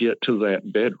point, was to get to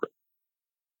that bedroom.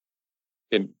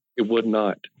 And it would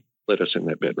not let us in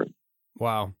that bedroom.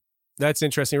 Wow. That's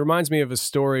interesting. It reminds me of a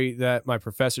story that my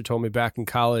professor told me back in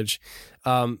college.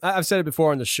 I've said it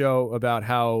before on the show about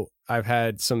how I've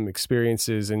had some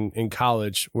experiences in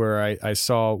college where I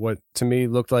saw what to me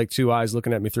looked like two eyes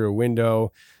looking at me through a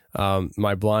window,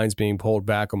 my blinds being pulled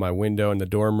back on my window in the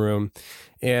dorm room.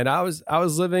 And I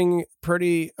was living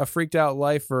a freaked out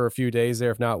life for a few days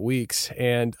there, if not weeks.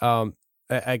 And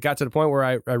I got to the point where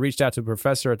I reached out to a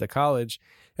professor at the college.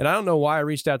 And I don't know why I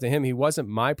reached out to him. He wasn't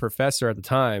my professor at the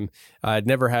time. I'd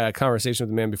never had a conversation with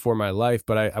the man before in my life,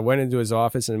 but I went into his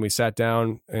office and we sat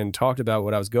down and talked about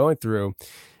what I was going through.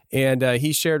 And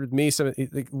he shared with me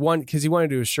because he wanted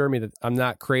to assure me that I'm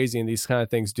not crazy and these kind of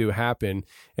things do happen.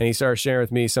 And he started sharing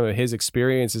with me some of his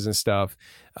experiences and stuff.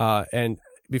 And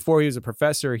before he was a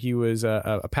professor, he was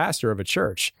a pastor of a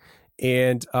church.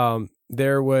 And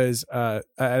there was, and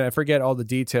I forget all the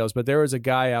details, but there was a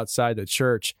guy outside the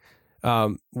church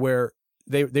where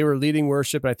they were leading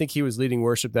worship, and I think he was leading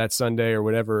worship that Sunday or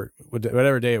whatever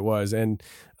day it was. And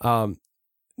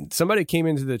somebody came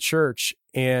into the church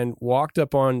and walked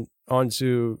up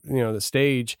onto the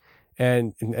stage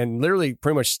and literally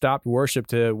pretty much stopped worship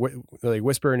to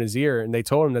whisper in his ear. And they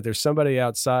told him that there's somebody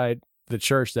outside the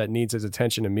church that needs his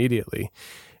attention immediately.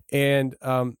 And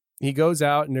he goes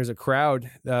out and there's a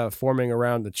crowd forming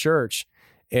around the church.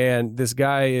 And this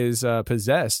guy is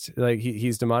possessed, like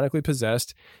he's demonically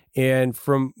possessed. And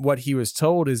from what he was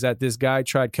told is that this guy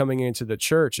tried coming into the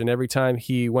church, and every time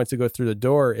he went to go through the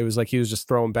door, it was like he was just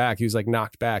thrown back. He was like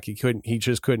knocked back. He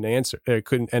just couldn't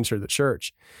enter the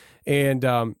church.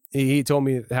 And he told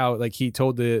me how like he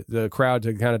told the crowd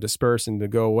to kind of disperse and to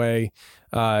go away.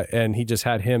 And he just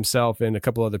had himself and a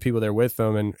couple other people there with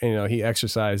him, and he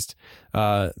exorcised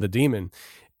the demon.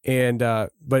 And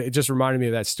but it just reminded me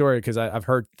of that story because I've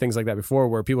heard things like that before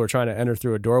where people are trying to enter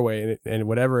through a doorway and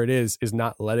whatever it is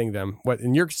not letting them. What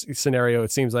in your scenario,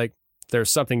 it seems like there's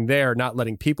something there not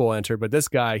letting people enter, but this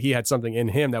guy, he had something in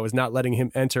him that was not letting him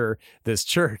enter this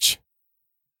church.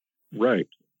 Right.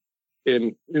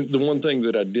 And the one thing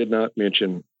that I did not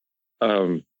mention,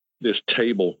 this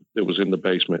table that was in the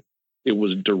basement, it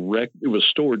was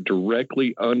stored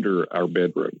directly under our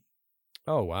bedroom.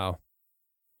 Oh, wow.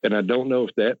 And I don't know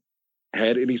if that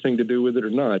had anything to do with it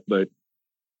or not, but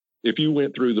if you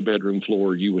went through the bedroom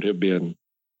floor, you would have been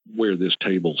where this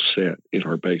table sat in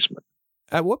our basement.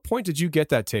 At what point did you get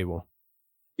that table?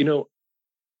 You know,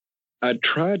 I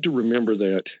tried to remember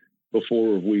that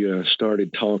before we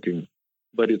started talking,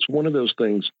 but it's one of those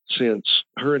things since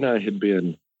her and I had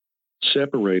been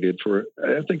separated for,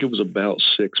 I think it was about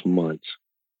 6 months.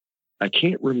 I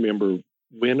can't remember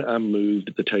when I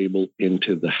moved the table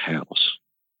into the house.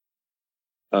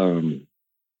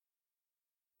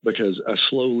 Because I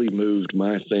slowly moved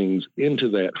my things into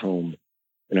that home.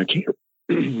 And I can't,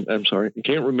 I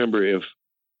can't remember if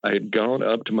I had gone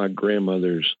up to my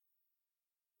grandmother's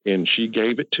and she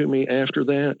gave it to me after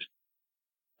that.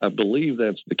 I believe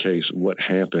that's the case of what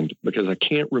happened, because I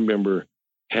can't remember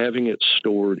having it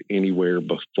stored anywhere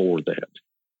before that.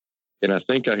 And I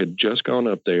think I had just gone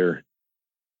up there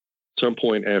some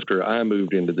point after I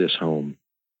moved into this home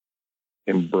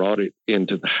and brought it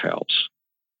into the house.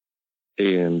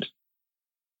 And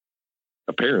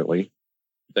apparently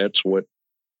that's what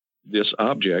this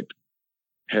object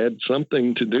had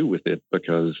something to do with it,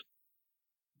 because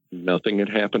nothing had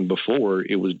happened before.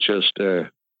 It was just kind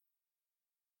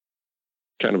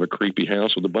of a creepy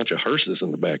house with a bunch of hearses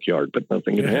in the backyard, but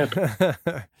nothing had happened.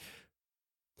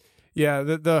 Yeah,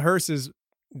 the hearses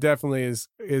definitely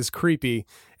is creepy.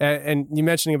 And you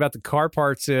mentioning about the car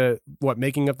parts,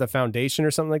 making up the foundation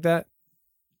or something like that?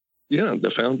 Yeah,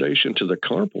 the foundation to the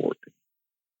carport.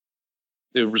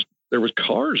 There was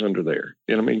cars under there.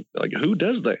 And I mean, like, who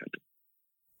does that?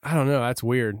 I don't know. That's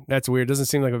weird. Doesn't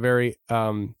seem like a very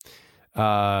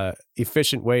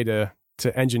efficient way to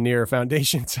engineer a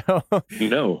foundation. So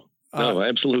no,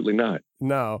 absolutely not.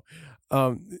 No.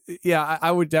 Yeah, I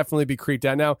would definitely be creeped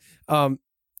out. Now,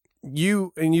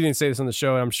 you didn't say this on the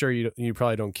show, and I'm sure you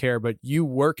probably don't care, but you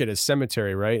work at a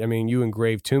cemetery, right? I mean, you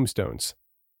engrave tombstones.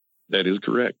 That is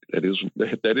correct. That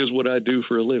is what I do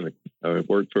for a living. I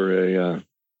work for a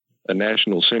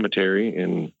national cemetery,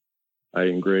 and I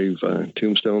engrave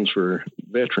tombstones for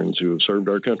veterans who have served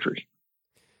our country.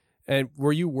 And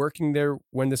were you working there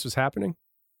when this was happening?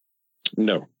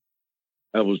 No,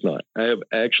 I was not. I have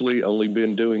actually only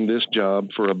been doing this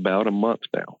job for about a month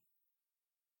now.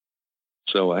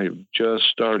 So I have just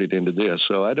started into this.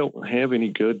 So I don't have any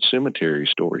good cemetery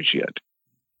stories yet.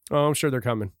 Oh, I'm sure they're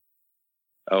coming.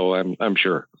 Oh, I'm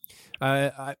sure.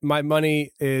 My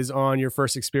money is on your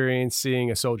first experience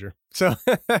seeing a soldier. So,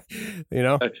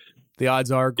 the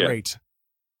odds are great.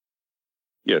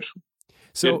 Yes.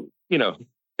 So,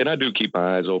 and I do keep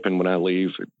my eyes open when I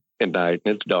leave at night,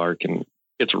 and it's dark, and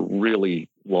it's a really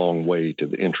long way to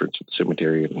the entrance of the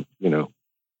cemetery. And,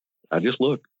 I just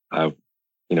look.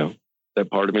 That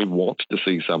part of me wants to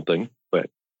see something, but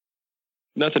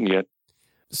nothing yet.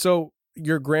 So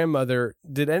your grandmother,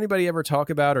 did anybody ever talk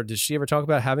about, or did she ever talk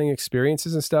about having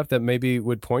experiences and stuff that maybe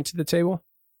would point to the table?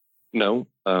 No.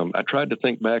 I tried to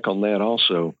think back on that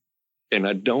also, and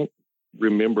I don't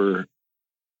remember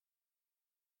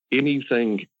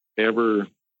anything ever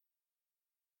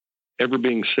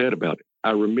being said about it.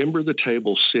 I remember the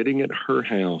table sitting at her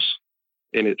house,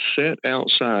 and it sat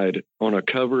outside on a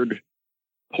covered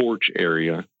porch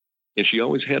area, and she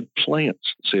always had plants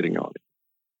sitting on it.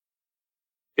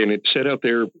 And it sat out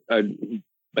there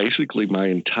basically my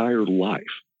entire life.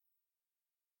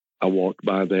 I walked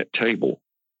by that table,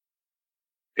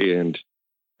 and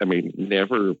I mean,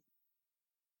 never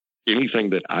anything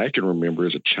that I can remember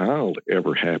as a child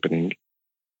ever happening.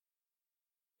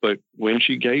 But when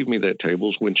she gave me that table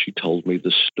is when she told me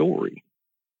the story.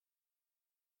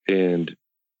 And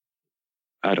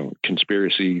I don't,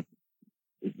 conspiracy,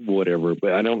 whatever,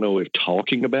 but I don't know if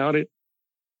talking about it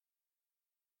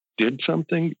did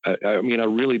something. I mean, I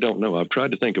really don't know. I've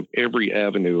tried to think of every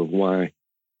avenue of why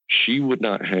she would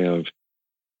not have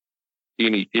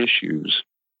any issues,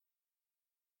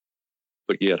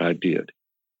 but yet I did.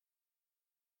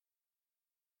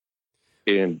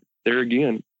 And there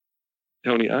again,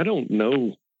 Tony, I don't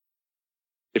know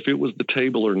if it was the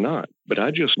table or not, but I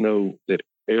just know that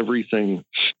everything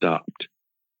stopped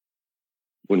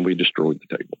when we destroyed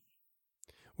the table.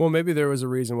 Well, maybe there was a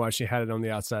reason why she had it on the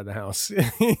outside of the house,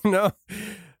 I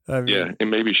mean, yeah,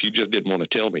 and maybe she just didn't want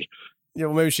to tell me. Yeah,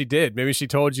 well, maybe she did. Maybe she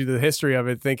told you the history of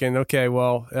it, thinking, okay,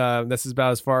 well, this is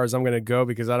about as far as I'm going to go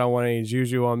because I don't want any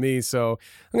juju on me. So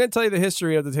I'm going to tell you the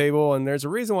history of the table, and there's a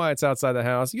reason why it's outside the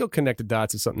house. You'll connect the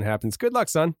dots if something happens. Good luck,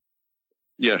 son.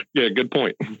 Yeah, good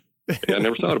point. Yeah, I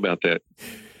never thought about that.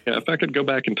 Yeah, if I could go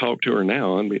back and talk to her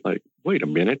now, I'd be like, wait a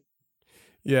minute.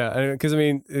 Yeah, because I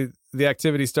mean, the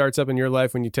activity starts up in your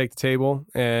life when you take the table,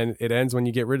 and it ends when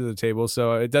you get rid of the table.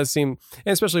 So it does seem,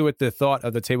 and especially with the thought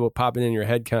of the table popping in your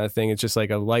head kind of thing, it's just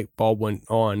like a light bulb went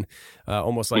on,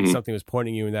 almost like something was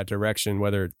pointing you in that direction,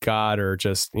 whether it's God or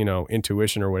just,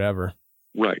 intuition or whatever.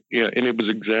 Right. Yeah. And it was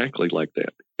exactly like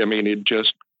that. I mean, it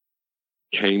just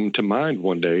came to mind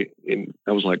one day, and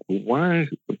I was like, why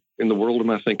in the world am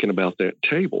I thinking about that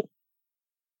table?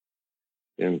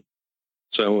 And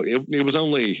so it was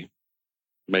only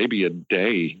maybe a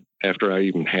day after I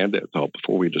even had that thought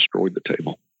before we destroyed the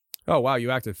table. Oh, wow.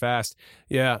 You acted fast.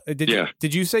 Yeah.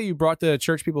 Did you say you brought the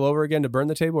church people over again to burn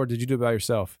the table, or did you do it by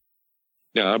yourself?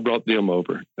 Yeah, I brought them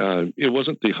over. It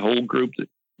wasn't the whole group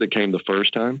that came the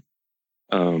first time,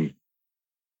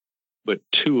 but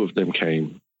two of them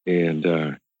came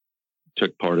and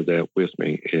took part of that with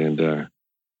me. And,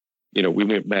 we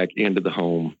went back into the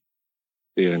home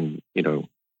and,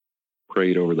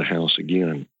 prayed over the house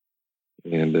again.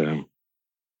 And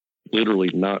literally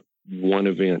not one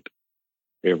event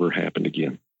ever happened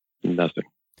again. Nothing.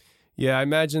 Yeah, I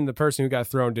imagine the person who got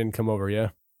thrown didn't come over, yeah?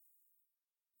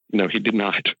 No, he did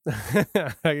not. I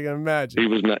can imagine. He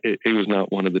was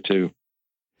not one of the two.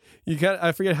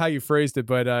 I forget how you phrased it,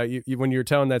 but when you were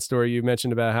telling that story, you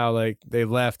mentioned about how like they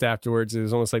left afterwards. It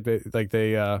was almost like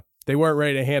they weren't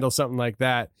ready to handle something like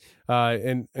that.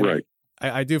 And right.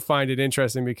 I do find it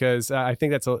interesting because I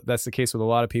think that's the case with a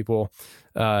lot of people.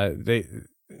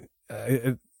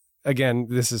 Again,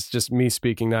 this is just me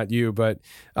speaking, not you, but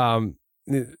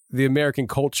the American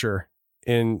culture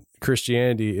in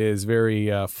Christianity is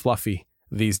very fluffy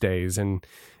these days, and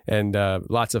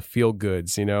lots of feel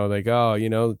goods, like,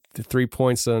 the 3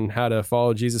 points on how to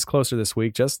follow Jesus closer this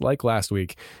week, just like last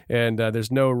week. And there's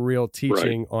no real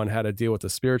teaching on how to deal with the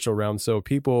spiritual realm. So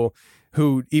people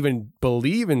who even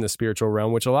believe in the spiritual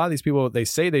realm, which a lot of these people, they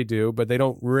say they do, but they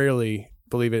don't really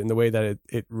believe it in the way that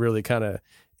it really kind of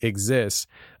exists.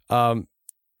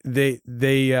 They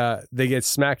get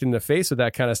smacked in the face with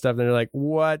that kind of stuff, and they're like,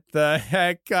 "What the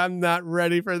heck? I'm not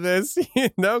ready for this,"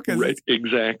 Right,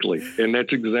 exactly, and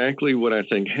that's exactly what I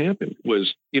think happened.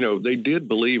 Was they did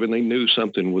believe and they knew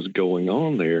something was going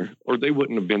on there, or they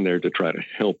wouldn't have been there to try to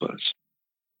help us.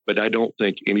 But I don't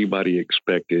think anybody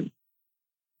expected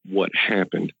what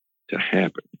happened to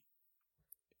happen,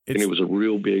 and it was a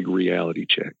real big reality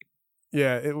check.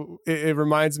 Yeah, it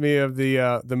reminds me of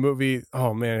the movie.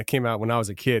 Oh man, it came out when I was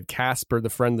a kid. Casper the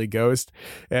Friendly Ghost,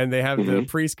 and they have the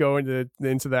priest go into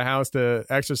the house to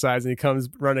exercise, and he comes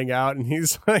running out, and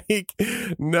he's like,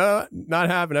 "No, not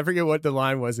happening." I forget what the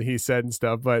line was that he said and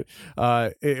stuff, but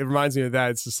it reminds me of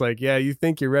that. It's just like, yeah, you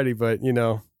think you're ready, but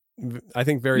I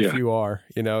think very few are.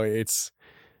 It's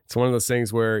one of those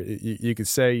things where you could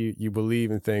say you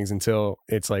believe in things until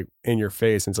it's like in your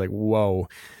face, and it's like, whoa.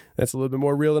 That's a little bit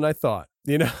more real than I thought.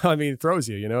 I mean, it throws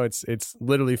you. It's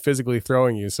literally physically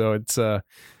throwing you. So it's a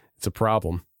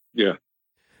problem. Yeah.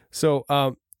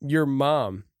 So your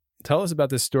mom, tell us about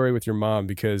this story with your mom,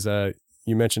 because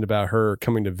you mentioned about her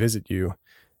coming to visit you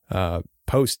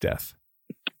post death.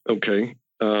 Okay.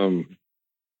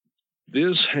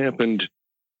 This happened.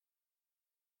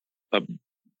 I'm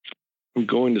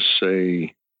going to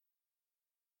say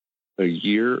a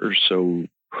year or so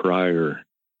prior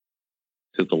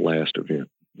to the last event.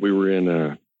 We were in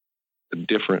a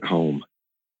different home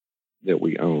that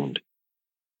we owned.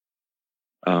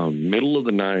 Middle of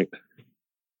the night,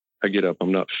 I get up.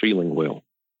 I'm not feeling well.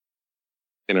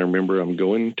 And I remember I'm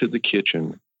going to the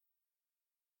kitchen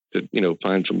to,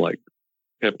 find some like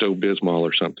Pepto-Bismol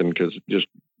or something, because just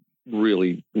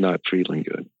really not feeling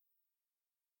good.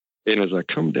 And as I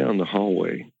come down the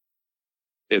hallway,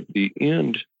 at the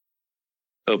end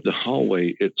of the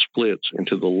hallway, it splits, and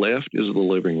to the left is the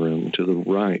living room, and to the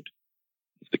right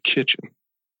is the kitchen.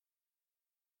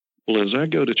 Well, as I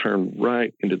go to turn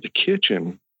right into the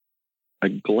kitchen, I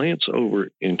glance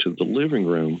over into the living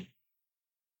room,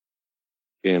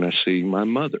 and I see my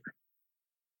mother.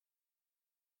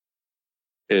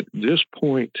 At this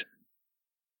point,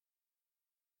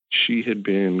 she had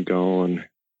been gone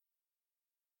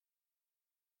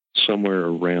somewhere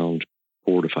around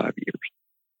 4 to 5 years.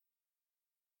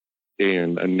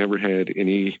 And I never had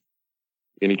any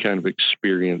kind of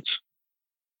experience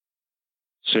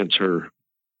since her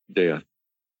death.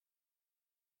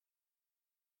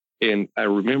 And I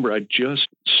remember I just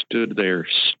stood there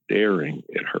staring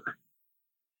at her,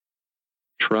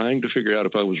 trying to figure out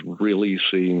if I was really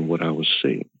seeing what I was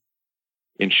seeing.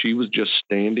 And she was just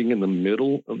standing in the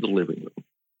middle of the living room.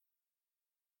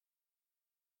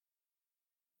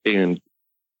 And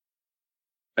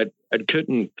I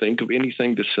couldn't think of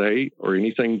anything to say or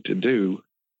anything to do.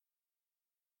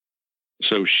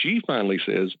 So she finally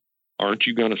says, "Aren't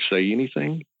you going to say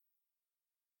anything?"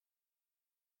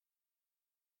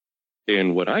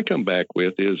 And what I come back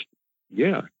with is,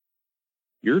 "Yeah,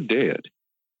 you're dead."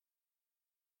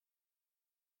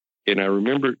 And I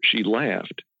remember she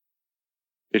laughed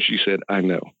and she said, "I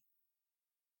know."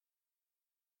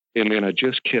 And then I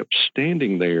just kept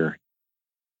standing there,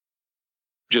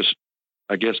 just,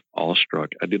 I guess,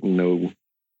 awestruck. I didn't know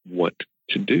what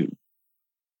to do.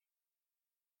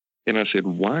 And I said,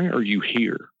 "Why are you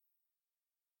here?"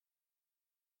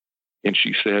 And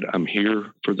she said, "I'm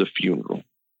here for the funeral."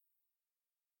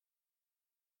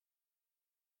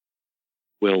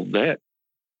 Well, that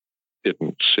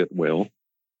didn't sit well.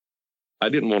 I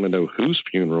didn't want to know whose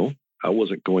funeral. I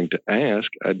wasn't going to ask.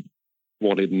 I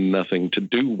wanted nothing to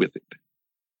do with it.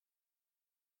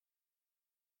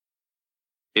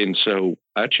 And so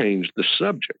I changed the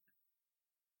subject.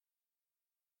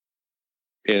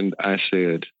 And I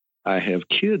said, "I have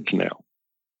kids now."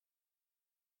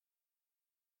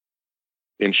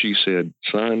 And she said,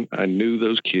 "Son, I knew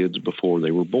those kids before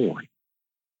they were born."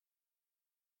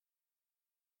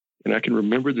 And I can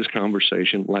remember this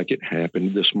conversation like it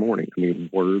happened this morning. I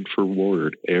mean, word for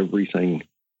word, everything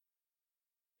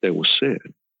that was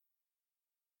said.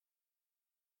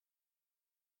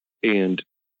 And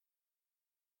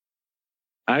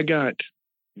I got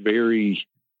very,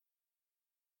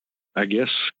 I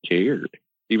guess, scared,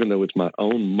 even though it's my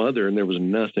own mother and there was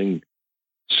nothing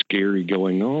scary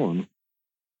going on.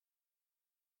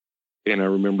 And I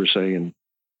remember saying,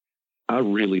 "I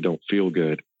really don't feel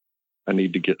good. I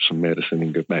need to get some medicine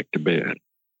and go back to bed."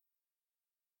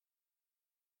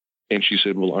 And she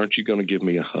said, "Well, aren't you going to give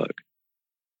me a hug?"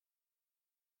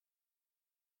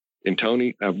 And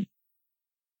Tony, I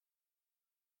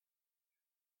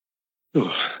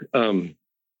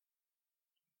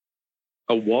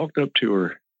walked up to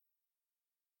her,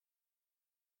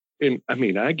 and I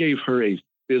mean, I gave her a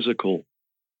physical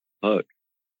hug.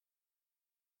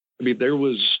 I mean, there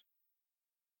was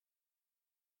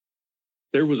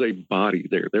a body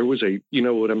there. There was a, you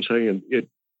know what I'm saying?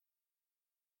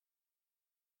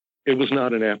 It was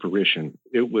not an apparition.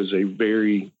 It was a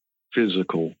very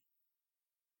physical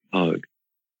hug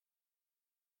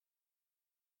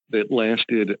that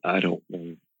lasted, I don't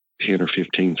know, 10 or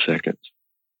 15 seconds.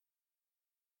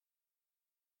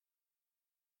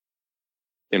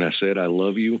 And I said, "I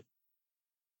love you."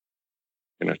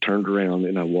 And I turned around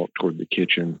and I walked toward the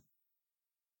kitchen.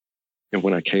 And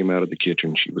when I came out of the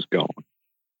kitchen, she was gone.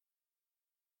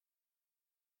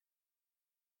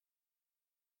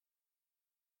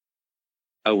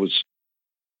 I was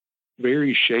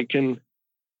very shaken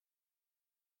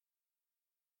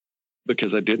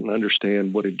because I didn't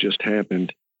understand what had just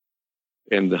happened.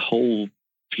 And the whole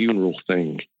funeral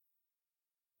thing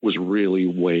was really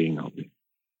weighing on me.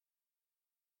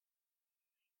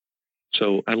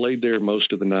 So I laid there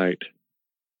most of the night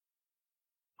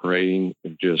praying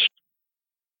and just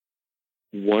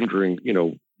wondering, you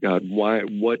know, God, why,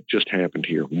 what just happened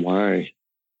here? Why?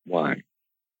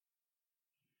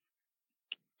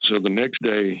 So the next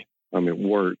day I'm at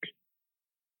work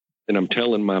and I'm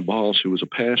telling my boss, who was a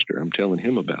pastor, I'm telling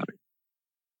him about it.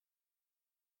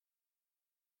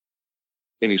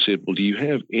 And he said, "Well, do you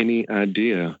have any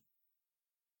idea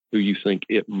who you think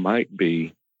it might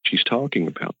be she's talking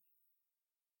about?"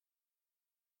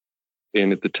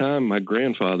 And at the time, my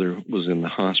grandfather was in the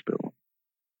hospital,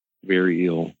 very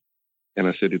ill. And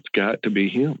I said, "It's got to be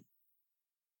him."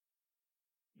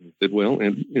 He said, "Well,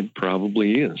 it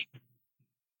probably is."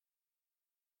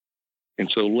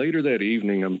 And so later that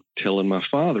evening, I'm telling my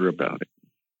father about it.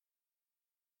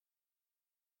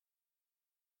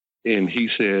 And he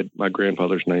said, my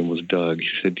grandfather's name was Doug. He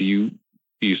said, do you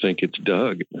think it's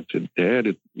Doug?" I said, "Dad,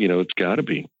 it's got to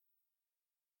be.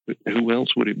 But who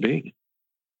else would it be?"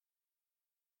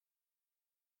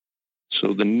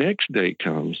 So the next day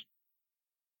comes,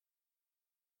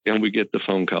 and we get the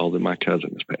phone call that my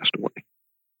cousin has passed away.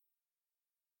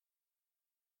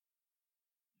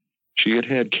 She had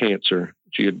had cancer.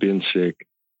 She had been sick.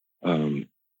 But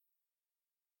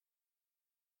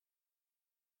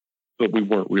we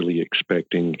weren't really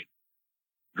expecting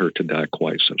her to die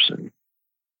quite so soon.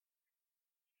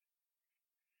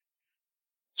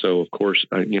 So, of course,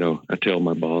 I tell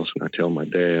my boss and I tell my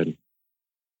dad,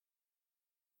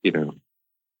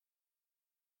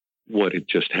 what had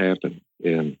just happened.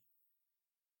 And,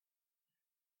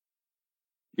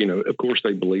 of course,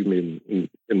 they believe me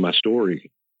in my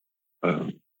story.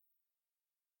 But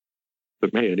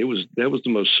man, that was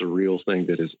the most surreal thing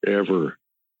that has ever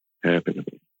happened to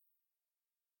me.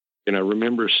 And I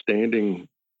remember standing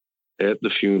at the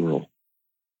funeral,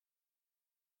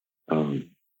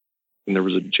 and there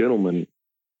was a gentleman.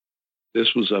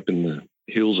 This was up in the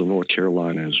hills of North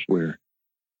Carolina, is where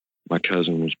my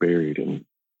cousin was buried, and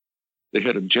they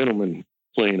had a gentleman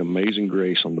playing Amazing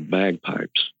Grace on the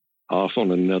bagpipes off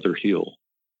on another hill.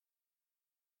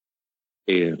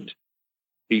 And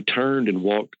he turned and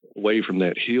walked away from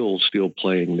that hill still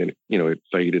playing. Then, it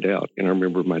faded out. And I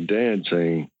remember my dad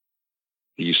saying,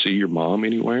 "Do you see your mom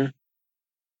anywhere?"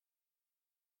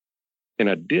 And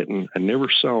I didn't. I never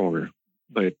saw her,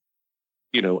 but,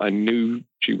 I knew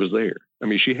she was there. I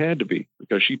mean, she had to be,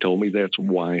 because she told me that's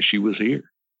why she was here.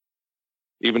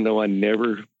 Even though I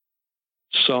never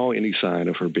saw any sign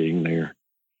of her being there.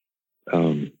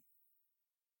 I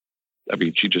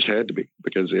mean, she just had to be,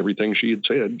 because everything she had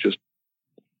said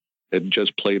had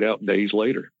just played out days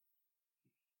later.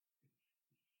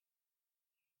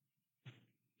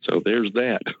 So there's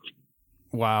that.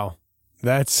 Wow.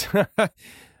 That's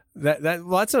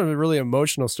that's a really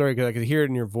emotional story, because I could hear it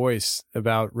in your voice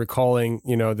about recalling,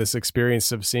 this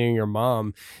experience of seeing your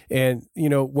mom. And,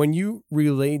 when you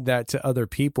relayed that to other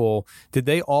people, did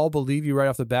they all believe you right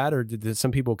off the bat, or did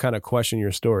some people kind of question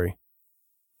your story?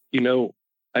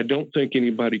 I don't think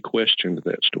anybody questioned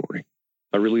that story.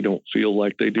 I really don't feel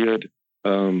like they did.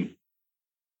 Now,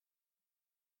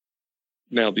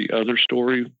 the other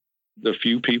story, the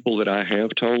few people that I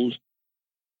have told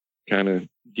kind of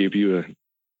give you a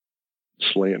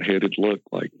slant-headed look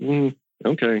like,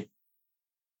 okay.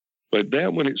 But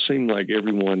that one, it seemed like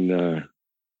everyone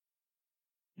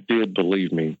did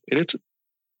believe me. And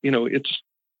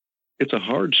it's a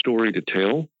hard story to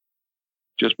tell,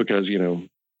 just because,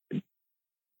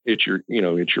 it's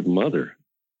your mother.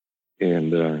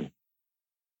 And,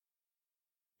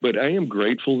 but I am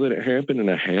grateful that it happened and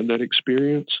I had that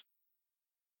experience,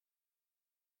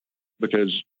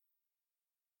 because,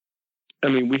 I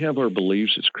mean, we have our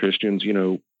beliefs as Christians,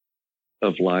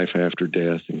 of life after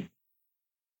death.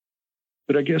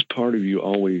 But I guess part of you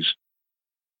always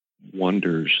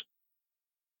wonders.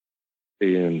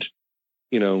 And,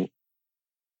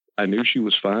 I knew she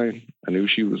was fine. I knew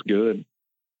she was good.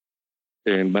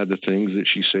 And by the things that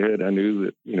she said, I knew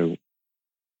that,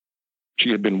 she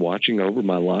had been watching over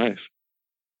my life.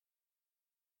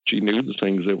 She knew the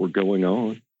things that were going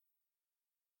on.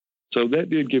 So that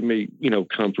did give me,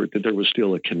 comfort that there was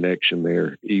still a connection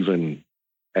there, even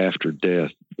after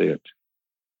death, that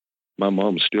my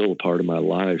mom's still a part of my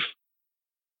life,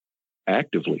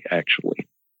 actively, actually.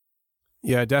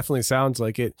 Yeah, it definitely sounds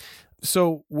like it.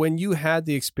 So when you had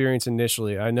the experience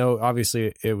initially, I know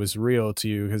obviously it was real to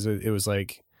you, because it was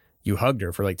like you hugged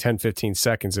her for like 10, 15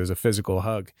 seconds. It was a physical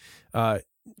hug. Right.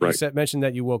 You mentioned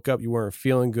that you woke up, you weren't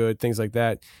feeling good, things like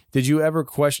that. Did you ever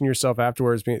question yourself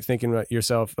afterwards, thinking about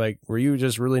yourself, like, were you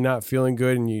just really not feeling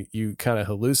good and you kind of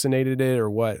hallucinated it,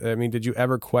 or what? I mean, did you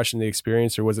ever question the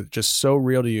experience, or was it just so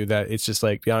real to you that it's just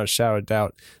like beyond a shadow of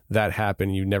doubt that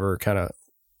happened? You never kind of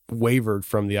wavered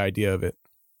from the idea of it?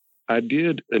 I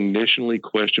did initially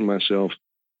question myself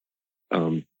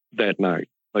that night,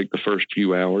 like the first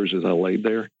few hours as I laid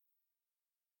there.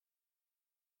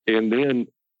 And then,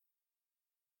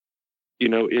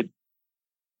 it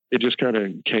just kind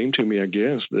of came to me, I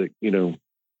guess, that, no,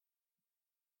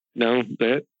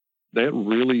 that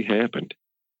really happened.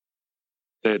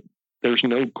 That there's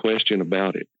no question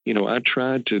about it. I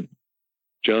tried to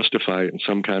justify it in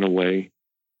some kind of way,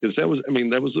 because that was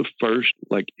the first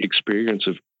experience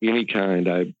of any kind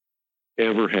I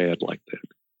ever had like that,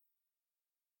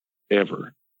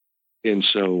 ever. And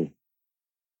so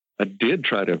I did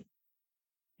try to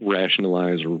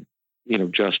rationalize or,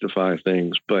 justify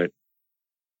things, but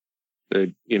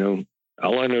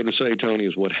all I know to say, Tony,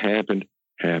 is what happened.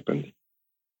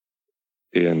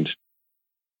 And,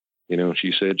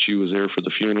 she said she was there for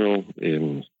the funeral,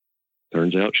 and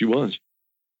turns out she was.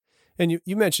 And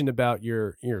you mentioned about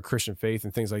your Christian faith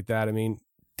and things like that. I mean,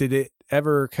 did it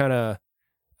ever kind of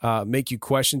make you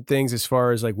question things as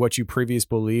far as like what you previously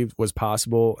believed was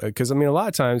possible? Because I mean, a lot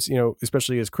of times,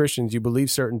 especially as Christians, you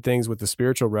believe certain things with the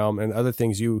spiritual realm, and other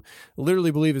things you literally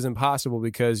believe is impossible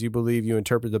because you believe you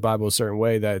interpret the Bible a certain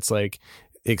way that it's like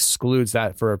excludes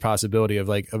that for a possibility of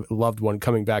like a loved one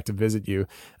coming back to visit you.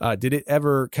 Did it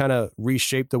ever kind of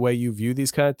reshape the way you view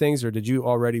these kind of things, or did you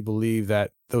already believe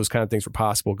that those kind of things were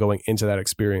possible going into that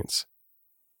experience?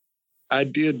 I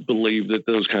did believe that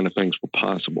those kind of things were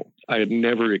possible. I had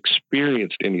never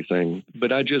experienced anything,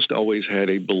 but I just always had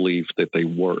a belief that they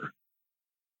were.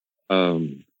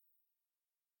 I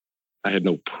had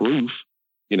no proof,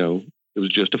 it was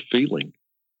just a feeling.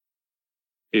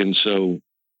 And so,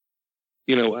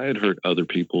 I had heard other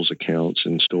people's accounts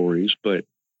and stories, but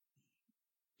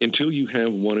until you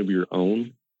have one of your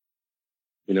own,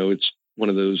 it's one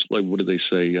of those, like, what do they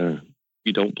say? You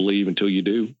don't believe until you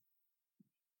do.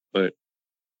 But,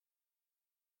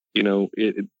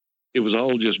 it was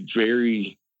all just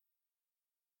very,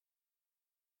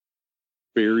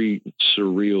 very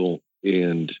surreal.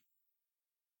 And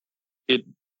it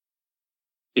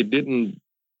didn't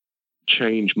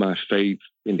change my faith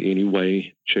in any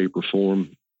way, shape, or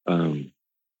form.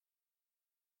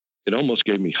 It almost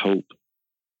gave me hope.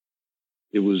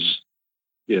 It was,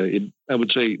 I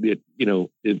would say that,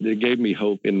 it gave me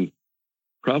hope and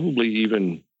probably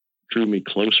even drew me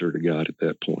closer to God at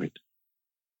that point.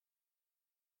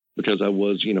 Because I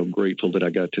was, grateful that I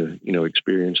got to,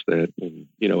 experience that and,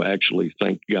 actually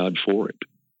thank God for it.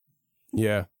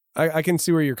 Yeah. I can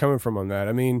see where you're coming from on that.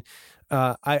 I mean,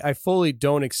 I fully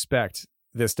don't expect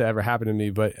this to ever happen to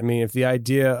me, but I mean, if the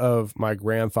idea of my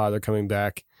grandfather coming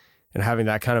back and having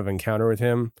that kind of encounter with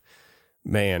him,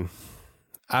 man,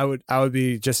 I would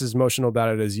be just as emotional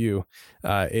about it as you.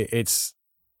 It's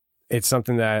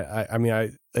something that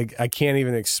I can't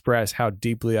even express how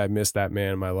deeply I miss that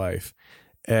man in my life.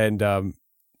 And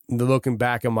looking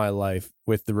back on my life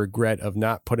with the regret of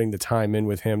not putting the time in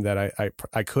with him that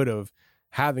I could have,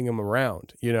 having him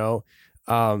around,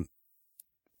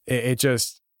 it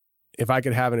just, if I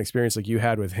could have an experience like you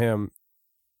had with him,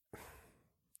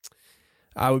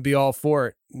 I would be all for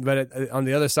it. But on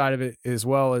the other side of it as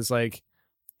well is like,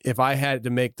 if I had to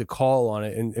make the call on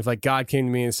it, and if like God came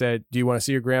to me and said, do you want to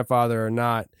see your grandfather or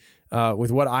not?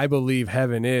 With what I believe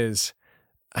heaven is,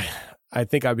 I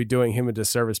think I'd be doing him a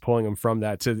disservice pulling him from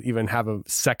that to even have a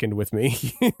second with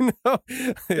me.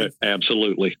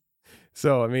 Absolutely.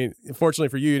 So, I mean, fortunately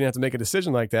for you didn't have to make a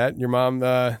decision like that. Your mom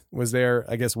was there,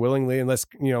 I guess, willingly, unless,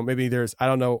 maybe I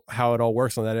don't know how it all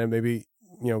works on that end. Maybe,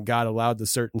 God allowed the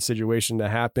certain situation to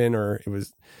happen, or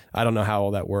I don't know how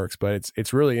all that works, but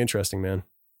it's really interesting, man.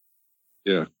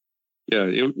 Yeah. Yeah.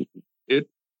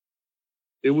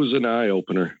 It was an eye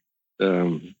opener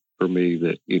for me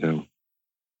that,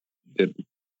 that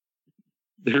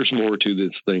there's more to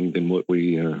this thing than what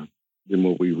we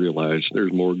realize.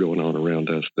 There's more going on around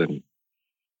us than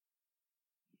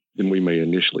we may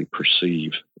initially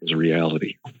perceive as a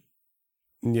reality.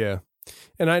 Yeah.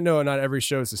 And I know not every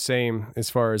show is the same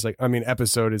as far as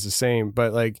episode is the same,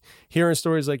 but like hearing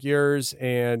stories like yours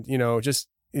and, just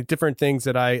different things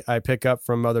that I pick up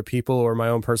from other people or my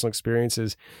own personal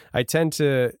experiences, I tend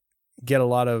to get a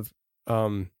lot of,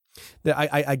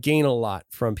 I gain a lot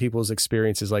from people's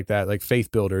experiences like that, like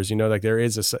faith builders, like there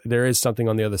is something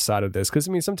on the other side of this. Cause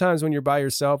I mean, sometimes when you're by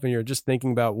yourself and you're just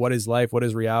thinking about what is life, what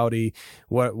is reality,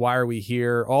 why are we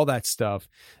here, all that stuff,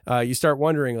 you start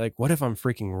wondering like, what if I'm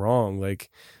freaking wrong? Like,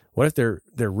 what if there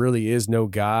really is no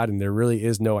God and there really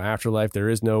is no afterlife? There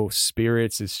is no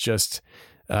spirits. It's just,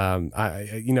 and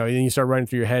you start running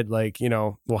through your head like,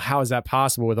 well, how is that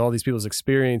possible with all these people's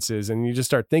experiences? And you just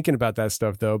start thinking about that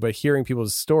stuff though. But hearing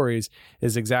people's stories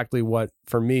is exactly what,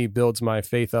 for me, builds my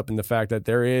faith up in the fact that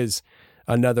there is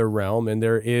another realm and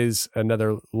there is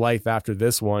another life after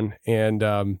this one, and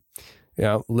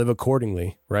live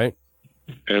accordingly, right?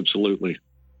 Absolutely.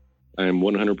 I am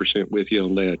 100% with you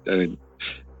on that.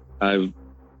 I've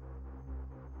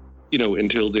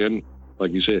until then,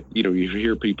 like you said, you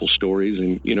hear people's stories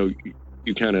and,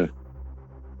 you kind of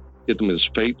get them as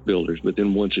faith builders, but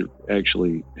then once it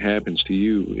actually happens to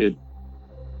you,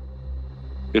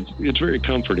 it's very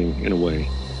comforting in a way.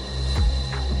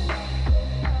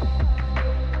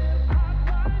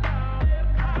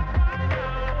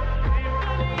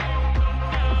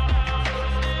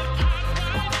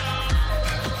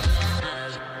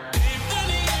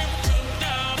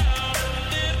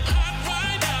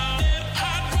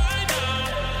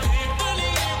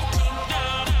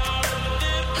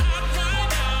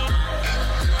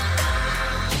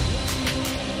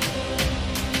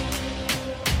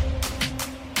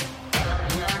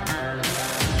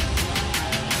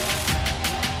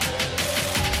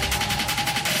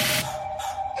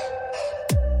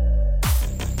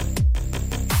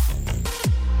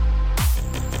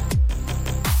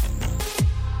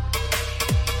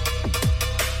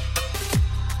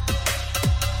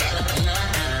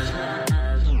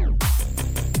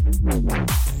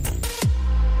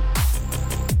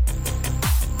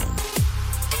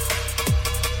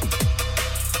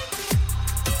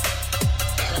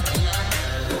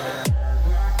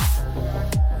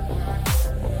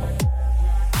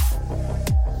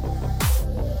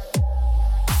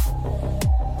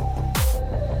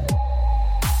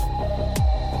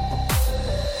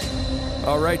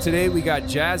 All right, today we got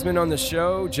Jasmine on the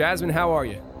show. Jasmine, how are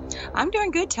you? I'm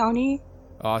doing good, Tony.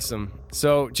 Awesome.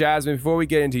 So, Jasmine, before we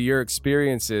get into your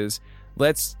experiences,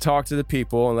 let's talk to the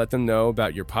people and let them know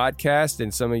about your podcast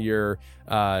and some of your,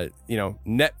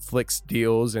 Netflix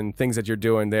deals and things that you're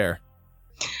doing there.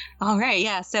 All right.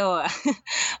 Yeah. So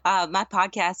my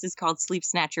podcast is called Sleep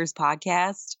Snatchers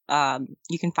Podcast.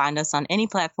 You can find us on any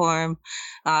platform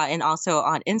and also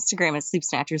on Instagram at Sleep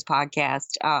Snatchers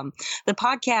Podcast. The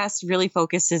podcast really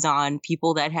focuses on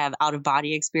people that have out of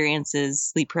body experiences,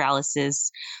 sleep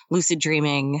paralysis, lucid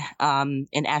dreaming, and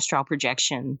astral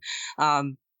projection. A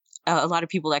lot of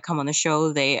people that come on the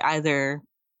show, they either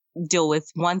deal with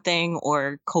one thing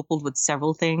or coupled with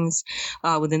several things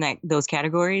within those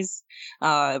categories.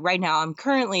 Right now, I'm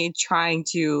currently trying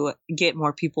to get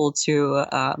more people to,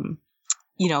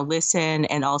 listen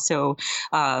and also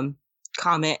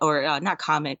comment or not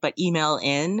comment, but email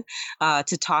in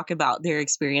to talk about their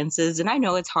experiences. And I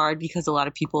know it's hard because a lot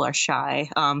of people are shy.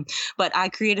 But I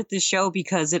created this show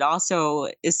because it also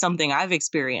is something I've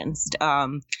experienced.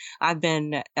 I've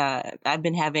been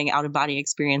having out of body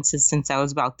experiences since I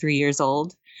was about 3 years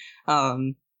old.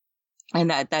 And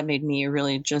that made me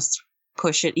really just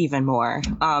push it even more.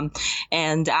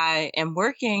 And I am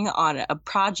working on a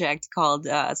project called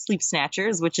Sleep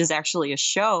Snatchers, which is actually a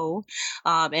show.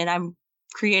 And I'm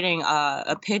creating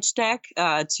a pitch deck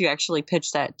to actually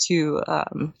pitch that to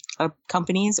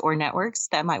companies or networks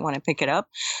that might want to pick it up,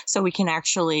 so we can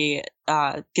actually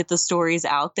get the stories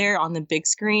out there on the big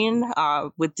screen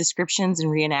with descriptions and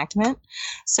reenactment.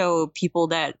 So people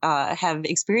that have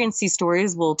experienced these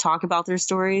stories will talk about their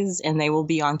stories, and they will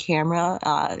be on camera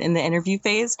in the interview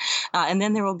phase. And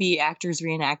then there will be actors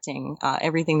reenacting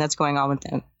everything that's going on with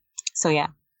them. So, yeah.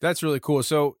 That's really cool.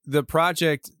 So the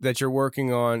project that you're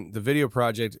working on, the video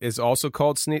project, is also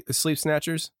called Sleep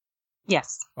Snatchers?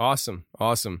 Yes. Awesome.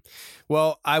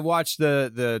 Well, I watched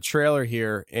the trailer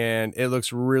here, and it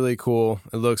looks really cool.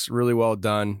 It looks really well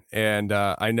done. And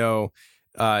I know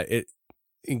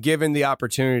given the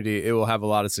opportunity, it will have a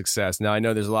lot of success. Now, I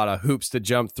know there's a lot of hoops to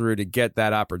jump through to get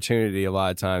that opportunity a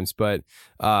lot of times, but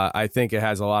I think it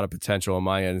has a lot of potential on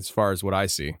my end as far as what I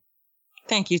see.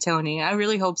 Thank you, Tony. I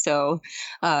really hope so.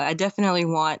 I definitely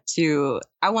want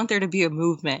there to be a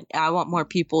movement. I want more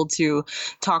people to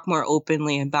talk more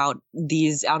openly about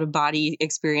these out-of-body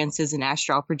experiences and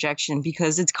astral projection,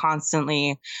 because it's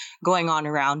constantly going on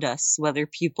around us, whether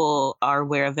people are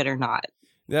aware of it or not.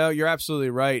 No, you're absolutely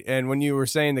right. And when you were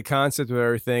saying the concept of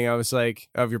everything, I was like,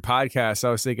 of your podcast,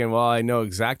 I was thinking, well, I know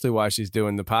exactly why she's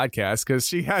doing the podcast, because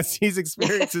she has these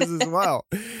experiences as well.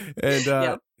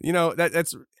 And,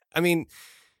 that's, I mean,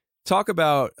 talk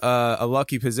about a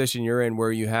lucky position you're in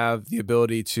where you have the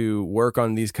ability to work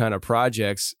on these kind of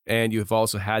projects, and you've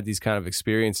also had these kind of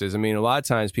experiences. I mean, a lot of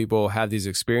times people have these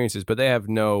experiences, but they have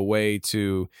no way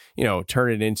to,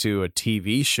 turn it into a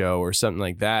TV show or something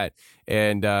like that.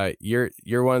 And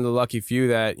you're one of the lucky few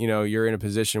that, you're in a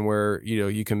position where,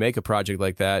 you can make a project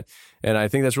like that. And I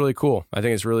think that's really cool. I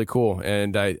think it's really cool.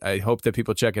 And I hope that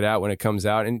people check it out when it comes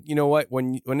out. And you know what?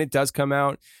 When it does come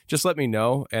out, just let me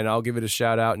know, and I'll give it a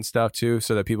shout out and stuff too,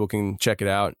 so that people can check it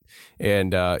out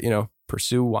and,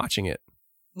 pursue watching it.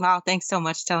 Wow. Thanks so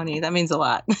much, Tony. That means a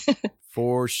lot.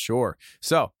 For sure.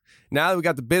 So now that we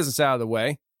got the business out of the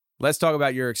way, let's talk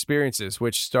about your experiences,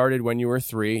 which started when you were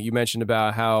 3. You mentioned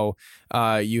about how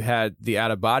you had the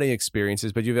out-of-body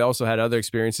experiences, but you've also had other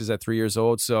experiences at 3 years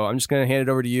old. So I'm just going to hand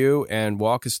it over to you and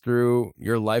walk us through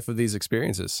your life of these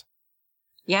experiences.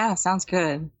 Yeah, sounds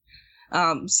good.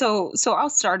 So I'll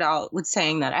start out with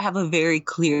saying that I have a very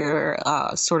clear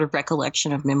sort of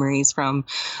recollection of memories from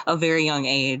a very young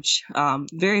age.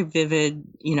 Very vivid,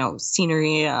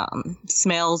 scenery,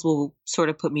 smells will sort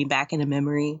of put me back into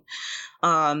memory.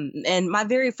 And my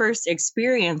very first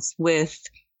experience with,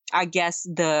 I guess,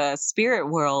 the spirit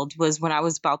world was when I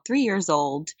was about 3 years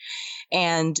old,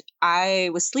 and I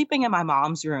was sleeping in my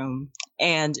mom's room,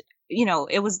 and,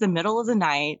 it was the middle of the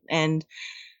night, and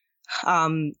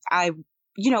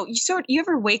you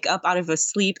ever wake up out of a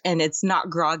sleep and it's not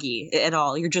groggy at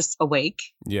all. You're just awake.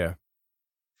 Yeah.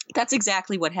 That's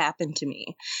exactly what happened to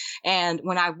me. And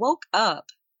when I woke up,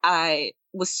 I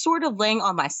was sort of laying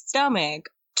on my stomach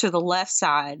to the left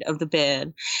side of the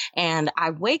bed. And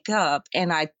I wake up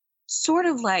and I sort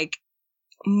of like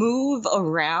move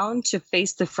around to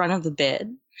face the front of the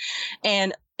bed.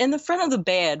 And in the front of the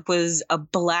bed was a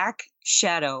black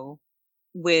shadow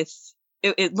with,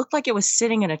 it looked like it was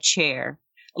sitting in a chair,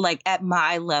 like at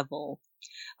my level.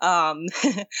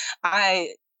 I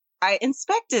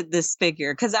inspected this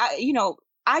figure because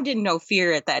I didn't know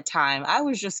fear at that time. I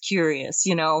was just curious,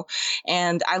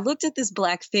 and I looked at this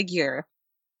black figure,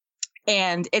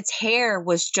 and its hair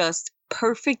was just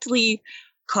perfectly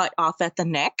cut off at the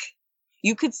neck.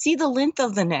 You could see the length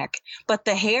of the neck, but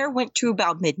the hair went to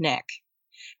about mid-neck,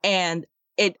 and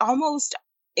it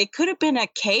could have been a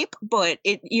cape, but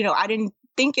I didn't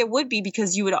think it would be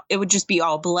because it would just be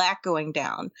all black going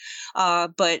down.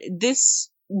 But this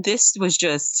was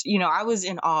just, I was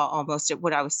in awe almost at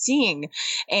what I was seeing.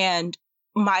 And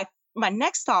my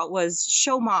next thought was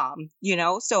show mom,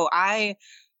 so I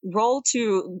roll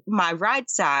to my right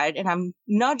side and I'm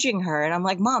nudging her and I'm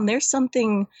like, Mom, there's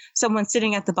someone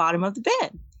sitting at the bottom of the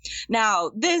bed.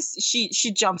 Now she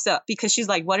jumps up because she's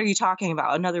like, what are you talking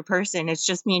about? Another person? It's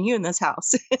just me and you in this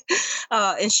house.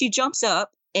 And she jumps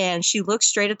up and she looks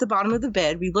straight at the bottom of the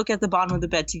bed. We look at the bottom of the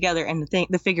bed together and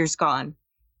the figure's gone.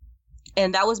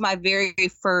 And that was my very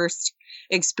first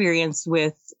experience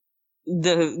with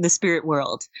the spirit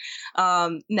world.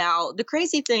 Now the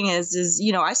crazy thing is,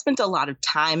 I spent a lot of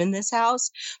time in this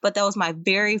house, but that was my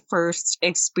very first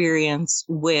experience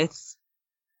with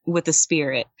the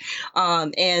spirit.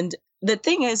 And the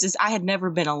thing is I had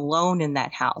never been alone in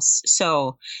that house.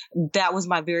 So that was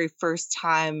my very first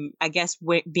time, I guess,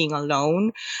 being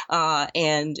alone.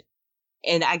 And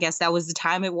I guess that was the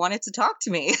time it wanted to talk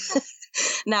to me.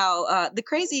 Now, the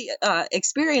crazy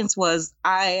experience was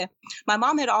my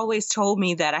mom had always told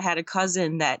me that I had a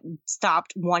cousin that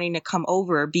stopped wanting to come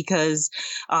over because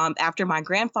after my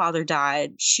grandfather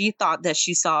died, she thought that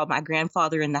she saw my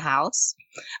grandfather in the house.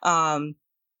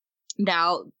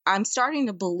 Now, I'm starting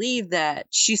to believe that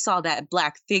she saw that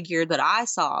black figure that I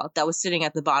saw that was sitting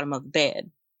at the bottom of the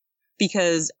bed.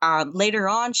 Because later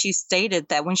on, she stated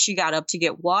that when she got up to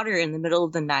get water in the middle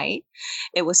of the night,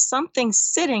 it was something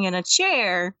sitting in a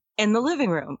chair in the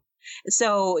living room.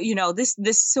 So,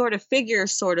 this sort of figure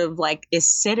sort of like is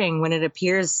sitting when it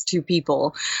appears to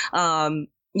people, and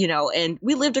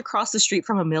we lived across the street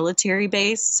from a military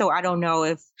base. So I don't know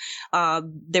if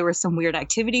there was some weird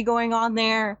activity going on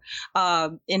there.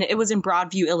 And it was in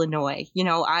Broadview, Illinois.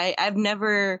 I've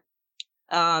never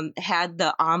had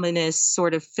the ominous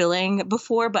sort of feeling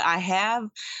before, but I have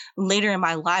later in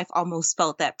my life almost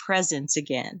felt that presence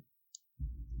again.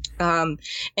 And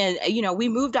we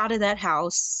moved out of that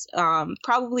house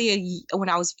probably when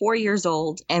I was 4 years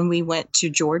old, and we went to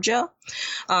Georgia.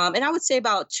 And I would say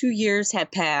about 2 years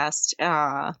had passed,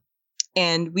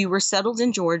 and we were settled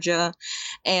in Georgia,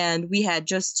 and we had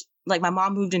just my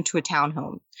mom moved into a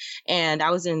townhome, and I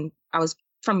was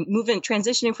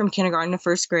transitioning from kindergarten to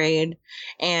first grade.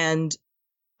 And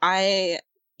I,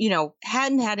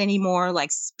 hadn't had any more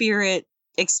spirit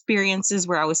experiences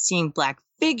where I was seeing black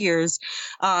figures,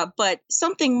 but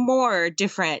something more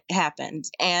different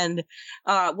happened. And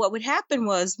what would happen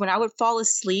was when I would fall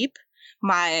asleep,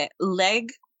 my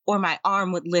leg or my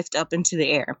arm would lift up into the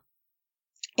air.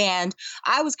 And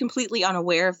I was completely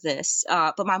unaware of this.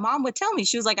 But my mom would tell me,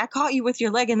 she was like, I caught you with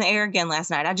your leg in the air again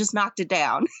last night. I just knocked it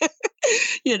down,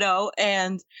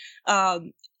 and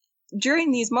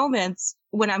during these moments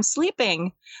when I'm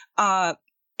sleeping, and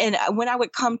when I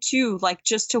would come to,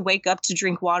 just to wake up to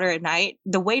drink water at night,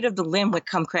 the weight of the limb would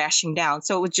come crashing down.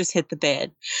 So it would just hit the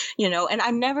bed, and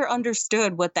I never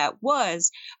understood what that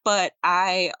was, but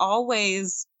I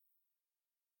always...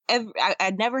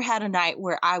 I never had a night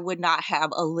where I would not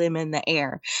have a limb in the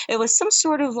air. It was some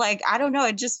sort of I don't know,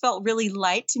 it just felt really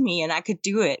light to me and I could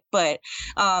do it. But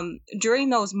during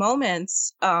those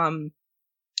moments, I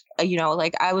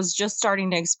was just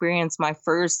starting to experience my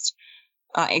first,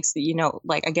 I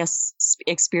guess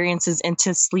experiences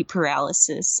into sleep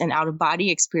paralysis and out of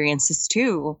body experiences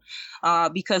too.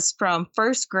 Because from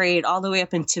first grade all the way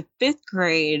up into fifth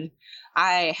grade,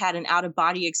 I had an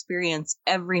out-of-body experience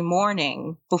every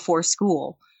morning before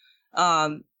school.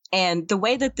 And the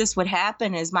way that this would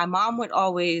happen is my mom would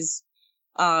always,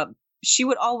 she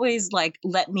would always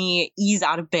let me ease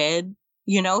out of bed,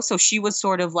 so she would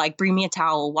sort of bring me a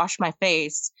towel, wash my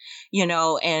face,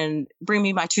 and bring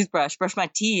me my toothbrush, brush my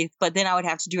teeth, but then I would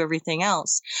have to do everything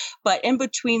else. But in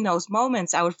between those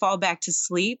moments, I would fall back to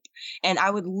sleep and I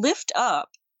would lift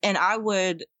up and I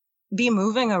would be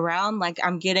moving around like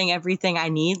I'm getting everything I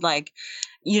need,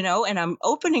 and I'm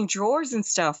opening drawers and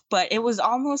stuff, but it was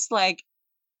almost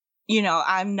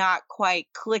I'm not quite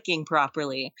clicking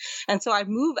properly. And so I'd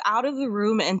move out of the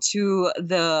room into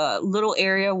the little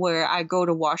area where I go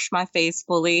to wash my face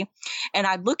fully, and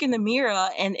I'd look in the mirror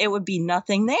and it would be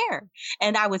nothing there.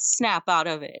 And I would snap out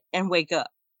of it and wake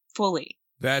up fully.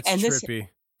 That's trippy.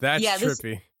 That's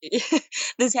trippy.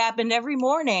 This happened every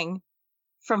morning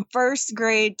from first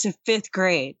grade to fifth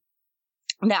grade.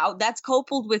 Now, that's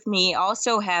coupled with me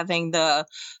also having the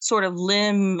sort of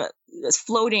limb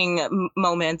floating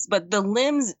moments, but the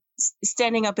limbs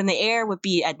standing up in the air would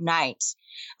be at night.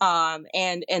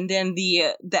 And then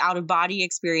the out of body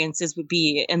experiences would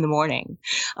be in the morning.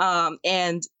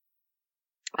 And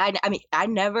I mean, I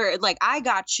never, like, I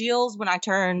got chills when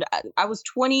I was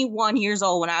 21 years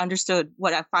old when I understood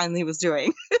what I finally was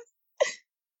doing.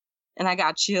 And I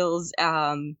got chills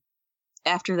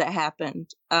after that happened.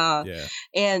 Yeah.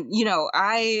 And, you know,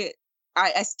 I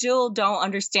still don't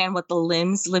understand what the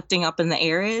limbs lifting up in the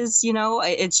air is, you know,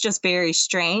 it's just very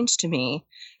strange to me,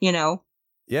 you know?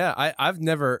 Yeah. I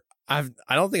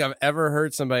don't think I've ever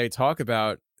heard somebody talk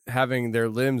about having their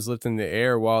limbs lift in the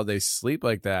air while they sleep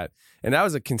like that. And that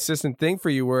was a consistent thing for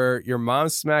you where your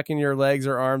mom's smacking your legs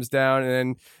or arms down. And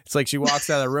then it's like she walks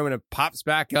out of the room and it pops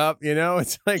back up, you know,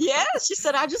 it's like, yeah, she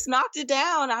said, I just knocked it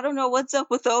down. I don't know what's up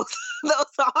with those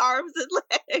arms and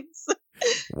legs.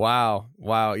 Wow.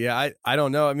 Yeah. I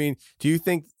don't know. I mean, do you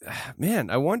think, man,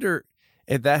 I wonder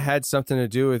if that had something to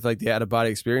do with like the out of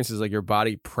body experiences, like your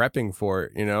body prepping for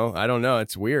it, you know? I don't know.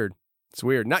 It's weird.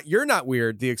 You're not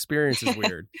weird. The experience is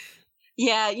weird.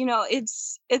 Yeah. You know,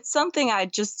 it's something I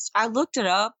looked it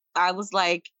up. I was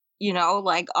like, you know,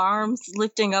 like arms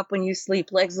lifting up when you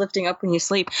sleep, legs lifting up when you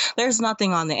sleep. There's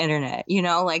nothing on the internet, you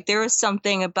know, like there was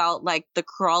something about like the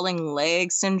crawling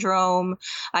leg syndrome.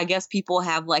 I guess people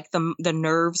have like the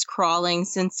nerves crawling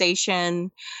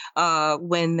sensation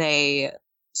when they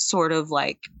sort of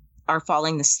like are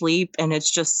falling asleep and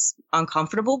it's just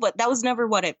uncomfortable, but that was never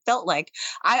what it felt like.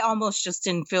 I almost just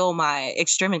didn't feel my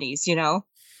extremities, you know?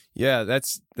 Yeah,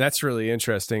 that's really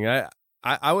interesting.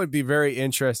 I would be very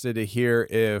interested to hear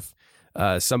if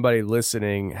somebody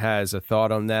listening has a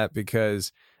thought on that,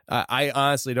 because I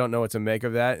honestly don't know what to make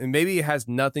of that. And maybe it has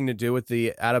nothing to do with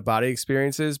the out of body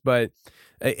experiences, but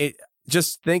it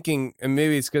just thinking, and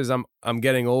maybe it's because I'm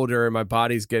getting older and my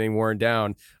body's getting worn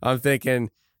down. I'm thinking,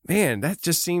 man, that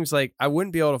just seems like I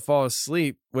wouldn't be able to fall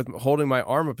asleep with holding my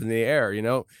arm up in the air, you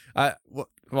know?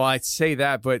 Well, I say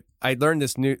that, but I learned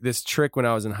this trick when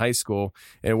I was in high school,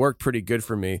 and it worked pretty good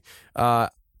for me. I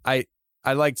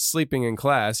liked sleeping in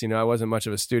class. You know, I wasn't much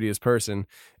of a studious person,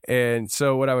 and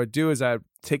so what I would do is I'd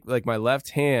take like my left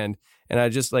hand and I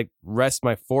just like rest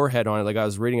my forehead on it, like I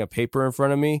was reading a paper in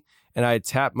front of me, and I'd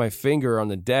tap my finger on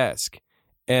the desk,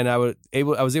 and I was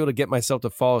able to get myself to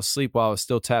fall asleep while I was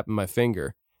still tapping my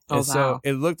finger. Oh, and so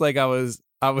it looked like I was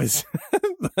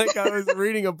like I was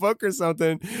reading a book or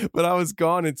something, but I was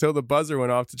gone until the buzzer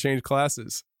went off to change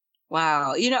classes.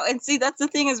 Wow. You know, and see, that's the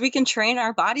thing, is we can train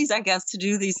our bodies, I guess, to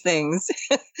do these things.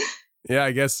 Yeah,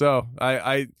 I guess so.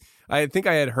 I think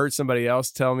I had heard somebody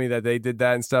else tell me that they did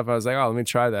that and stuff. I was like, oh, let me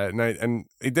try that. And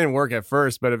it didn't work at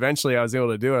first, but eventually I was able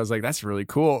to do it. I was like, that's really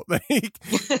cool.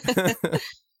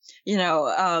 You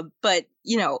know, but,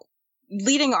 you know,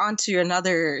 leading on to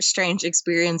another strange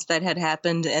experience that had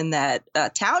happened in that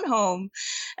townhome,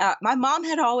 my mom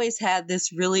had always had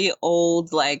this really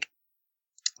old, like,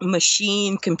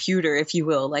 machine computer, if you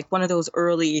will, like one of those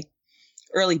early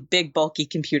big bulky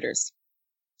computers.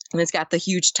 And it's got the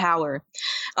huge tower.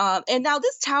 And now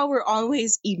this tower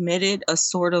always emitted a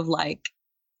sort of like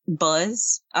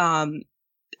buzz.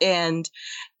 And,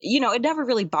 you know, it never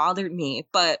really bothered me.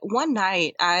 But one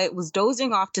night I was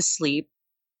dozing off to sleep,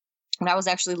 and I was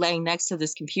actually laying next to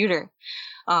this computer.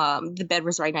 The bed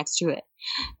was right next to it.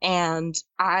 And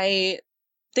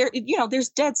there's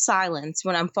dead silence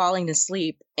when I'm falling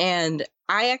asleep. And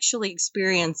I actually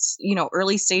experienced, you know,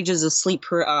 early stages of sleep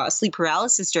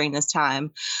paralysis during this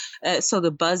time. So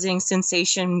the buzzing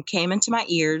sensation came into my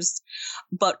ears.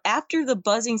 But after the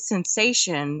buzzing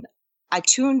sensation, I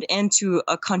tuned into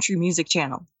a country music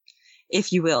channel,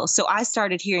 if you will. So I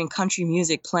started hearing country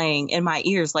music playing in my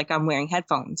ears like I'm wearing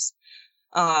headphones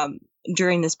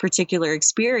during this particular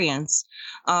experience.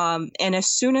 And as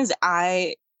soon as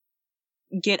I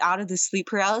get out of the sleep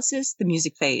paralysis, the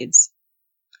music fades.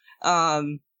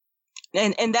 And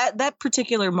that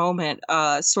particular moment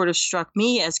sort of struck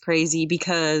me as crazy,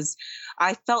 because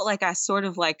I felt like I sort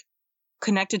of like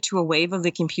connected to a wave of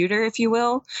the computer, if you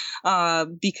will,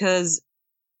 because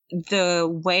the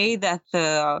way that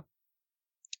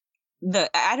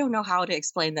I don't know how to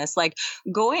explain this, like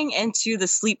going into the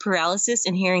sleep paralysis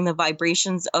and hearing the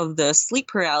vibrations of the sleep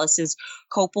paralysis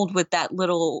coupled with that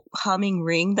little humming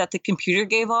ring that the computer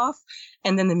gave off,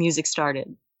 and then the music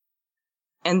started.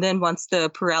 And then once the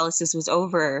paralysis was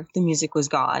over, the music was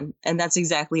gone. And that's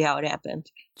exactly how it happened.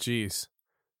 Jeez.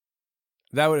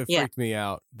 That would have freaked me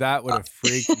out. That would have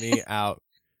freaked me out.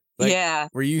 Like, yeah.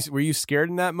 Were you scared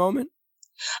in that moment?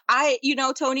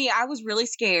 Tony, I was really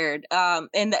scared.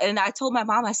 And I told my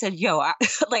mom, I said, yo, I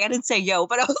didn't say yo,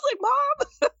 but I was like,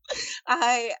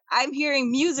 Mom, I'm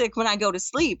hearing music when I go to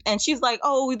sleep. And she's like,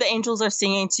 oh, the angels are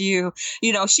singing to you.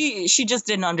 You know, she just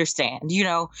didn't understand, you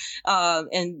know,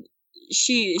 and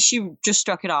she just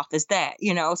struck it off as that,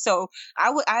 you know. So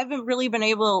I haven't really been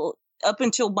able up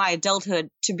until my adulthood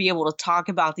to be able to talk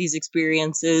about these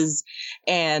experiences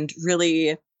and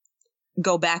really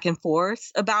go back and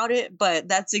forth about it. But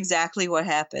that's exactly what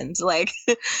happened. Like,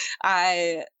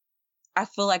 I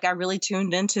feel like I really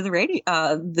tuned into the radio,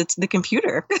 the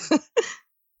computer.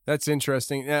 That's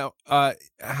interesting. Now,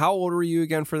 how old were you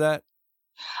again for that?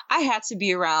 I had to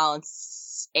be around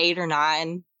 8 or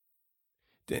 9.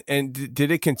 And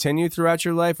did it continue throughout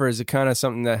your life, or is it kind of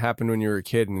something that happened when you were a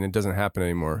kid and it doesn't happen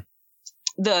anymore?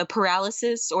 The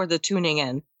paralysis or the tuning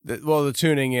in? The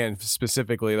tuning in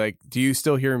specifically. Like, do you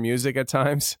still hear music at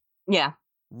times? Yeah.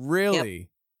 Really?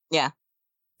 Yep. Yeah.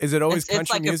 Is it always country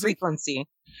it's like music? A frequency.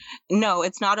 No,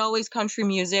 it's not always country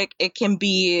music. It can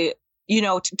be,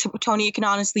 Tony, it can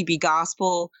honestly be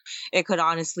gospel. It could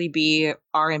honestly be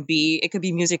R&B. It could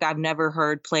be music I've never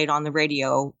heard played on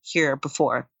the here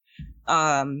before.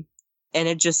 And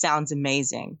it just sounds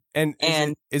amazing. And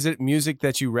is it music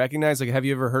that you recognize? Like, have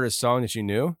you ever heard a song that you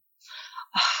knew?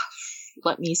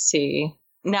 Let me see.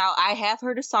 Now, I have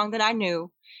heard a song that I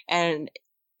knew, and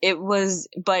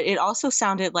but it also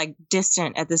sounded like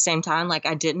distant at the same time. Like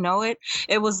I didn't know it.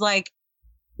 It was like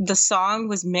the song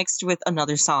was mixed with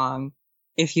another song,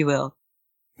 if you will.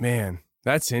 Man,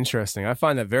 that's interesting. I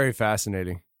find that very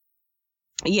fascinating.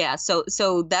 Yeah, so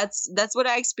that's what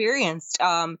I experienced.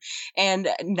 And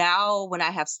now when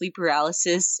I have sleep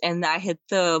paralysis and I hit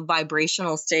the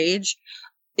vibrational stage,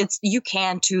 you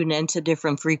can tune into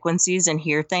different frequencies and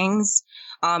hear things.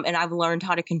 And I've learned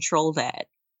how to control that.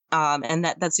 And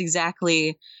that's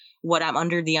exactly what I'm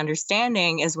under the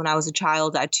understanding is when I was a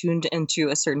child, I tuned into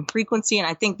a certain frequency. And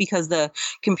I think because the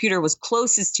computer was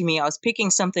closest to me, I was picking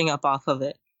something up off of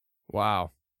it.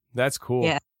 Wow. That's cool.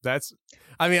 Yeah.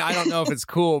 I don't know if it's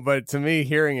cool, but to me,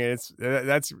 hearing it,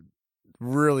 that's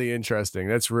really interesting.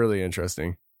 That's really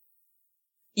interesting.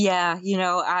 Yeah.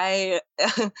 I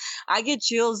get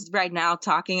chills right now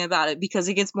talking about it because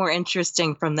it gets more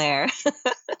interesting from there.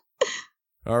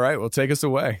 All right. Well, take us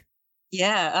away.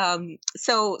 Yeah.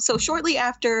 So shortly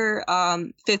after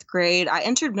 5th grade, I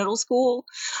entered middle school.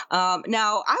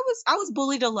 Now I was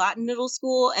bullied a lot in middle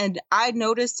school, and I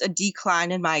noticed a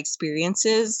decline in my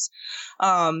experiences.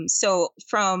 So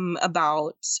from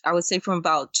about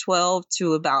 12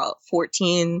 to about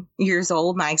 14 years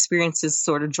old, my experiences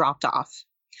sort of dropped off.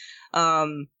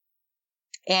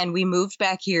 And we moved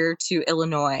back here to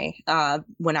Illinois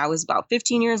when I was about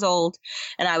 15 years old,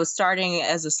 and I was starting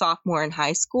as a sophomore in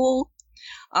high school.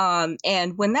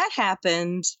 And when that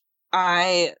happened,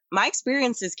 my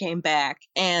experiences came back,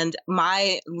 and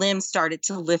my limbs started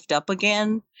to lift up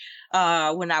again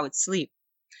when I would sleep.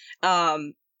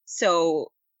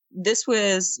 So this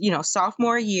was,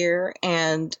 sophomore year,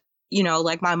 and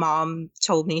like my mom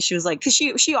told me, she was like, because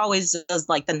she always does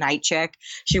like the night check.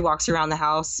 She walks around the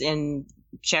house and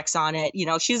checks on it.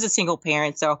 She's a single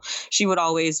parent, so she would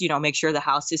always, make sure the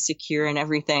house is secure and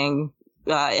everything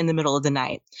in the middle of the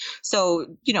night.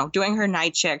 So, doing her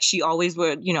night check, she always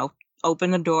would,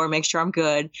 open the door, make sure I'm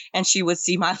good. And she would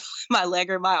see my leg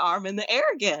or my arm in the air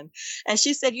again. And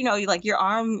she said, like your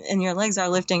arm and your legs are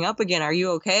lifting up again. Are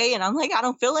you okay? And I'm like, I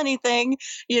don't feel anything,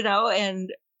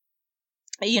 and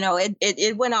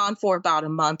it went on for about a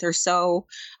month or so,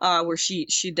 where she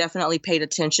definitely paid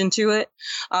attention to it.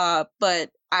 But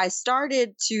I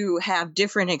started to have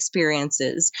different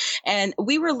experiences, and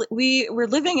we were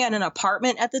living in an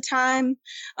apartment at the time.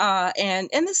 And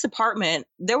in this apartment,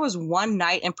 there was one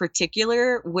night in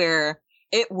particular where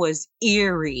it was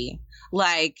eerie.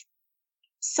 Like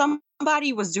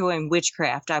somebody was doing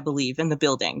witchcraft, I believe, in the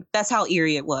building. That's how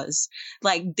eerie it was.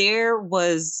 Like there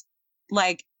was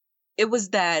it was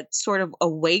that sort of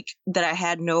awake that I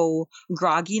had no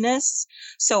grogginess.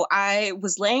 So I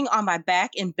was laying on my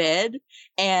back in bed,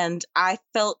 and I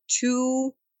felt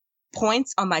 2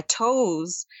 points on my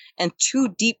toes and 2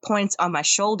 deep points on my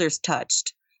shoulders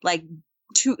touched. Like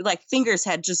fingers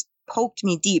had just poked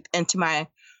me deep into my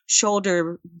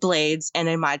shoulder blades and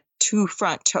in my 2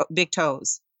 front big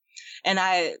toes. And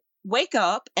I wake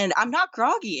up and I'm not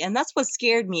groggy. And that's what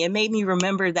scared me. It made me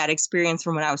remember that experience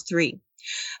from when I was 3.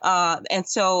 And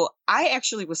so I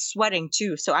actually was sweating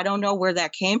too. So I don't know where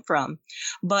that came from,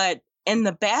 but in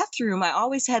the bathroom, I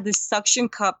always had this suction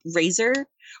cup razor,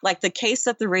 like the case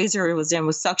that the razor was in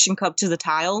was suction cup to the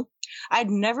tile.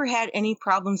 I'd never had any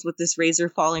problems with this razor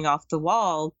falling off the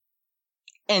wall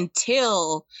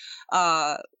until,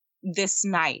 this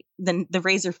night. Then the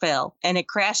razor fell and it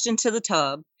crashed into the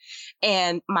tub.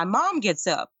 And my mom gets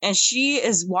up and she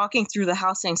is walking through the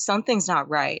house saying something's not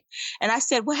right. And I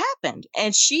said, what happened?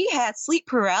 And she had sleep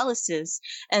paralysis,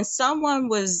 and someone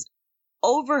was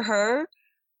over her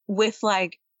with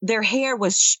like their hair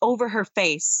was over her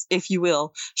face, if you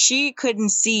will. She couldn't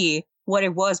see what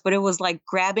it was, but it was like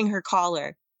grabbing her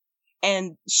collar.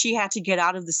 And she had to get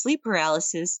out of the sleep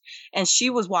paralysis, and she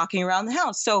was walking around the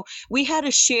house. So we had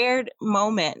a shared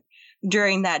moment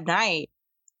during that night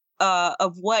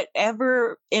of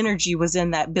whatever energy was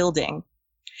in that building.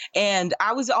 And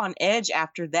I was on edge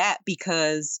after that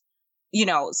because, you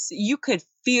know, you could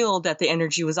feel that the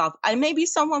energy was off. And maybe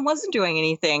someone wasn't doing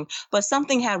anything, but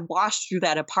something had washed through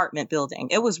that apartment building.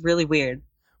 It was really weird.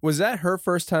 Was that her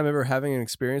first time ever having an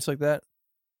experience like that?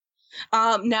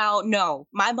 Now, no,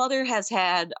 my mother has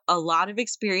had a lot of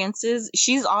experiences.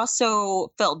 She's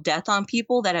also felt death on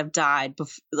people that have died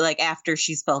like after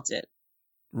she's felt it.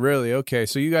 Really? Okay.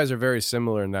 So you guys are very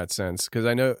similar in that sense. Cause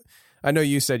I know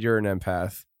you said you're an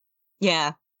empath.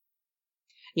 Yeah.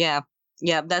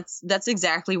 That's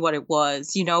exactly what it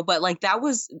was, you know, but like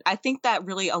I think that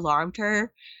really alarmed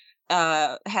her,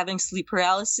 having sleep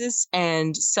paralysis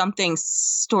and something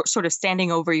sort of standing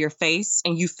over your face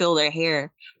and you feel their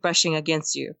hair brushing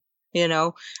against you, you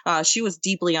know. She was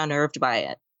deeply unnerved by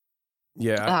it.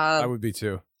 Yeah, I would be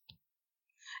too.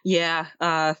 Yeah.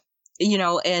 You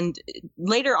know, and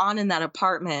later on in that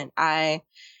apartment, I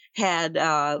had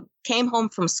came home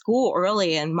from school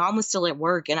early and mom was still at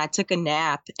work, and I took a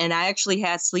nap, and I actually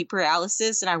had sleep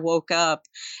paralysis, and I woke up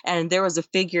and there was a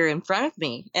figure in front of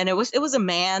me, and it was a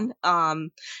man,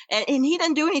 and he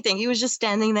didn't do anything. He was just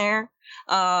standing there.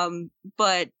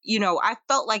 But you know, I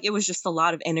felt like it was just a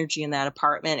lot of energy in that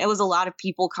apartment. It was a lot of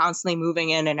people constantly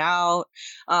moving in and out,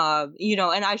 you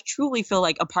know, and I truly feel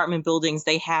like apartment buildings,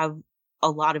 they have a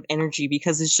lot of energy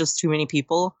because it's just too many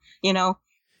people, you know?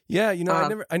 Yeah, you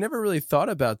know, I never really thought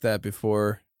about that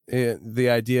before. The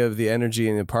idea of the energy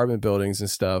in apartment buildings and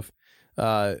stuff.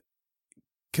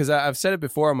 Because I've said it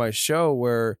before on my show,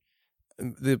 where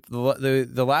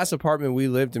the last apartment we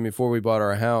lived in before we bought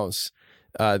our house,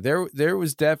 there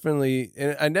was definitely,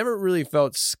 and I never really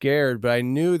felt scared, but I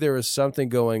knew there was something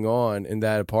going on in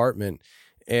that apartment.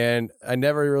 And I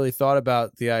never really thought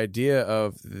about the idea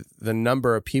of the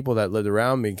number of people that lived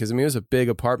around me. Because, I mean, it was a big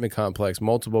apartment complex,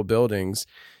 multiple buildings.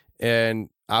 And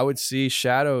I would see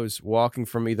shadows walking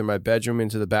from either my bedroom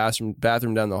into the bathroom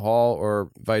down the hall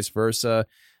or vice versa.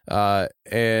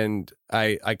 And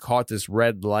I caught this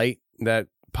red light that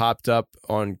popped up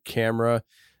on camera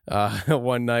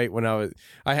one night when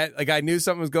I knew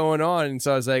something was going on. And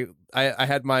so I was like, I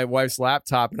had my wife's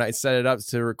laptop and I set it up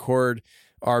to record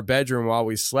our bedroom while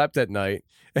we slept at night,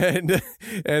 and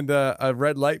a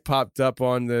red light popped up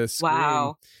on the screen.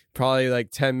 Wow. Probably like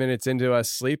 10 minutes into us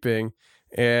sleeping,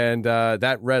 and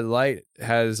that red light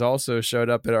has also showed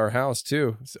up at our house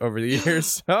too over the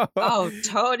years. So, oh,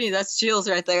 Tony, that's chills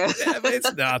right there. Yeah, but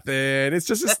it's nothing. It's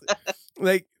just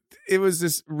like it was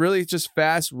this really just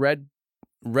fast red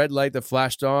light that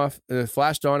flashed on and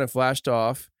flashed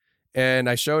off, and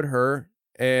I showed her.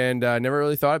 And I never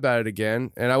really thought about it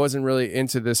again. And I wasn't really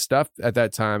into this stuff at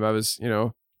that time. I was, you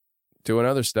know, doing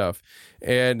other stuff.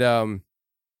 And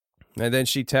then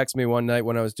she texted me one night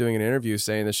when I was doing an interview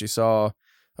saying that she saw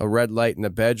a red light in the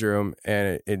bedroom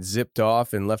and it zipped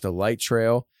off and left a light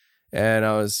trail. And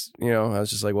I was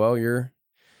just like, well, you're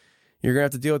going to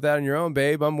have to deal with that on your own,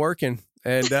 babe. I'm working.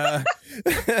 And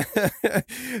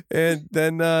and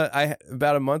then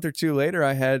about a month or two later,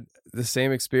 I had the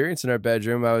same experience in our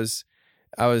bedroom.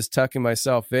 I was tucking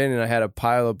myself in and I had a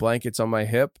pile of blankets on my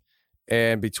hip,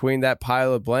 and between that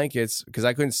pile of blankets, because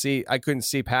I couldn't see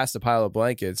past the pile of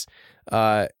blankets,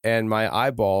 and my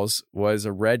eyeballs was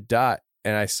a red dot,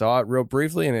 and I saw it real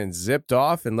briefly and then zipped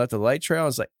off and left a light trail. I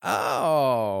was like,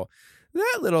 oh,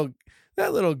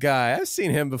 that little guy, I've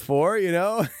seen him before, you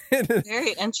know.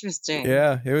 Very interesting.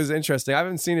 Yeah, it was interesting. I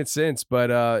haven't seen it since,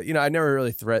 but you know, I never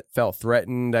really felt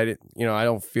threatened. I didn't, you know, I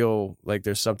don't feel like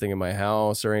there's something in my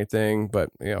house or anything, but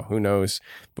you know, who knows.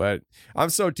 But I'm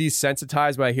so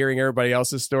desensitized by hearing everybody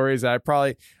else's stories that I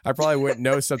probably wouldn't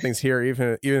know something's here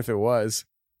even if it was.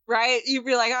 Right? You'd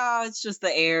be like, oh, it's just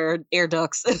the air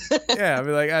ducts. Yeah, I'd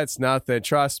be like, that's nothing.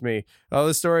 Trust me. All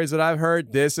the stories that I've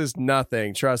heard, this is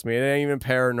nothing. Trust me. It ain't even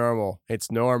paranormal.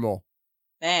 It's normal.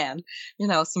 Man, you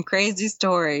know, some crazy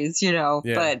stories, you know,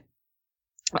 yeah.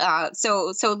 But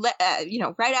so you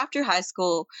know, right after high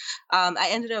school, I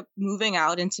ended up moving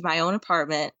out into my own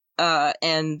apartment,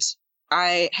 and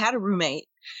I had a roommate.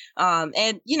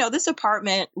 And you know, this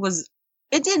apartment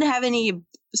it didn't have any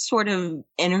sort of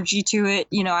energy to it.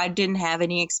 You know, I didn't have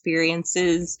any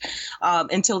experiences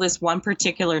until this one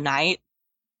particular night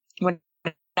when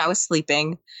I was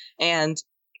sleeping, and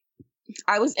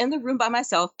I was in the room by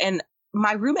myself, and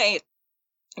my roommate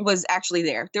was actually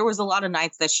there. There was a lot of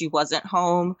nights that she wasn't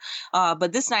home,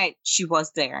 but this night she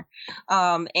was there.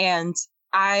 And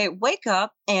I wake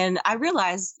up and I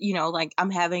realize, you know, like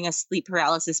I'm having a sleep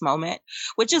paralysis moment,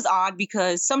 which is odd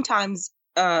because sometimes,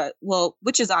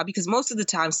 which is odd because most of the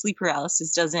time sleep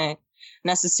paralysis doesn't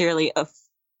necessarily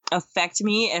affect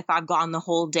me if I've gone the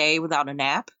whole day without a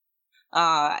nap.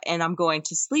 And I'm going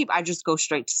to sleep, I just go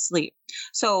straight to sleep.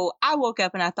 So I woke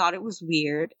up and I thought it was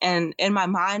weird. And in my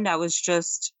mind, I was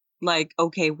just like,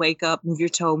 okay, wake up, move your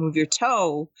toe, move your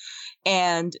toe.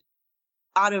 And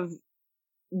out of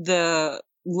the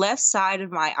left side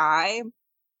of my eye,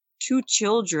 2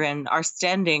 children are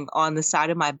standing on the side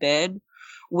of my bed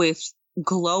with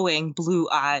glowing blue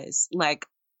eyes, like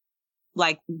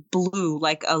blue,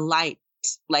 like a light,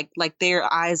 like their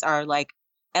eyes are like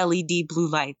LED blue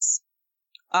lights.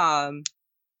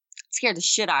 Scared the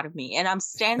shit out of me. And I'm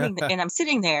standing and I'm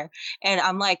sitting there and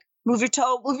I'm like, move your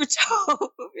toe, move your toe,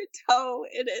 move your toe.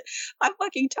 And my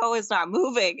fucking toe is not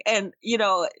moving. And, you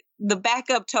know, the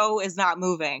backup toe is not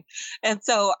moving. And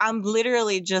so I'm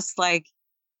literally just like,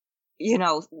 you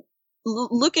know,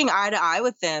 looking eye to eye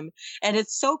with them. And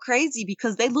it's so crazy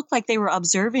because they look like they were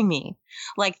observing me.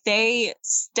 Like they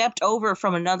stepped over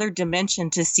from another dimension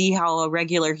to see how a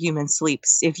regular human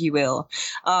sleeps, if you will.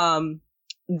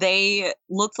 They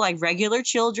looked like regular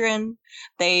children.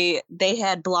 They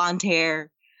had blonde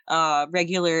hair,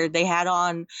 regular. They had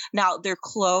on, now their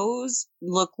clothes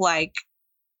look like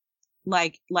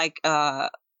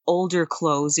older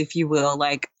clothes, if you will,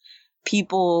 like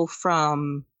people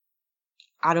from,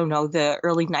 I don't know, the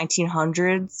early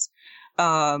 1900s.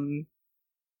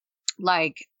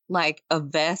 Like a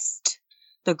vest.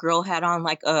 The girl had on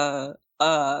like a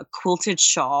quilted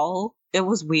shawl. It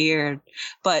was weird,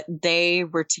 but they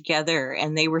were together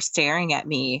and they were staring at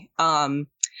me.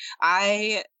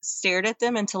 I stared at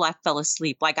them until I fell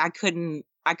asleep. Like I couldn't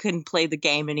play the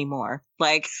game anymore.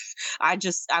 Like I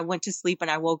went to sleep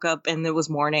and I woke up and it was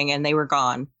morning and they were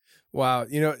gone. Wow.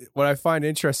 You know, what I find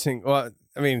interesting, well,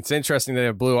 I mean, it's interesting they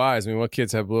have blue eyes. I mean, what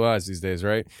kids have blue eyes these days,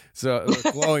 right? So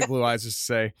glowing blue eyes, just to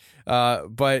say.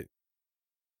 But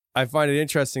I find it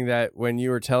interesting that when you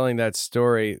were telling that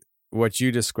story, what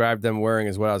you described them wearing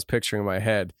is what I was picturing in my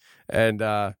head. And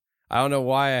I don't know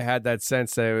why I had that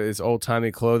sense that it was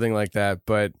old-timey clothing like that,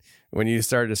 but when you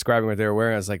started describing what they were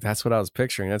wearing, I was like, that's what I was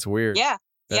picturing. That's weird. Yeah.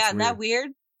 That's yeah, weird. isn't that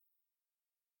weird?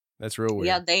 That's real weird.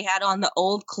 Yeah, they had on the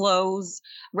old clothes,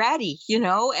 ratty, you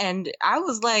know, and I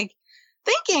was like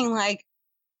thinking like,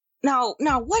 now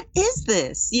what is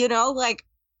this? You know, like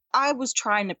I was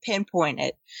trying to pinpoint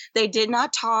it. They did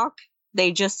not talk.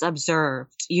 They just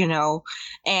observed, you know,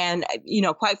 and, you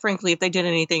know, quite frankly, if they did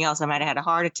anything else, I might have had a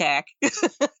heart attack.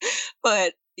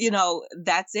 But, you know,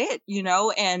 that's it, you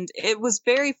know, and it was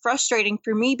very frustrating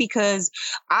for me because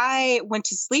I went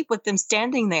to sleep with them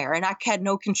standing there and I had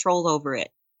no control over it.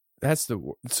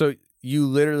 So you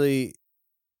literally,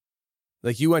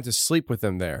 like, you went to sleep with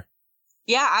them there.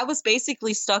 Yeah, I was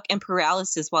basically stuck in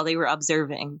paralysis while they were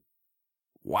observing.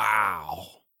 Wow.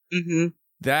 Mm-hmm.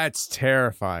 That's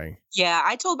terrifying. Yeah,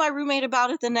 I told my roommate about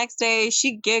it the next day.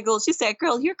 She giggled. She said,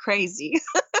 "Girl, you're crazy."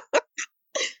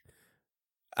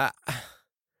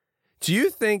 Do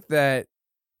you think that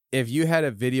if you had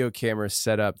a video camera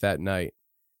set up that night,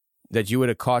 that you would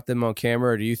have caught them on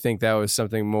camera, or do you think that was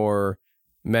something more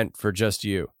meant for just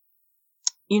you?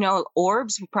 You know,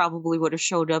 orbs probably would have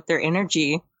showed up, their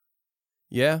energy.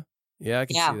 Yeah, I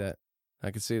can see that.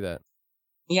 I can see that.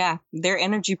 Yeah, their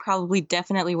energy probably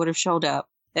definitely would have showed up.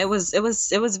 It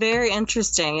was very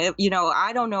interesting. You know,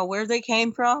 I don't know where they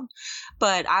came from,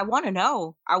 but I want to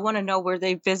know. I want to know where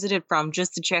they visited from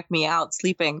just to check me out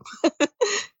sleeping.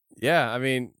 Yeah, I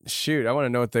mean, shoot, I want to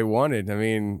know what they wanted. I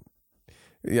mean,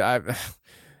 yeah,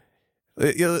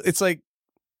 it's like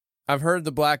I've heard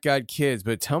the black-eyed kids,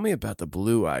 but tell me about the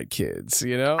blue-eyed kids,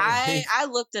 you know? I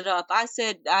looked it up. I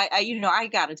said, I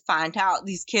got to find out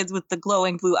these kids with the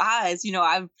glowing blue eyes. You know,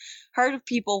 I've heard of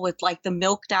people with like the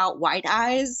milked out white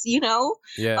eyes, you know?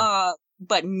 Yeah.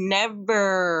 But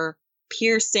never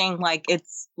piercing, like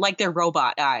it's like they're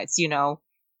robot eyes, you know?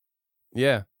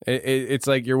 Yeah. It's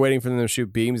like you're waiting for them to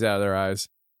shoot beams out of their eyes.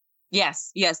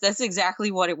 Yes, that's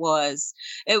exactly what it was.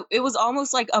 It was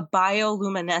almost like a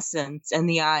bioluminescence in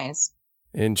the eyes.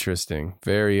 Interesting.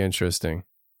 Very interesting.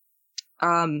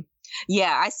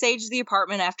 Yeah, I saged the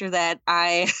apartment after that.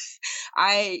 I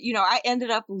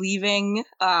ended up leaving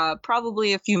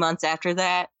probably a few months after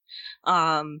that.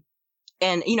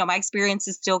 And, you know, my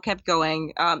experiences still kept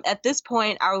going. At this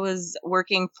point, I was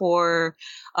working for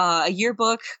a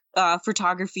yearbook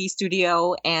photography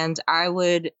studio, and I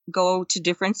would go to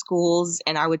different schools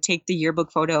and I would take the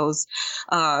yearbook photos,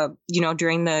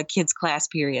 during the kids' class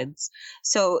periods.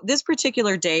 So this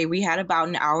particular day, we had about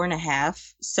an hour and a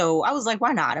half. So I was like,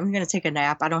 why not? I'm going to take a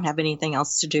nap. I don't have anything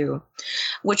else to do,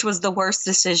 which was the worst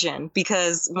decision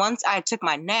because once I took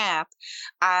my nap,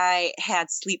 I had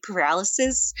sleep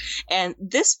paralysis. And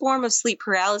this form of sleep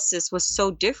paralysis was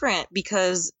so different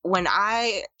because when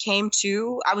I came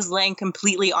to, I was laying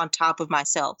completely on top of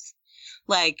myself.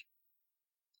 Like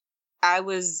I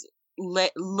was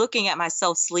looking at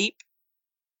myself sleep.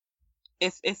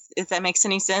 If that makes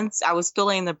any sense. I was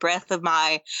feeling the breath of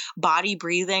my body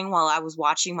breathing while I was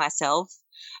watching myself.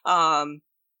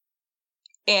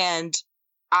 And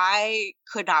I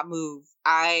could not move.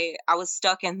 I was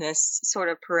stuck in this sort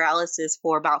of paralysis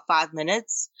for about 5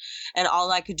 minutes, and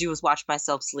all I could do was watch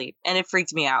myself sleep, and it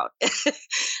freaked me out.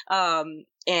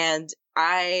 And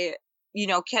I,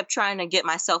 kept trying to get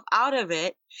myself out of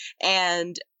it,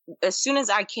 and as soon as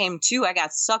I came to, I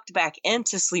got sucked back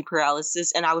into sleep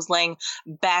paralysis and I was laying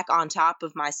back on top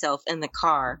of myself in the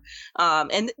car.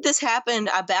 And this happened.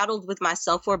 I battled with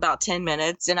myself for about 10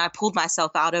 minutes and I pulled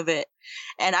myself out of it.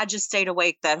 And I just stayed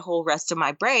awake that whole rest of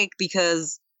my break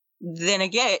because then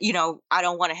again, I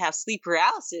don't want to have sleep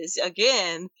paralysis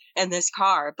again in this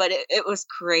car. But it was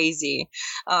crazy.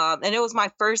 And it was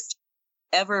my first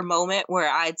ever moment where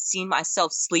I'd seen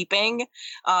myself sleeping,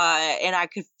 and I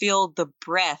could feel the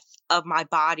breath of my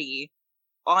body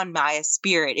on my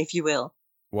spirit, if you will.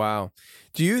 Wow.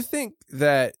 Do you think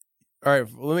that, all right,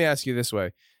 let me ask you this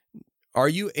way. Are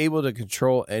you able to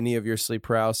control any of your sleep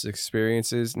paralysis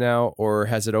experiences now, or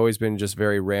has it always been just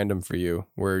very random for you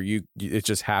where it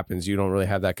just happens? You don't really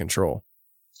have that control.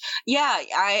 Yeah,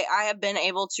 I have been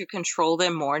able to control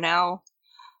them more now.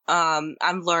 I'm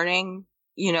learning.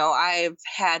 I've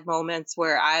had moments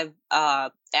where I've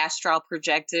astral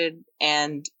projected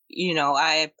and,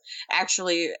 I've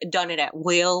actually done it at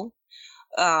will,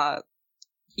 but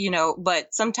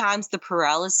sometimes the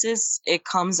paralysis, it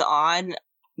comes on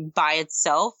by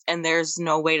itself and there's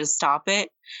no way to stop it.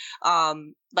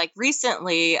 Like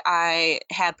recently I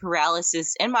had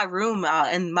paralysis in my room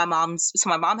and my mom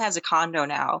has a condo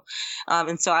now.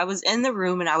 And so I was in the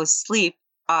room and I was asleep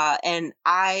and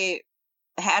I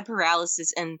had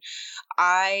paralysis and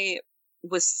I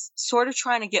was sort of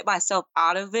trying to get myself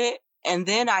out of it. And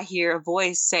then I hear a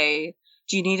voice say,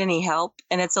 "Do you need any help?"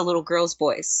 And it's a little girl's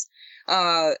voice.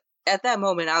 At that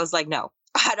moment, I was like, no,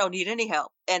 I don't need any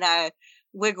help. And I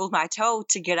wiggled my toe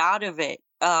to get out of it.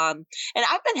 And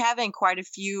I've been having quite a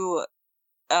few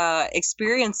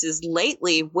experiences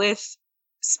lately with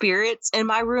spirits in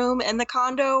my room in the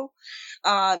condo.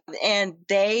 And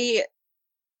they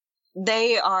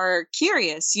are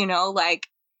curious,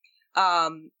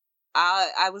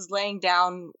 I was laying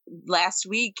down last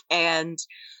week and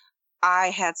I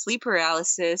had sleep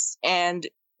paralysis, and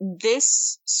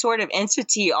this sort of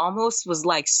entity almost was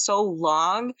like so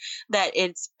long that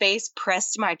its face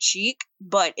pressed my cheek,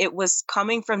 but it was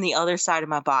coming from the other side of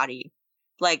my body.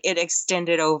 Like it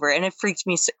extended over, and it freaked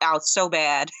me out so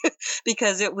bad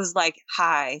because it was like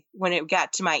high when it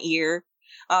got to my ear.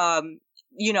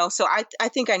 So I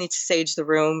think I need to sage the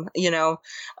room,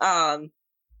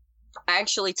 I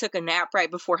actually took a nap right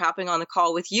before hopping on the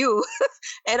call with you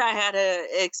and I had a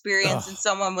experience and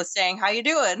someone was saying, "How you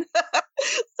doing?"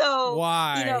 So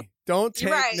why? Don't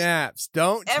take naps.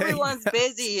 Everyone's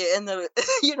busy in the,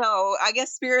 I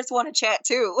guess spirits want to chat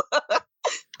too.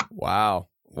 Wow.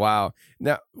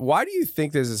 Now, why do you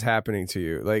think this is happening to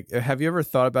you? Like, have you ever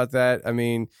thought about that? I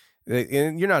mean,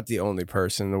 and you're not the only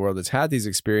person in the world that's had these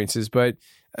experiences, but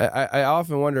I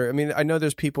often wonder, I mean, I know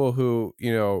there's people who,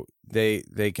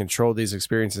 they control these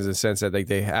experiences in the sense that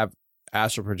they have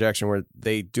astral projection where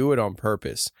they do it on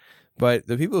purpose. But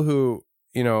the people who,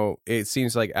 it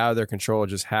seems like out of their control, it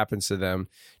just happens to them.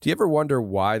 Do you ever wonder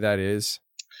why that is?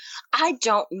 I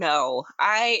don't know.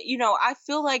 I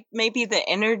feel like maybe the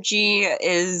energy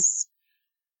is,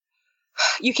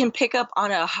 you can pick up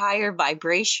on a higher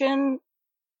vibration,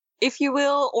 if you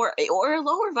will, or a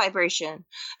lower vibration,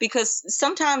 because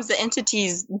sometimes the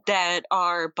entities that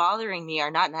are bothering me are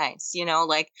not nice,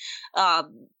 like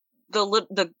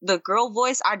the girl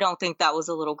voice. I don't think that was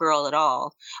a little girl at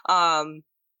all.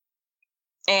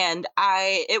 And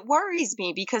it worries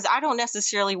me because I don't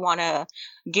necessarily want to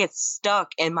get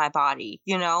stuck in my body.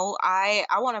 I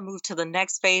want to move to the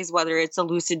next phase, whether it's a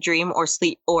lucid dream or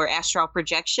sleep or astral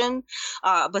projection.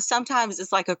 But sometimes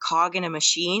it's like a cog in a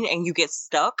machine and you get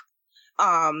stuck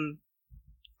on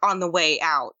the way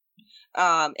out.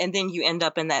 And then you end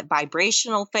up in that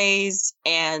vibrational phase,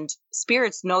 and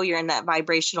spirits know you're in that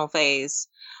vibrational phase.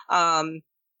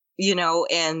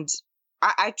 and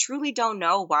I truly don't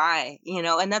know why,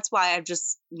 and that's why I've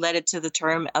just led it to the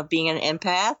term of being an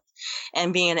empath.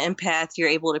 And being an empath, you're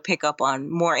able to pick up on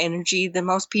more energy than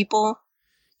most people.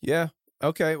 Yeah.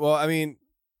 Okay. Well, I mean,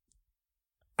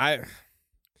 I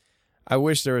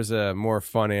wish there was a more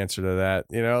fun answer to that,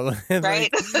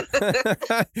 Right?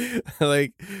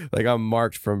 like I'm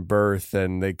marked from birth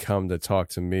and they come to talk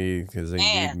to me because they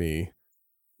need me.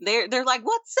 They're like,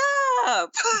 what's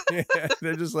up? Yeah,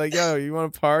 they're just like, yo, you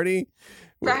want to party?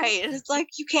 Right. And it's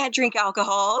like, you can't drink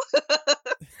alcohol.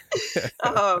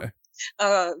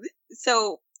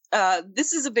 So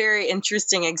this is a very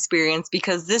interesting experience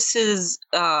because this is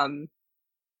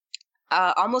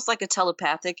almost like a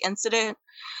telepathic incident.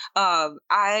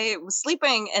 I was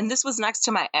sleeping, and this was next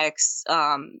to my ex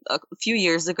a few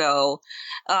years ago,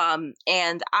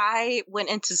 and I went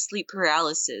into sleep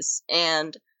paralysis,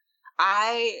 and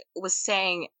I was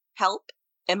saying help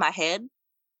in my head,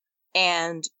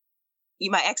 and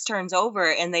my ex turns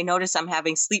over and they notice I'm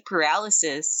having sleep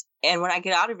paralysis. And when I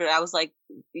get out of it, I was like,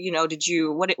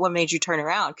 what made you turn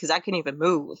around? Because I couldn't even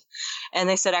move. And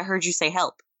they said, I heard you say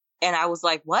help. And I was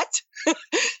like, what?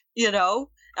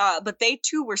 But they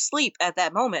too were asleep at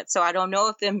that moment. So I don't know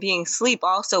if them being asleep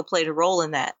also played a role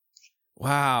in that.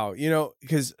 Wow.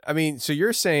 Because, I mean, so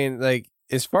you're saying, like,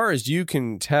 as far as you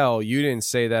can tell, you didn't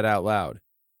say that out loud.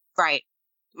 Right.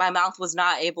 My mouth was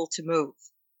not able to move.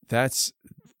 That's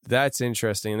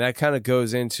interesting. And that kind of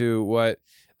goes into what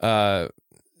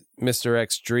Mr.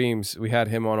 X Dreams, we had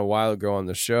him on a while ago on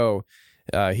the show.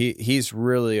 He's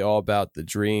really all about the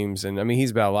dreams. And I mean,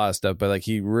 he's about a lot of stuff, but like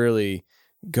he really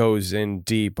goes in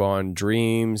deep on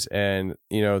dreams and,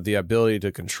 the ability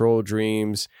to control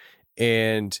dreams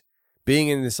and being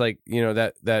in this, like,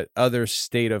 that other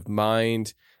state of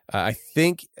mind. I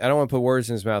think, I don't want to put words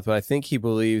in his mouth, but I think he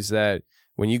believes that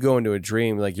when you go into a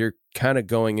dream, like you're kind of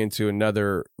going into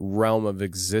another realm of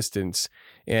existence.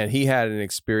 And he had an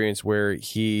experience where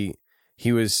he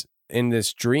was in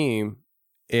this dream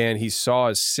and he saw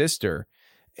his sister.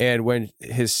 And when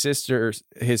his sister,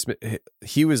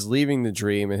 he was leaving the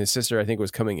dream and his sister, I think,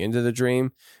 was coming into the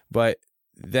dream. But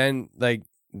then, like,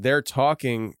 they're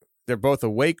talking, they're both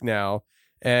awake now.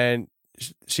 And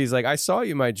she's like, I saw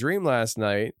you in my dream last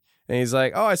night. And he's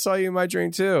like, oh, I saw you in my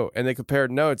dream too. And they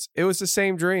compared notes. It was the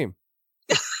same dream.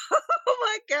 Oh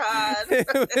my God.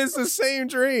 It was the same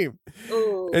dream.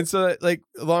 Ooh. And so, like,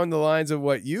 along the lines of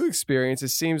what you experienced, it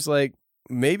seems like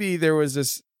maybe there was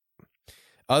there's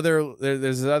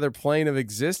this other plane of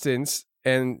existence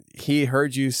and he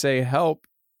heard you say help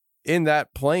in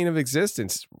that plane of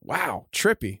existence. Wow.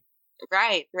 Trippy.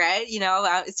 Right.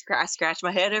 I scratch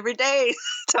my head every day,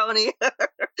 Tony.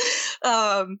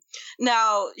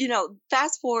 Now,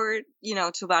 fast forward,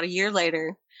 to about a year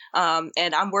later,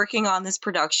 and I'm working on this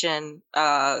production.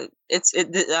 The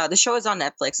show is on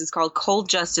Netflix. It's called Cold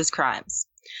Justice Crimes.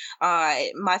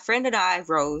 My friend and I,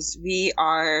 Rose,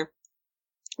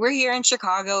 we're here in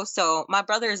Chicago. So my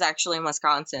brother is actually in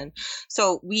Wisconsin.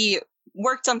 So we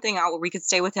worked something out where we could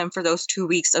stay with him for those 2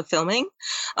 weeks of filming.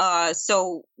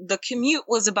 So the commute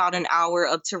was about an hour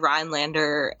up to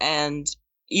Rhinelander, and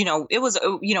it was,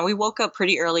 we woke up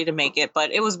pretty early to make it,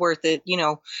 but it was worth it,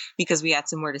 because we had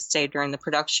somewhere to stay during the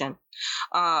production.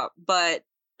 But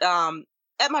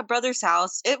at my brother's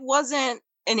house, it wasn't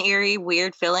an eerie,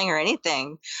 weird feeling or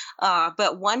anything.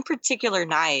 But one particular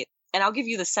night, and I'll give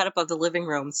you the setup of the living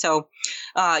room. So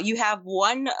you have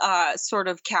one sort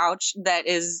of couch that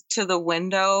is to the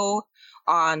window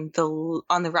on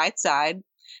the right side.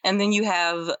 And then you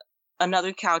have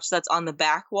another couch that's on the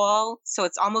back wall. So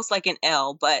it's almost like an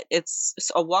L, but it's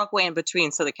a walkway in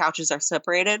between. So the couches are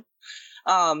separated.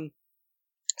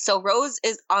 So Rose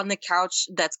is on the couch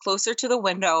that's closer to the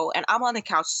window, and I'm on the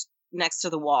couch next to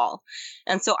the wall.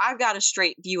 And so I've got a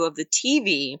straight view of the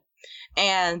TV.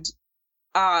 And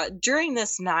during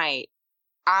this night,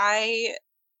 I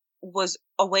was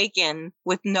awakened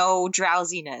with no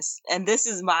drowsiness, and this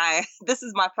is my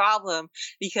problem,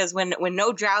 because when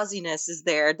no drowsiness is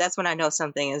there, that's when I know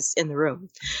something is in the room.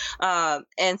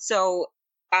 And so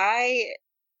I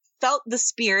felt the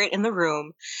spirit in the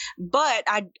room, but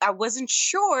I wasn't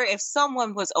sure if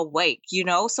someone was awake,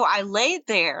 so I laid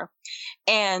there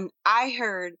and I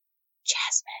heard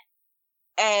Jasmine.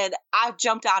 And I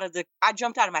jumped out of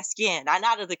my skin. Not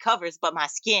out of the covers, but my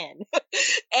skin.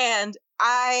 And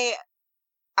I'd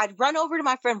run over to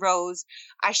my friend Rose.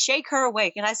 I shake her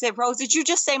awake and I said, Rose, did you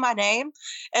just say my name?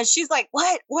 And she's like,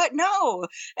 what? No.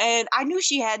 And I knew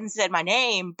she hadn't said my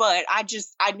name, but I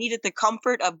needed the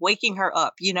comfort of waking her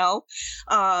up,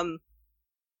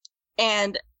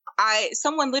 And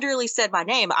someone literally said my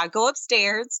name. I go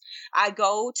upstairs. I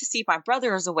go to see if my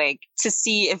brother is awake, to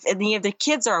see if any of the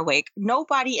kids are awake.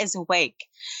 Nobody is awake.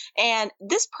 And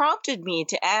this prompted me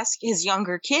to ask his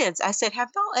younger kids. I said, have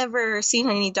y'all ever seen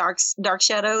any dark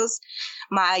shadows?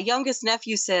 My youngest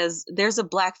nephew says, there's a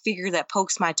black figure that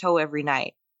pokes my toe every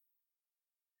night.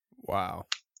 Wow.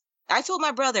 I told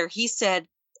my brother, he said,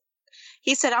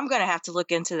 I'm going to have to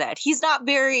look into that. He's not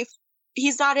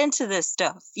into this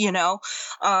stuff, you know?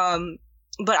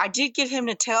 But I did get him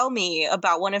to tell me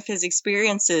about one of his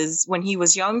experiences when he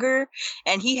was younger,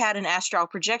 and he had an astral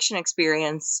projection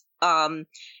experience. And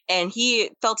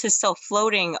he felt himself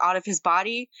floating out of his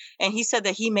body, and he said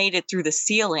that he made it through the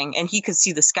ceiling and he could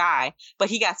see the sky, but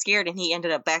he got scared and he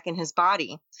ended up back in his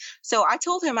body. So I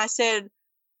told him, I said,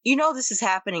 you know, this is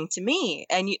happening to me,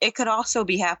 and it could also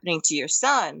be happening to your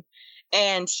son.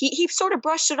 And he sort of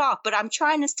brushed it off, but I'm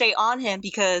trying to stay on him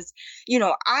because, you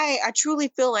know, I truly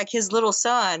feel like his little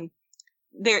son,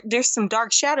 there's some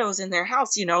dark shadows in their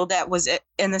house, you know, that was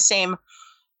in the same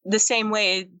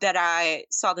way that I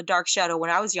saw the dark shadow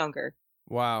when I was younger.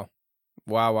 Wow.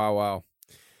 Wow.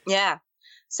 Yeah.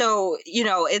 So, you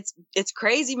know, it's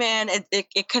crazy, man.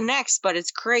 It connects, but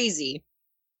it's crazy.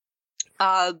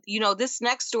 You know, this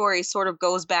next story sort of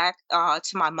goes back to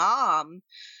my mom,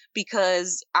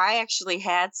 because I actually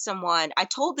had I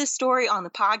told this story on the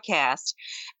podcast,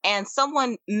 and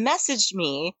someone messaged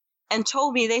me and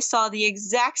told me they saw the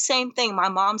exact same thing my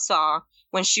mom saw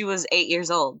when she was 8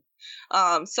 years old.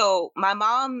 So my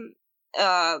mom,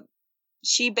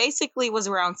 she basically was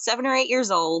around 7 or 8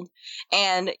 years old,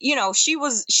 and, you know,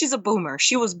 she's a boomer.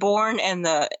 She was born in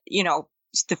the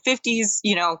 50s,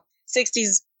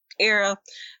 60s era.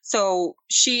 So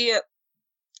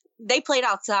they played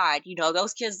outside, you know,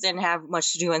 those kids didn't have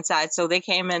much to do inside. So they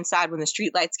came inside when the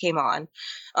street lights came on.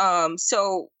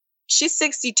 So she's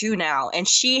 62 now, and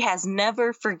she has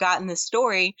never forgotten this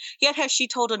story, yet has she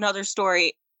told another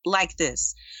story like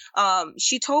this.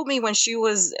 She told me when she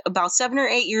was about 7 or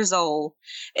 8 years old,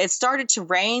 it started to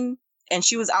rain, and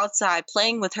she was outside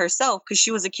playing with herself because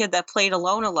she was a kid that played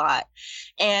alone a lot.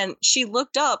 And she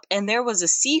looked up, and there was a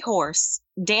seahorse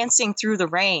dancing through the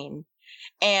rain.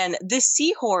 And this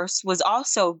seahorse was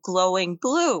also glowing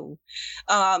blue.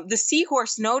 The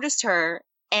seahorse noticed her,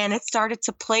 and it started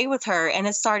to play with her, and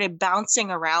it started bouncing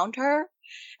around her.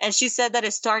 And she said that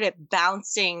it started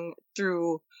bouncing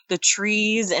through the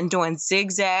trees and doing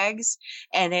zigzags,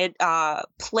 and it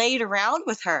played around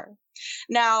with her.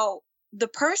 Now, the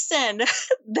person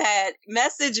that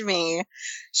messaged me,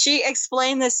 she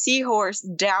explained the seahorse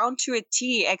down to a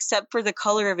T, except for the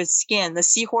color of his skin. The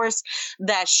seahorse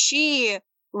that she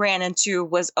ran into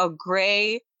was a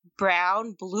gray,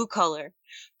 brown, blue color.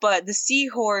 But the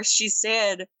seahorse, she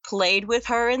said, played with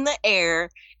her in the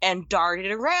air and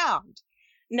darted around.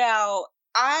 Now,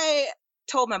 I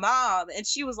told my mom, and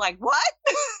she was like, what?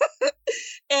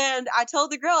 And I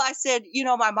told the girl, I said, you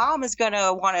know, my mom is going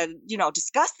to want to, you know,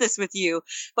 discuss this with you.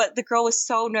 But the girl was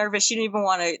so nervous. She didn't even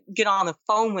want to get on the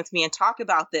phone with me and talk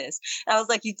about this. And I was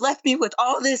like, you've left me with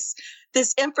all this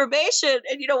information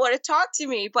and you don't want to talk to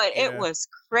me. But It was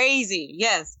crazy.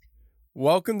 Yes.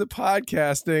 Welcome to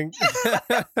podcasting.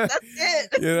 That's it.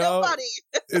 You know, nobody.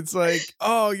 It's like,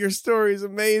 oh, your story is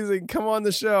amazing. Come on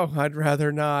the show. I'd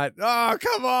rather not. Oh,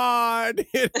 come on.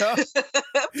 You know?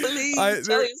 Please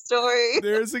tell your story.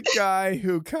 There's a guy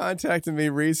who contacted me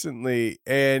recently,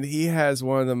 and he has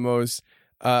one of the most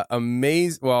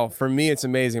amazing. Well, for me, it's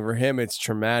amazing. For him, it's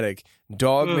traumatic.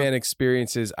 Dogman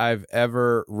experiences I've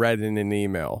ever read in an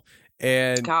email.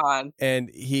 And God. And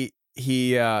he's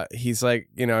like,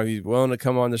 you know, he's willing to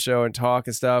come on the show and talk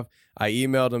and stuff. I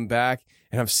emailed him back,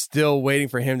 and I'm still waiting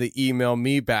for him to email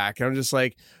me back. And I'm just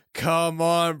like, come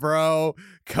on, bro.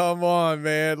 Come on,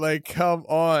 man. Like, come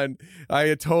on.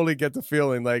 I totally get the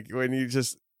feeling like when you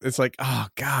just, it's like, oh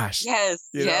gosh. Yes.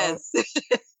 Yes.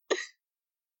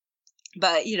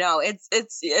 But, you know,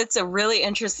 it's a really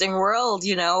interesting world,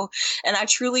 you know, and I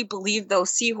truly believe those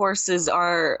seahorses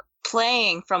are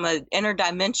playing from an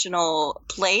interdimensional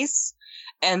place.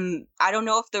 And I don't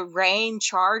know if the rain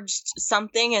charged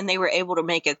something and they were able to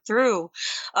make it through.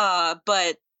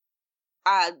 But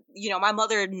you know, my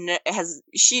mother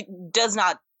she does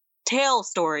not tell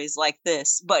stories like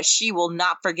this, but she will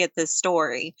not forget this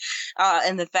story.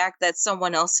 And the fact that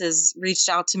someone else has reached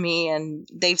out to me and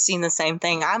they've seen the same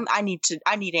thing, I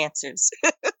need answers.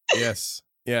 Yes.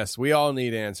 We all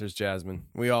need answers, Jasmine.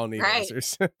 We all need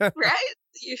answers. Right?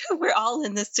 We're all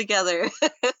in this together.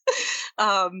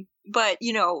 But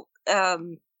you know,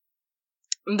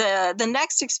 the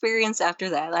next experience after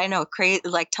that, I know,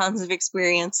 like tons of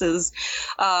experiences.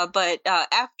 But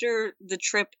after the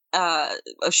trip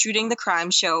shooting the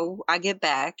crime show. I get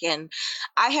back, and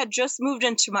I had just moved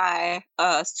into my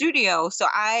studio, so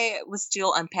I was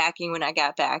still unpacking when I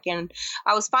got back, and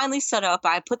I was finally set up.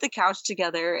 I put the couch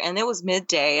together, and it was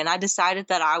midday, and I decided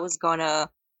that I was gonna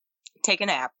take a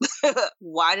nap.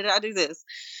 Why did I do this?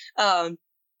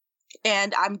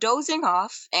 And I'm dozing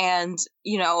off, and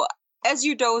as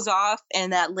you doze off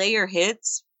and that layer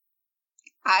hits,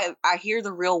 I hear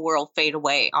the real world fade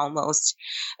away almost,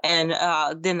 and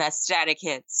then that static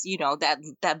hits.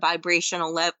 That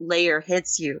vibrational layer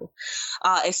hits you.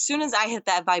 As soon as I hit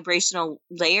that vibrational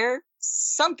layer,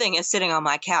 something is sitting on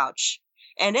my couch,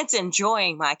 and it's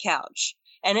enjoying my couch,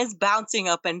 and it's bouncing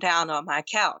up and down on my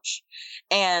couch.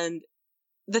 And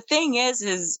the thing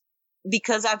is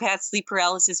because I've had sleep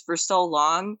paralysis for so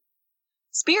long,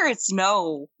 spirits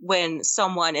know when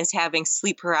someone is having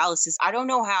sleep paralysis. I don't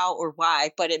know how or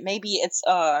why, but maybe it's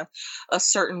a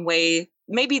certain way.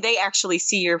 Maybe they actually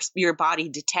see your body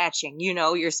detaching,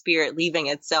 your spirit leaving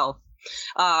itself.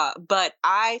 But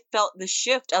I felt the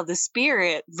shift of the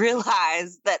spirit,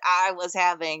 realized that I was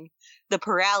having the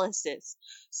paralysis.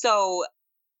 So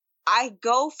I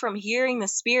go from hearing the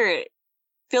spirit,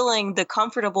 feeling the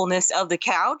comfortableness of the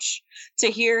couch, to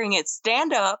hearing it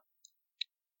stand up,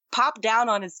 pop down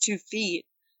on its 2 feet,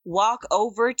 walk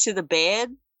over to the bed,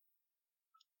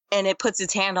 and it puts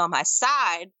its hand on my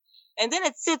side, and then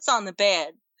it sits on the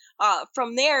bed.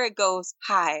 From there, it goes,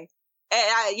 hi.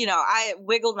 And I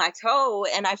wiggled my toe,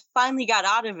 and I finally got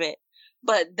out of it.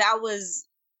 But that was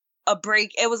a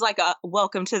break. It was like a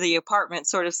welcome to the apartment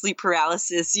sort of sleep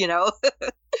paralysis,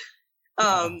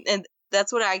 and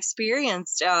that's what I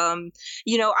experienced.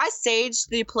 I saged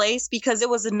the place because it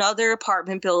was another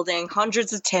apartment building,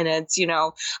 hundreds of tenants.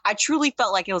 I truly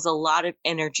felt like it was a lot of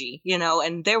energy,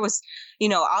 and there was,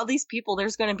 all these people,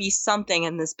 there's going to be something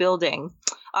in this building.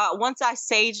 Once I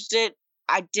saged it,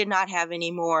 I did not have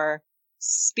any more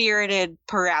spirited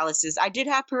paralysis. I did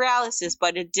have paralysis,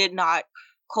 but it did not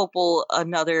couple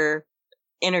another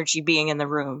energy being in the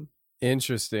room.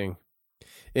 Interesting.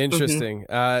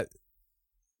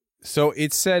 So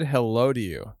it said hello to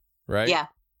you, right? Yeah.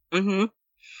 Mm-hmm.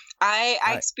 I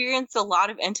experienced a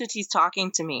lot of entities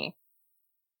talking to me.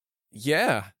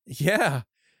 Yeah.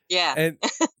 And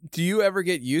do you ever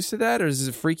get used to that, or does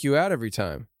it freak you out every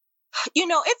time?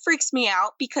 It freaks me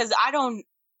out because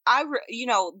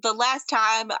the last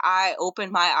time I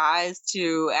opened my eyes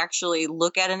to actually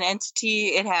look at an entity,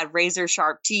 it had razor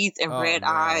sharp teeth and red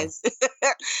eyes.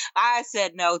 I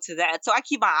said no to that. So I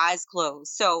keep my eyes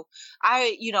closed. So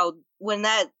when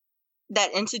that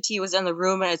entity was in the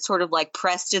room and it sort of like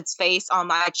pressed its face on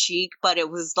my cheek, but it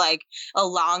was like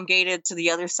elongated to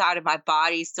the other side of my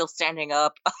body, still standing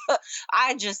up.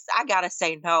 I gotta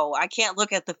say no. I can't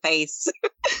look at the face.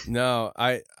 No,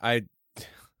 I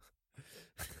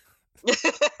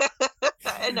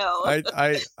know.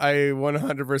 I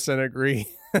 100% agree.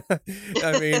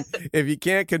 I mean, if you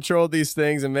can't control these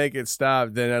things and make it stop,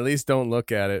 then at least don't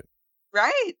look at it.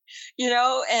 Right.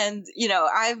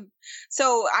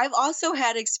 I've also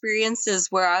had experiences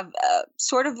where I've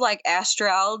sort of like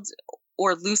astraled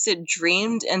or lucid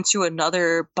dreamed into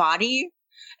another body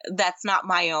that's not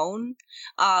my own.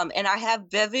 And I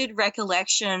have vivid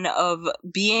recollection of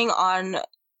being on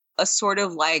a sort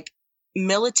of like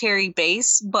military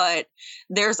base, but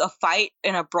there's a fight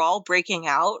and a brawl breaking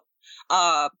out.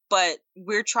 But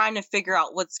we're trying to figure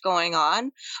out what's going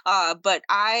on. But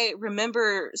I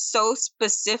remember so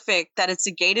specific that it's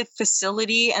a gated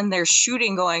facility and there's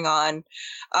shooting going on.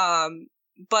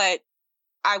 But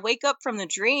I wake up from the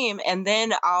dream and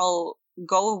then I'll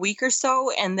go a week or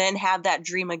so and then have that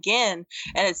dream again,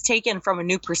 and it's taken from a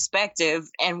new perspective,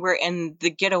 and we're in the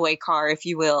getaway car, if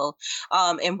you will,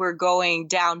 and we're going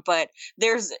down, but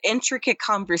there's intricate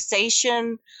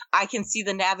conversation. I can see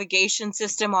the navigation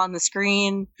system on the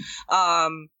screen. I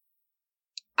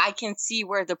can see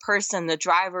where the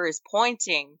driver is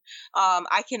pointing.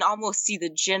 I can almost see the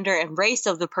gender and race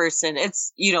of the person.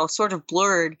 It's, sort of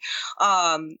blurred.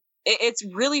 It's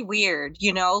really weird,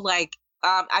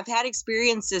 I've had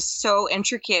experiences so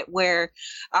intricate where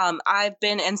I've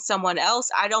been in someone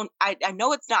else. I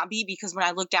know it's not me because when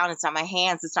I look down, it's not my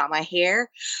hands, it's not my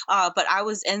hair. But I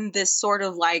was in this sort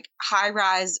of like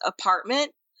high-rise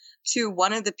apartment to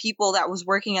one of the people that was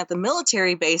working at the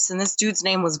military base. And this dude's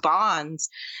name was Bonds.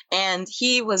 And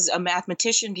he was a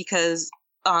mathematician because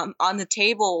on the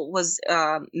table was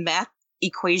math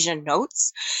equation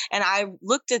notes, and I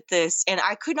looked at this and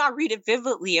I could not read it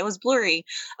vividly. It was blurry,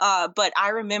 but I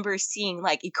remember seeing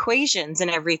like equations and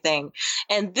everything,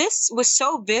 and this was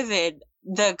so vivid.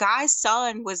 The guy's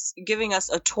son was giving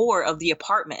us a tour of the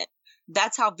apartment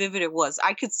that's how vivid it was.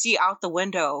 I could see out the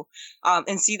window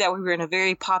and see that we were in a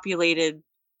very populated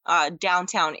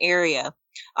downtown area.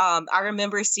 I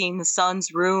remember seeing the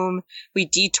son's room. We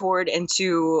detoured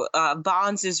into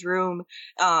Bonds' room,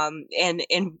 and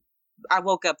I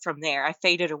woke up from there. I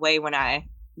faded away when I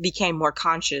became more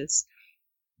conscious.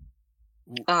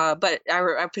 But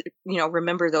I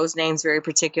remember those names very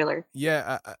particular.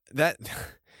 Yeah, that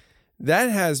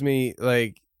has me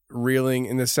like reeling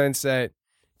in the sense that,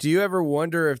 do you ever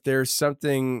wonder if there's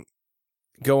something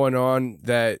going on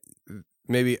that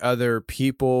maybe other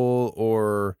people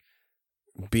or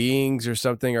beings or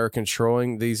something are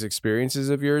controlling these experiences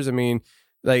of yours? I mean,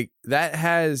 like that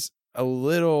has a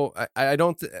little, I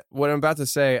don't, what I'm about to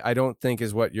say, I don't think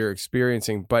is what you're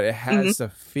experiencing, but it has the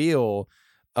feel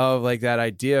of like that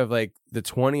idea of like the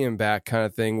 20 and back kind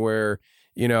of thing where,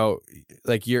 you know,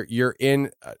 like you're in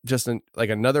just like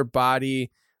another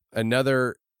body,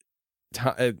 another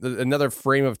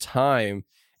frame of time,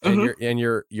 and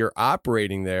you're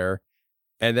operating there,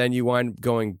 and then you wind up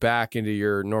going back into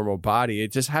your normal body.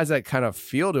 It just has that kind of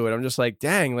feel to it. I'm just like,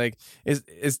 dang, like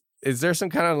is there some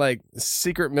kind of like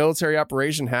secret military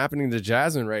operation happening to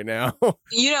Jasmine right now?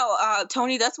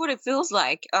 Tony, that's what it feels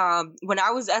like. When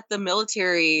I was at the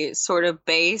military sort of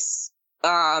base,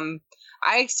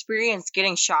 I experienced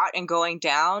getting shot and going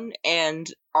down and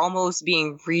almost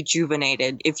being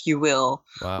rejuvenated, if you will,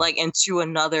 like into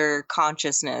another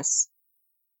consciousness.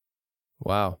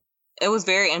 Wow. It was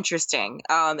very interesting.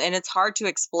 And it's hard to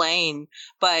explain,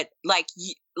 but like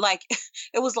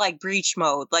it was like breach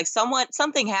mode. Like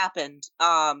something happened.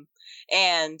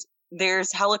 And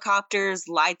there's helicopters,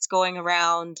 lights going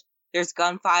around, there's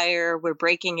gunfire, we're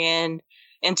breaking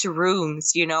into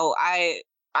rooms.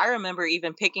 I remember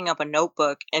even picking up a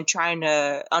notebook and trying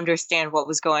to understand what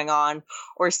was going on,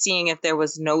 or seeing if there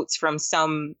was notes from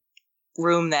some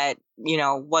room that,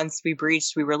 once we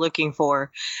breached, we were looking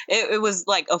for. It was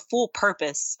like a full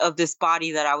purpose of this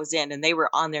body that I was in, and they were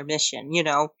on their mission,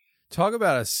 Talk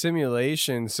about a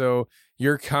simulation. So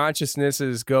your consciousness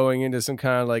is going into some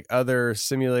kind of like other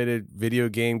simulated video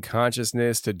game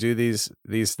consciousness to do these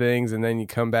things, and then you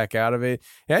come back out of it.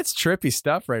 That's trippy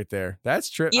stuff right there.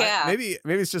 That's trippy. Yeah. Maybe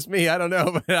it's just me. I don't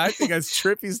know, but I think that's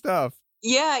trippy stuff.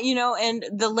 Yeah, and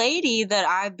the lady that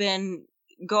I've been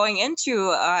going into,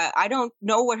 I don't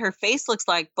know what her face looks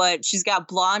like, but she's got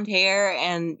blonde hair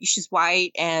and she's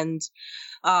white, and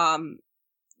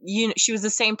she was the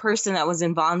same person that was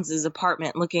in Bonds'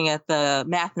 apartment looking at the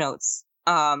math notes,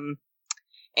 and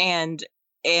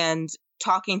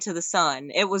talking to the sun.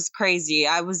 It was crazy.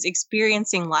 I was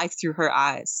experiencing life through her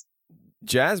eyes.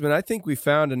 Jasmine, I think we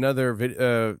found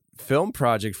another film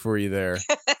project for you there.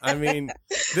 I mean,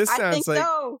 this sounds like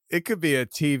it could be a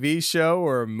TV show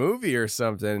or a movie or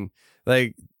something.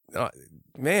 Like,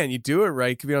 man, you do it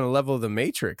right, it could be on the level of The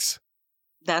Matrix.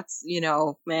 That's,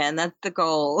 man, that's the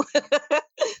goal.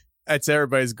 That's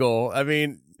everybody's goal. I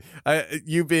mean,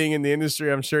 you being in the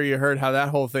industry, I'm sure you heard how that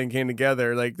whole thing came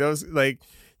together. Like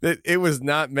it was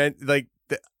not meant, like,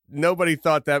 nobody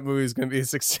thought that movie was going to be a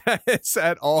success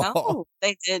at all. No,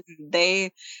 they didn't.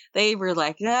 They were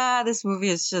like, this movie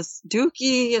is just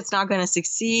dookie. It's not going to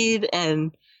succeed.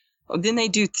 And then they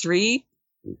do 3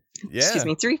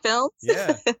 films.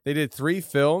 Yeah, they did 3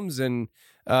 films, and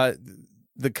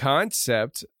the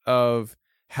concept of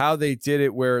how they did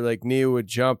it, where like Neo would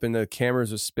jump and the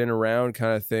cameras would spin around,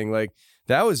 kind of thing, like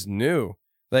that was new.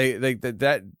 Like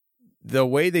that the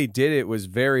way they did it was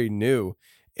very new,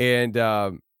 and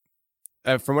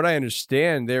from what I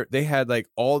understand, they had like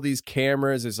all these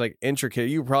cameras. It's like intricate.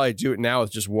 You probably do it now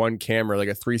with just one camera, like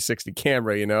a 360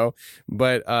 camera,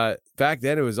 But back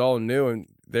then it was all new, and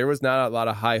there was not a lot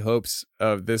of high hopes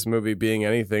of this movie being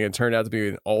anything. It turned out to be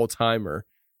an all timer.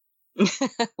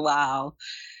 Wow.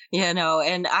 And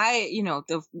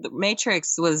the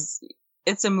Matrix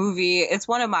it's a movie. It's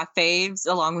one of my faves,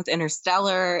 along with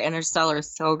Interstellar. Interstellar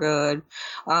is so good.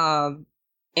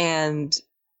 And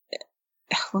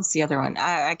what's the other one?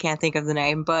 I can't think of the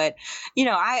name, but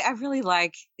I really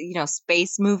like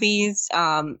space movies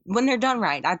when they're done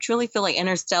right. I truly feel like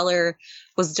Interstellar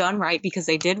was done right because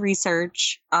they did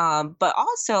research, but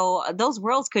also those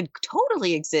worlds could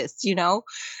totally exist.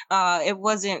 It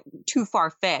wasn't too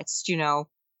far fetched.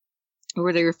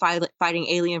 Where they were fighting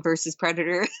Alien versus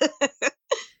Predator.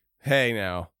 Hey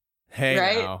now,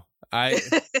 I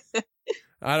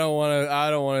don't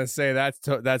want to say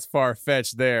that's far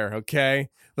fetched there. Okay.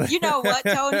 You know what,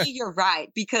 Tony? You're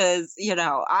right, because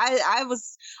I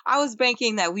was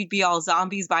banking that we'd be all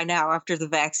zombies by now after the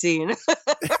vaccine.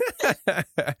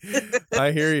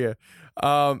 I hear you.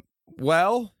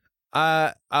 Well,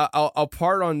 I'll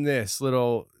part on this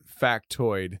little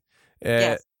factoid.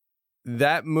 Yes.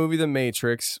 That movie, The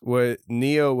Matrix,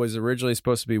 Neo was originally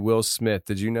supposed to be Will Smith.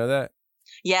 Did you know that?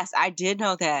 Yes, I did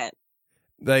know that.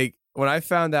 Like, when I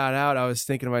found that out, I was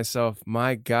thinking to myself,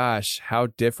 my gosh, how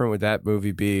different would that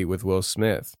movie be with Will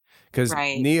Smith? Because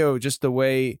Neo, just the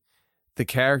way the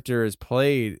character is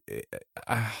played,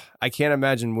 I can't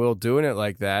imagine Will doing it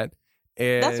like that.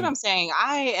 And that's what I'm saying.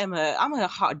 I'm a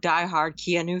diehard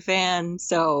Keanu fan,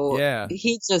 so yeah,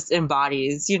 he just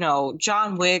embodies,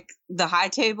 John Wick, the high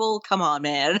table. Come on,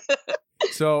 man.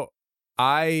 So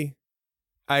I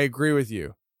agree with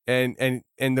you, and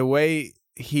the way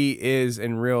he is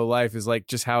in real life is like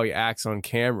just how he acts on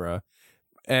camera.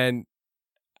 And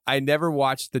I never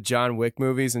watched the John Wick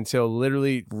movies until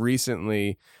literally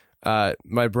recently.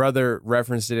 My brother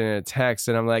referenced it in a text,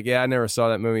 and I'm like, yeah, I never saw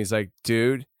that movie. He's like,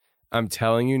 dude, I'm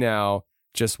telling you now,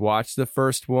 just watch the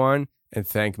first one and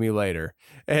thank me later.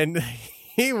 And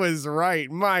he was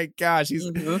right. My gosh.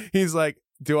 He's like,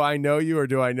 do I know you or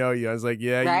do I know you? I was like,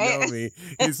 yeah, you know me.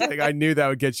 He's like, I knew that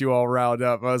would get you all riled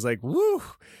up. I was like, woo,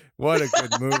 what a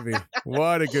good movie.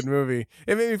 What a good movie.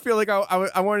 It made me feel like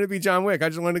I wanted to be John Wick. I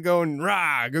just wanted to go and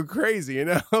go crazy,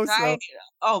 Right? So,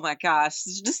 oh my gosh.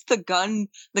 Just the gun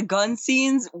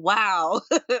scenes. Wow.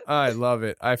 I love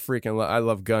it. I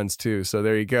love guns too. So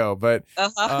there you go. But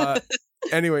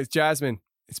anyways, Jasmine,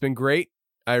 it's been great.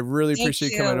 I really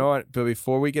appreciate you coming on. But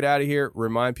before we get out of here,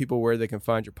 remind people where they can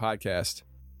find your podcast.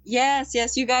 Yes.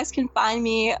 You guys can find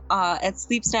me at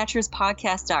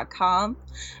sleepsnatcherspodcast.com.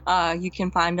 You can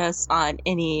find us on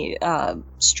any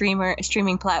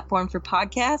streaming platform for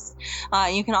podcasts.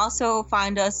 You can also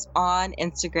find us on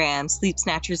Instagram, Sleep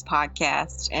Snatchers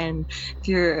Podcast. And if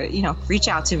you're, reach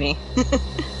out to me.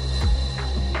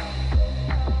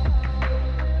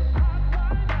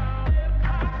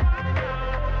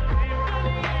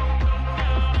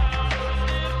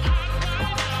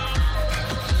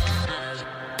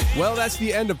 Well, that's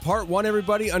the end of part 1,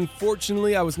 everybody.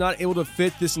 Unfortunately, I was not able to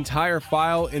fit this entire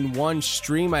file in one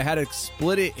stream. I had to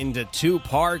split it into 2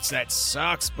 parts. That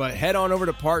sucks, but head on over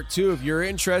to part 2 if you're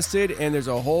interested, and there's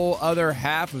a whole other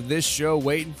half of this show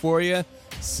waiting for you.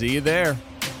 See you there.